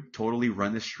We would totally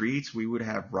run the streets. We would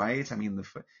have riots. I mean, the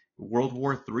World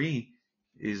War III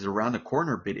is around the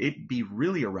corner, but it'd be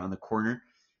really around the corner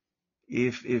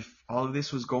if all of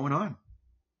this was going on,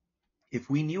 if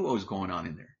we knew what was going on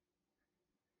in there.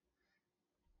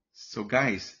 So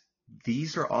guys,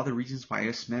 these are all the reasons why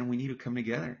us men, we need to come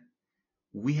together.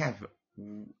 We're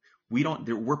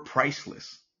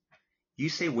priceless. You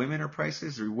say women are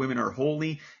priceless or women are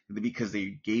holy because they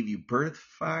gave you birth?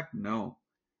 Fuck no.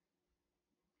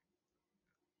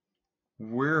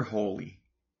 We're holy.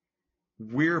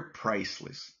 We're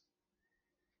priceless.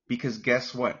 Because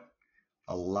guess what?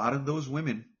 A lot of those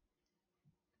women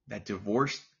that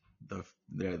divorced the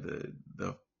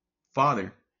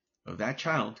father of that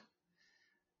child,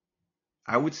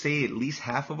 I would say at least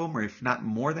half of them, or if not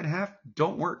more than half,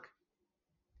 don't work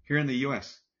here in the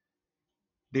U.S.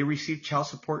 They receive child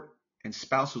support and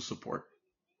spousal support.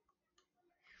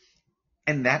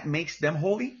 And that makes them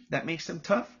holy. That makes them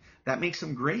tough. That makes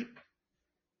them great.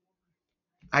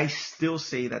 I still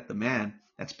say that the man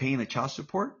that's paying the child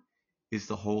support is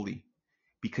the holy,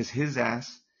 because his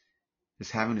ass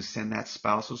is having to send that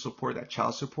spousal support, that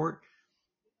child support,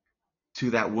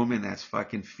 to that woman that's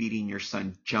fucking feeding your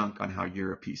son junk on how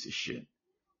you're a piece of shit.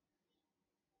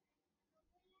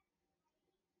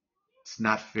 It's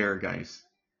not fair, guys.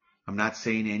 I'm not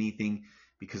saying anything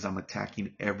because I'm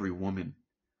attacking every woman.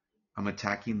 I'm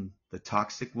attacking the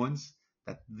toxic ones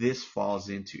that this falls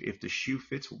into. If the shoe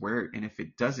fits, wear it. And if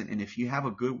it doesn't, and if you have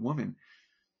a good woman,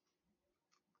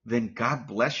 then God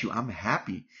bless you. I'm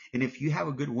happy. And if you have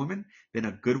a good woman, then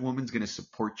a good woman's going to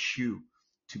support you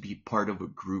to be part of a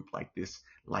group like this,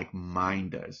 like mine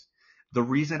does. The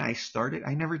reason I started,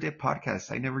 I never did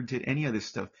podcasts. I never did any of this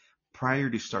stuff prior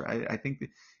to start. I think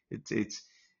that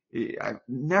I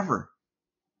never.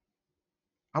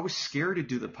 I was scared to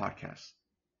do the podcast.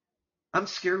 I'm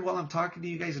scared while I'm talking to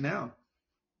you guys now,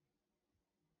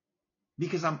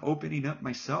 because I'm opening up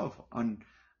myself on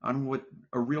what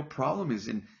a real problem is,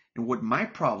 and what my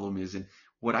problem is, and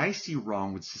what I see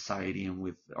wrong with society and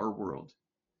with our world,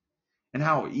 and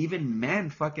how even men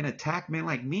fucking attack men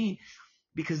like me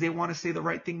because they want to say the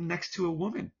right thing next to a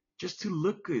woman just to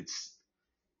look good.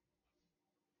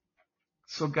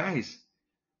 So guys,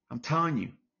 I'm telling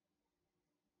you,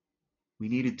 we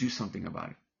need to do something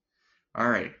about it. All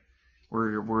right.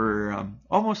 We're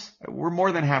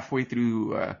more than halfway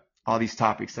through all these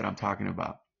topics that I'm talking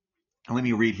about. And let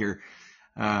me read here.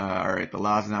 All right, the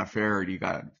law's not fair. You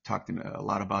got talked a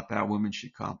lot about that. Women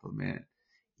should compliment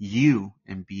you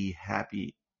and be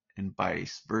happy, and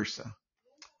vice versa.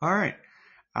 All right.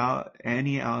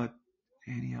 Any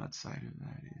outside of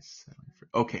that is settling for.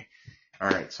 Okay. All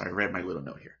right. So I read my little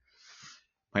note here,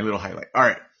 my little highlight. All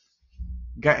right,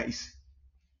 guys.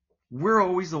 We're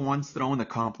always the ones throwing the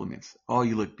compliments. Oh,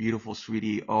 you look beautiful,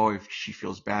 sweetie. Oh, if she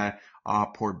feels bad. Oh,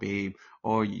 poor babe.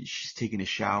 Oh, she's taking a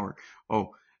shower.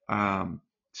 Oh,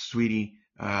 sweetie,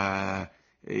 don't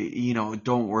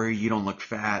worry. You don't look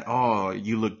fat. Oh,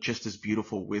 you look just as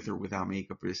beautiful with or without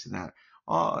makeup, this and that.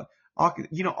 Oh,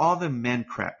 all the men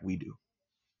crap we do.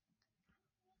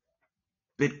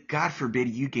 But God forbid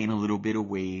you gain a little bit of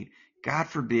weight. God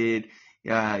forbid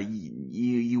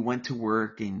you went to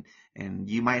work and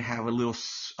you might have a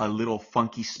little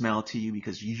funky smell to you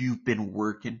because you've been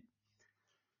working.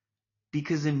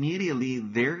 Because immediately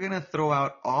they're gonna throw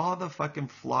out all the fucking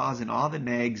flaws and all the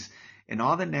negs and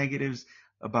all the negatives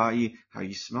about you, how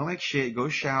you smell like shit, go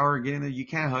shower, get in there, you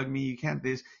can't hug me, you can't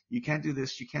this, you can't do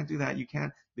this, you can't do that, you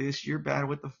can't this, you're bad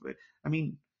with the I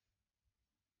mean,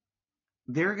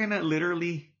 they're gonna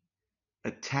literally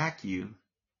attack you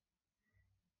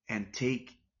and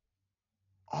take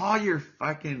all your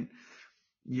fucking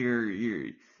your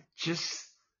just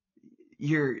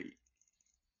your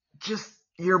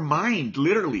your mind,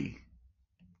 literally,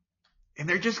 and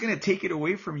they're just going to take it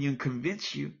away from you and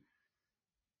convince you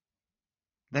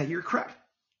that you're crap,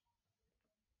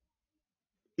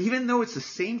 even though it's the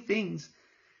same things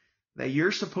that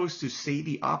you're supposed to say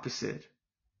the opposite.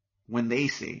 When they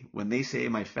say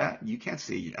am I fat, you can't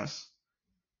say yes.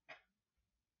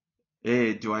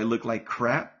 Hey, do I look like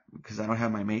crap because I don't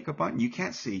have my makeup on? You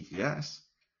can't say yes.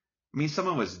 I mean, some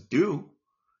of us do,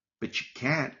 but you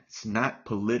can't. It's not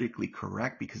politically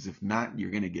correct, because if not,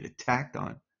 you're going to get attacked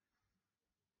on.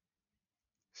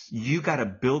 You got to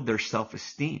build their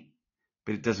self-esteem,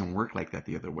 but it doesn't work like that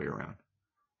the other way around.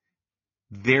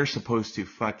 They're supposed to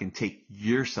fucking take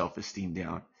your self-esteem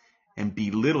down and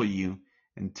belittle you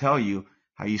and tell you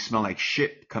how you smell like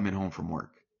shit coming home from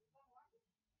work.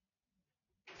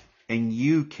 And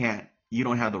you can't You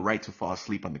don't have the right to fall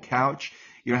asleep on the couch.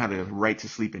 You don't have the right to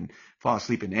fall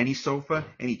asleep in any sofa,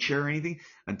 any chair, or anything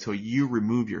until you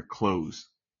remove your clothes.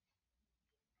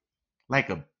 Like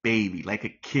a baby, like a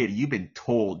kid. You've been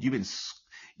told.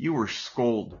 You were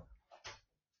scolded.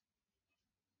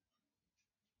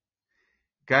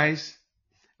 Guys,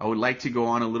 I would like to go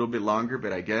on a little bit longer,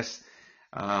 but I guess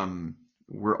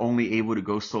we're only able to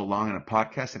go so long on a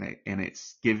podcast, and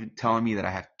it's telling me that I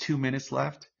have 2 minutes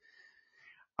left.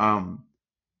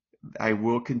 I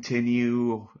will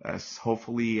continue as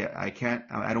hopefully I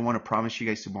don't want to promise you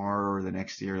guys tomorrow or the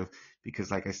next year because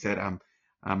like I said,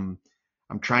 I'm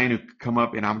trying to come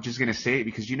up, and I'm just going to say it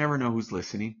because you never know who's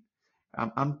listening.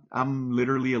 I'm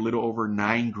literally a little over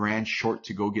 $9,000 short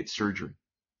to go get surgery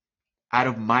out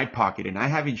of my pocket, and I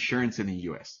have insurance in the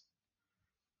US.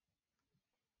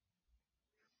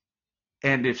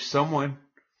 And if someone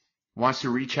wants to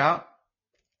reach out,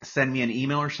 send me an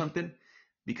email or something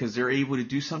because they're able to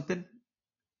do something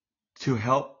to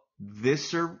help this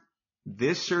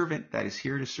servant that is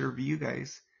here to serve you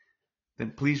guys,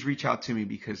 then please reach out to me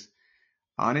because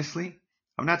honestly,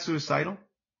 I'm not suicidal,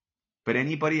 but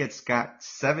anybody that's got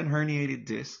 7 herniated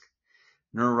discs,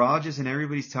 neurologists and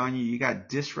everybody's telling you got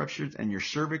disc ruptures and your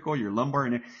cervical, your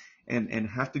lumbar, and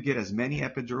have to get as many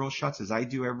epidural shots as I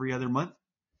do every other month,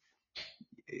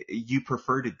 you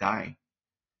prefer to die.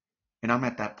 And I'm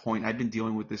at that point. I've been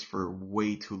dealing with this for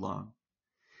way too long.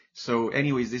 So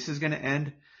anyways, this is going to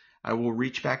end. I will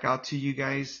reach back out to you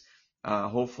guys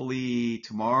hopefully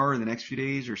tomorrow or the next few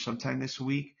days or sometime this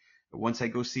week. Once I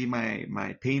go see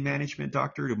my pain management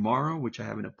doctor tomorrow, which I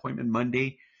have an appointment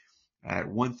Monday at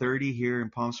 1:30 here in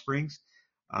Palm Springs.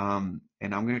 And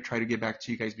I'm going to try to get back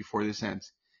to you guys before this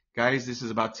ends. Guys, this is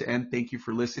about to end. Thank you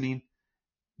for listening.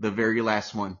 The very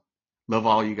last one. Love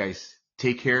all you guys.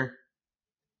 Take care.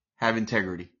 Have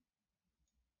integrity.